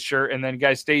wait for the shirt. And then,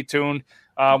 guys, stay tuned.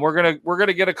 We're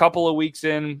gonna get a couple of weeks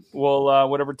in. We'll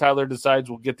whatever Tyler decides,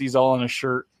 we'll get these all on a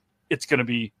shirt. It's gonna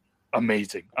be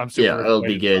amazing. I'm super it'll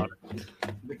be good.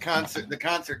 The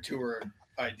concert tour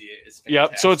idea is fantastic.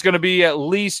 Yep. So it's gonna be at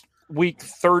least week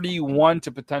 31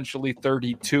 to potentially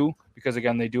 32, because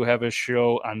again, they do have a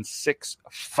show on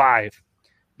 6/5.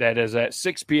 That is at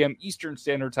 6 p.m. Eastern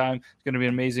Standard Time. It's going to be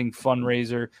an amazing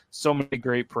fundraiser. So many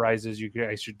great prizes. You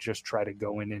guys should just try to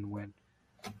go in and win.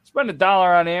 Spend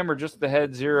 $1 on Amber, just the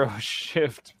head zero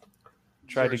shift.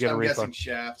 Tried to get a refund.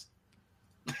 Shaft.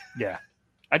 Yeah.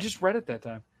 I just read it that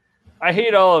time. I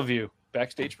hate all of you.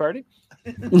 Backstage party?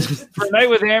 For a night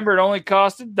with Amber, it only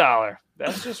cost $1.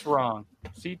 That's just wrong.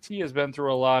 CT has been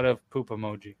through a lot of poop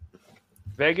emoji.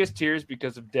 Vegas tears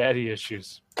because of daddy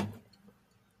issues.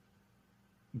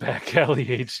 Back alley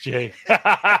HJ.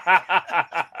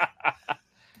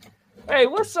 Hey,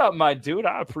 what's up, my dude?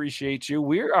 I appreciate you.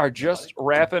 We are just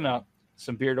wrapping up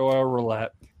some beard oil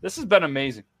roulette. This has been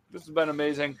amazing.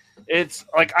 It's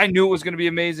like I knew it was going to be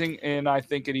amazing, and I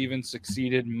think it even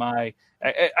succeeded. I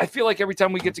feel like every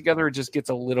time we get together, it just gets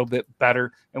a little bit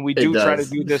better, and we do try to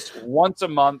do this once a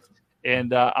month.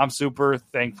 And I'm super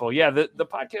thankful. Yeah, the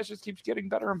podcast just keeps getting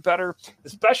better and better,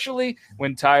 especially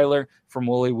when Tyler from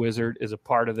Woolly Wizard is a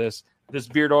part of this. This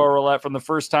beard oil roulette, from the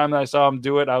first time that I saw him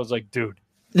do it, I was like, dude,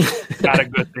 not a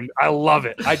good thing. I love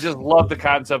it. I just love the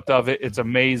concept of it. It's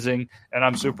amazing. And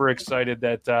I'm super excited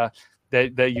that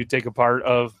you take a part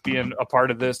of being a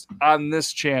part of this on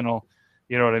this channel.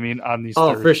 You know what I mean? On these.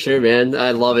 Oh, for sure, man.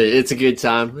 I love it. It's a good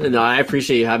time. And I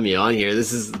appreciate you having me on here.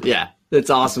 This is, it's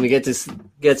awesome. We get to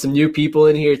get some new people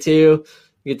in here too.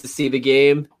 We get to see the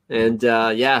game, and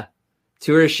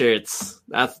tour shirts.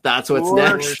 That's what's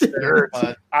next.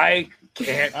 I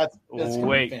can't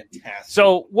wait. Fantastic.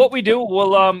 So what we do,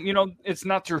 we'll it's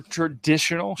not your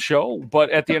traditional show, but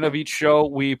at the end of each show,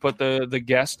 we put the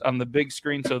guest on the big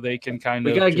screen so they can kind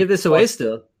of. We gotta give this away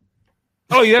still.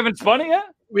 Oh, you haven't spun it yet?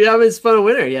 We haven't spun a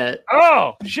winner yet.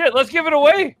 Oh shit! Let's give it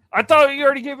away. I thought you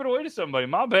already gave it away to somebody.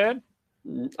 My bad.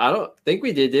 I don't think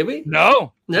we did we?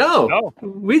 No,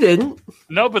 we didn't.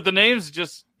 No, but the name's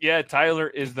just, Tyler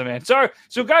is the man. Sorry.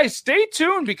 So, guys, stay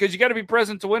tuned because you got to be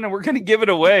present to win, and we're going to give it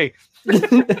away.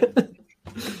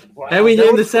 Wow, and we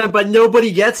named the set, but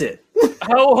nobody gets it.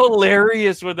 How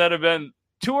hilarious would that have been?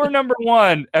 Tour number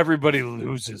 1, everybody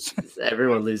loses.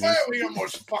 Everyone loses. We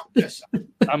almost fucked this up.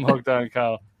 I'm hooked on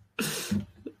Kyle.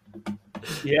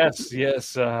 Yes.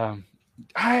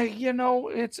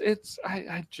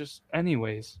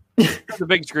 Anyways, the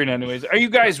big screen. Anyways, are you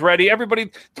guys ready?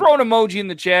 Everybody, throw an emoji in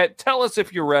the chat. Tell us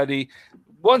if you're ready.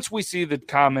 Once we see the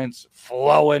comments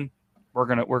flowing, we're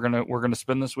gonna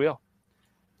spin this wheel.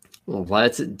 Well,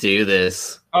 let's do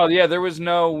this. Oh yeah, there was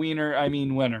no winner.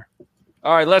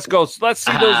 All right, let's go. Let's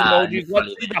see those emojis.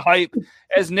 Let's see the hype.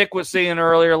 As Nick was saying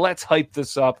earlier, let's hype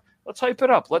this up. Let's hype it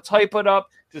up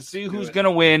to see who's going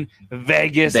to win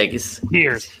Vegas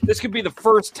Tears. This could be the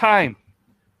first time,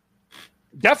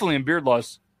 definitely in Beard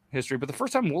Law's history, but the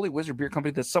first time Woolly Wizard Beer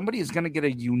Company that somebody is going to get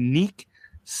a unique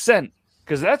scent,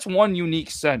 because that's one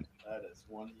unique scent. That is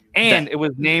one unique. And it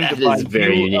was named by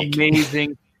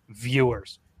amazing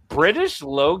viewers. British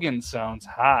Logan sounds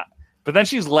hot, but then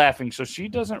she's laughing, so she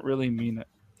doesn't really mean it.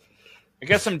 I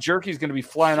guess some jerky is going to be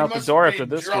flying out the door after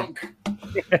this one.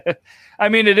 I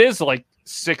mean, it is like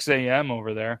 6 a.m.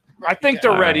 over there. I think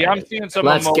they're ready. I'm seeing some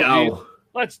emojis. Go.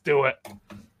 Let's do it.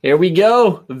 Here we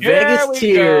go. Vegas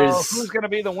Tears. Who's going to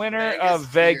be the winner of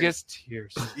Vegas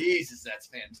Tears? Jesus, that's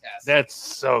fantastic. That's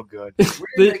so good.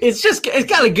 It's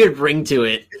got a good ring to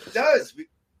it. It does.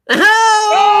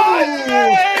 Oh,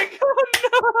 Meg! Oh,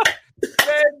 no.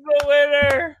 Meg's the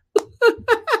winner.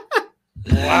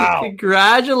 Wow.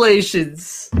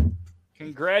 Congratulations,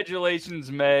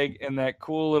 Meg, and that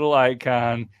cool little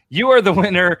icon. You are the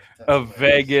winner of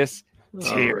Vegas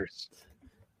Tears.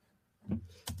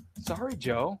 Sorry,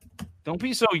 Joe. Don't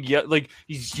be so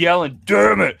he's yelling.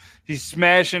 Damn it! He's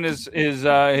smashing his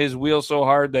wheel so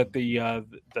hard that the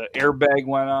airbag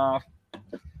went off.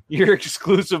 Your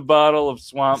exclusive bottle of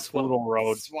Swamp Poodle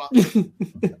Road.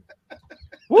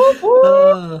 Whoop,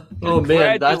 whoop. Oh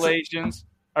man, Congratulations.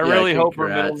 I Yeah, really hope her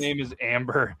congrats. middle name is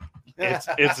Amber.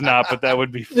 It's not, but that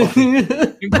would be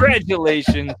fun.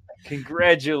 Congratulations.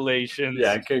 Congratulations.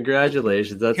 Yeah,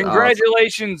 congratulations. That's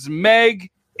Congratulations, Meg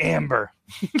Amber.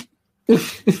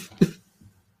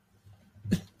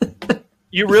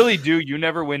 You really do. You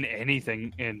never win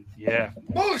anything. And yeah.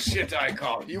 Bullshit, I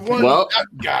call. You won Well, that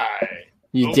guy.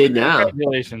 You did now.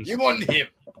 Congratulations. You won him.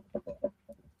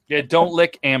 Yeah, don't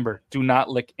lick Amber. Do not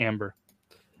lick Amber.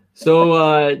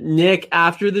 So, Nick,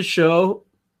 after the show,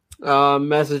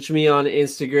 message me on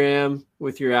Instagram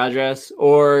with your address.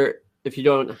 Or if you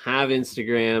don't have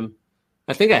Instagram,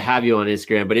 I think I have you on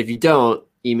Instagram. But if you don't,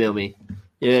 email me.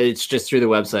 Yeah, it's just through the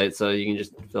website, so you can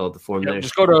just fill out the form there.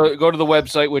 Just go to the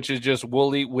website, which is just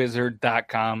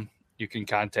woolywizard.com. You can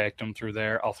contact them through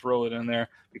there. I'll throw it in there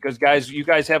because, guys, you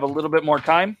guys have a little bit more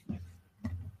time.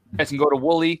 You guys can go to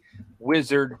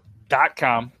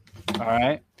woolywizard.com, all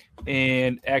right,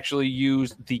 and actually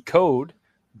use the code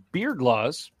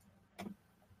BeardLaws.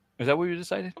 Is that what you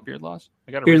decided? BeardLaws?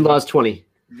 I got it. BeardLaws 20.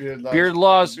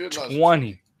 BeardLaws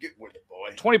 20. Get with it, boy.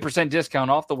 20% discount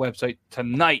off the website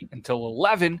tonight until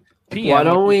 11 p.m. Why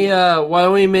don't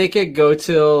we make it go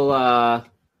till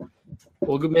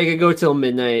we'll make it go till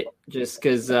midnight just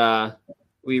because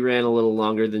we ran a little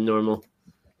longer than normal.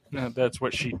 No, that's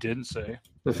what she didn't say.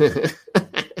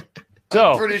 I'm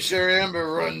So pretty sure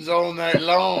Amber runs all night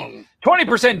long.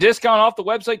 20% discount off the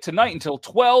website tonight until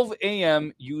 12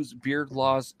 a.m. Use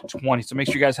BeardLaws20. So make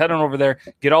sure you guys head on over there,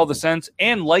 get all the scents.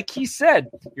 And like he said,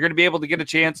 you're going to be able to get a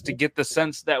chance to get the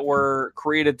scents that were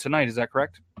created tonight. Is that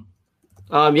correct?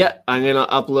 Yeah, I'm going to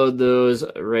upload those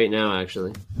right now,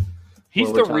 actually.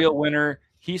 He's the real winner.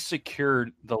 He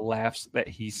secured the laughs that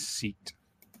he seeked.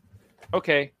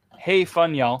 Okay. Hey,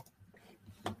 fun, y'all.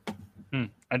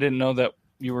 I didn't know that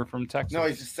you were from Texas. No,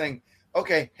 he's just saying,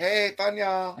 okay, hey, fun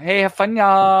y'all. Hey, fun,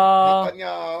 y'all. Hey, fun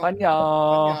y'all. Fun,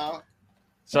 y'all.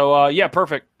 So, yeah,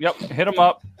 perfect. Yep. Hit him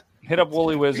up. Hit up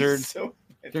Woolly Wizard.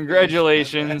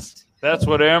 Congratulations. That's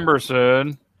what Amber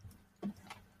said.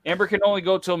 Amber can only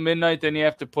go till midnight, then you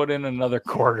have to put in another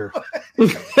quarter.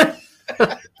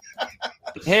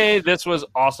 Hey, this was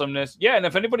awesomeness. Yeah, and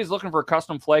if anybody's looking for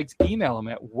custom flags, email them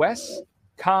at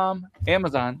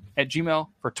westcomamazon@gmail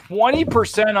for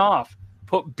 20% off.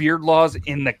 Put BeardLaws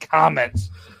in the comments.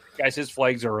 Guys, his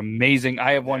flags are amazing.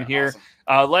 I have one here.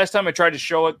 Awesome. Last time I tried to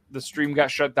show it, the stream got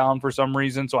shut down for some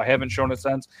reason, so I haven't shown it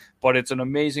since. But it's an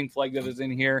amazing flag that is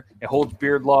in here. It holds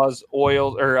BeardLaws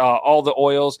oils, or all the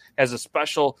oils. Has a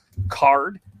special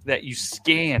card that you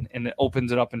scan, and it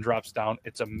opens it up and drops down.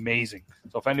 It's amazing.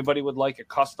 So if anybody would like a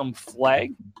custom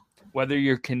flag, whether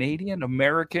you're Canadian,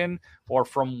 American, or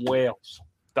from Wales,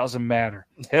 doesn't matter.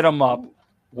 Hit them up.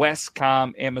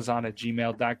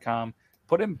 westcomamazon@gmail.com.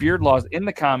 Put in BeardLaws in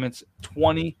the comments,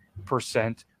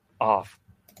 20% off.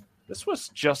 This was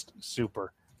just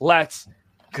super. Let's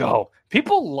go.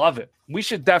 People love it. We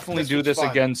should definitely do this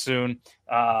again soon.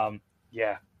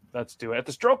 Yeah, let's do it. At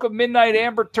the stroke of midnight,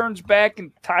 Amber turns back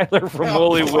and Tyler from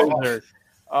Woolly Wizard.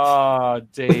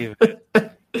 Dave.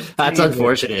 That's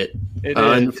unfortunate.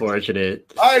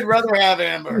 Unfortunate. I'd rather have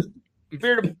Amber.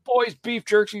 Bearded Boys Beef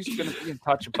Jerky is going to be in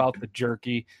touch about the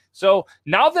jerky. So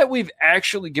now that we've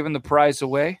actually given the prize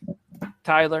away,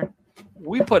 Tyler,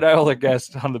 we put all the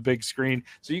guests on the big screen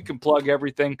so you can plug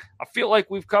everything. I feel like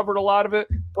we've covered a lot of it,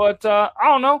 but I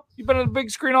don't know. You've been on the big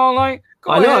screen all night.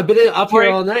 I know. I've been up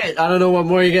here all night. I don't know what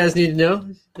more you guys need to know.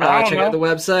 Check out the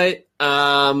website.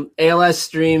 ALS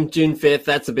stream June 5th.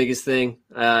 That's the biggest thing.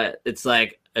 It's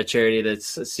like a charity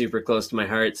that's super close to my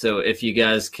heart. So if you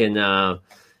guys can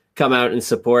come out and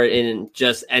support in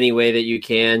just any way that you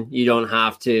can. You don't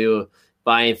have to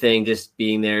buy anything, just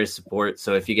being there to support.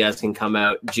 So if you guys can come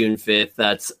out June 5th,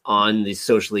 that's on the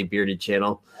Socially Bearded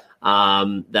channel.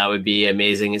 That would be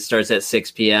amazing. It starts at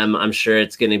 6 p.m. I'm sure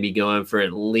it's going to be going for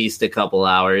at least a couple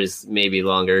hours, maybe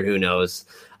longer. Who knows?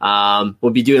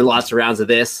 We'll be doing lots of rounds of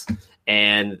this.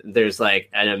 And there's like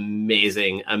an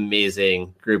amazing,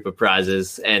 amazing group of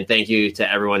prizes. And thank you to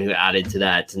everyone who added to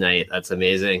that tonight. That's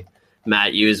amazing.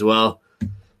 Matt, you as well.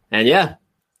 And yeah,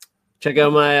 check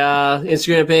out my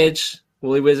Instagram page,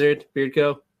 Woolly Wizard Beard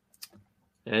Co.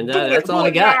 And that's all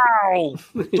I got.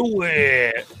 Do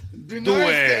it. Do nice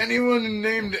to anyone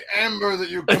named Amber that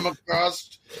you come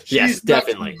across. Yes,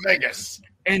 definitely. Vegas.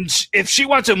 And if she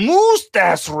wants a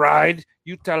mustache ride,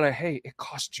 you tell her, hey, it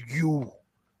costs you.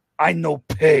 I no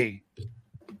pay.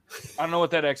 I don't know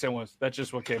what that accent was. That's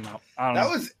just what came out. I don't know.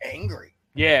 That was angry.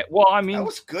 Yeah, well, I mean, that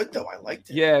was good though. I liked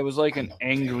it. Yeah, it was like an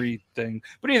angry thing.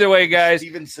 But either way, guys,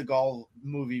 Steven Seagal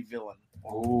movie villain.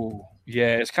 Oh,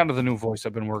 yeah, it's kind of the new voice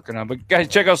I've been working on. But guys,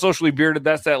 check out Socially Bearded.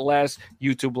 That's that last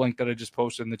YouTube link that I just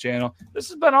posted in the channel. This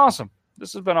has been awesome.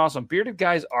 Bearded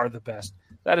guys are the best.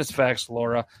 That is facts,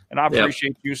 Laura. And I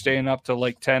appreciate you staying up till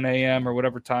like 10 a.m. or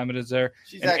whatever time it is there.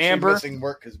 She's and actually Amber, missing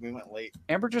work because we went late.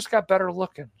 Amber just got better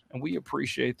looking, and we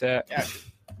appreciate that. Yeah,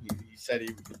 you said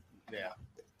yeah.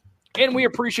 And we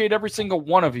appreciate every single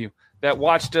one of you that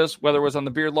watched us, whether it was on the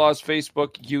Beard Laws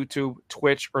Facebook, YouTube,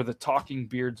 Twitch, or the Talking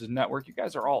Beards Network. You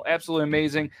guys are all absolutely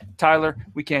amazing. Tyler,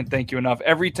 we can't thank you enough.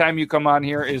 Every time you come on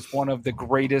here is one of the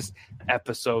greatest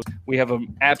episodes. We have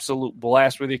an absolute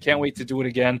blast with you. Can't wait to do it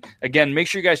again. Again, make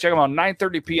sure you guys check them out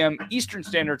 9:30 p.m. Eastern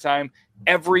Standard Time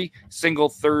every single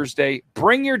Thursday.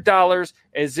 Bring your dollars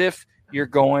as if you're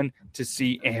going to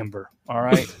see Amber. All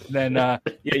right. Then,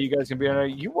 you guys can be on there.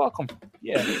 You're welcome.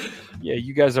 Yeah,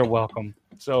 you guys are welcome.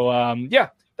 So,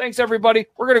 thanks, everybody.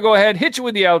 We're going to go ahead, hit you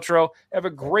with the outro. Have a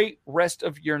great rest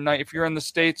of your night. If you're in the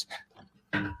States,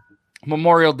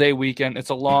 Memorial Day weekend. It's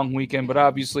a long weekend, but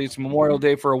obviously it's Memorial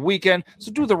Day for a weekend.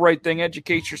 So do the right thing.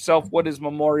 Educate yourself. What is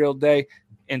Memorial Day?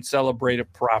 And celebrate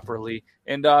it properly.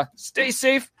 And stay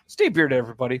safe. Stay bearded,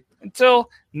 everybody. Until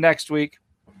next week.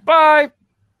 Bye.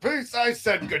 Peace. I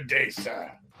said good day,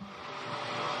 sir.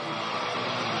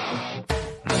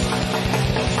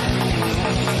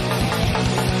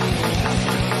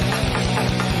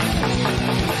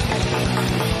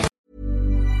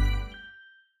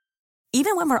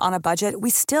 Even when we're on a budget, we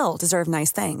still deserve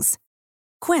nice things.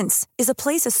 Quince is a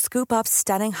place to scoop up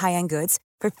stunning high-end goods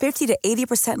for 50 to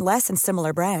 80% less than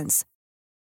similar brands.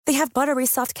 They have buttery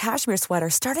soft cashmere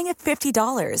sweaters starting at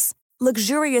 $50,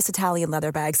 luxurious Italian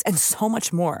leather bags, and so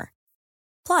much more.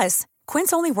 Plus,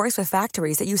 Quince only works with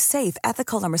factories that use safe,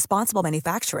 ethical, and responsible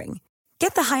manufacturing.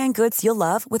 Get the high-end goods you'll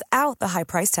love without the high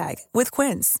price tag with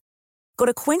Quince. Go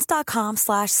to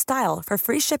quince.com/style for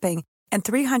free shipping and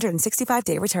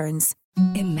 365-day returns.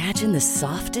 Imagine the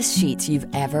softest sheets you've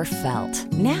ever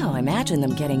felt. Now imagine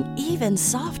them getting even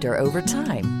softer over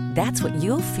time. That's what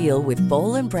you'll feel with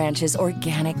Boll & Branch's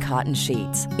organic cotton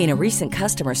sheets. In a recent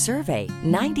customer survey,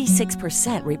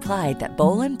 96% replied that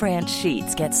Boll & Branch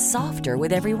sheets get softer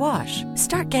with every wash.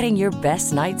 Start getting your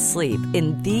best night's sleep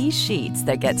in these sheets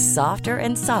that get softer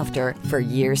and softer for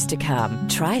years to come.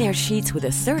 Try their sheets with a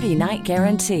 30-night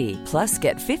guarantee. Plus,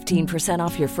 get 15%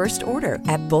 off your first order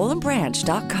at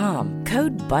bollandbranch.com.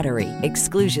 Code BUTTERY.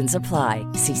 Exclusions apply.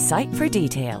 See site for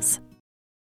details.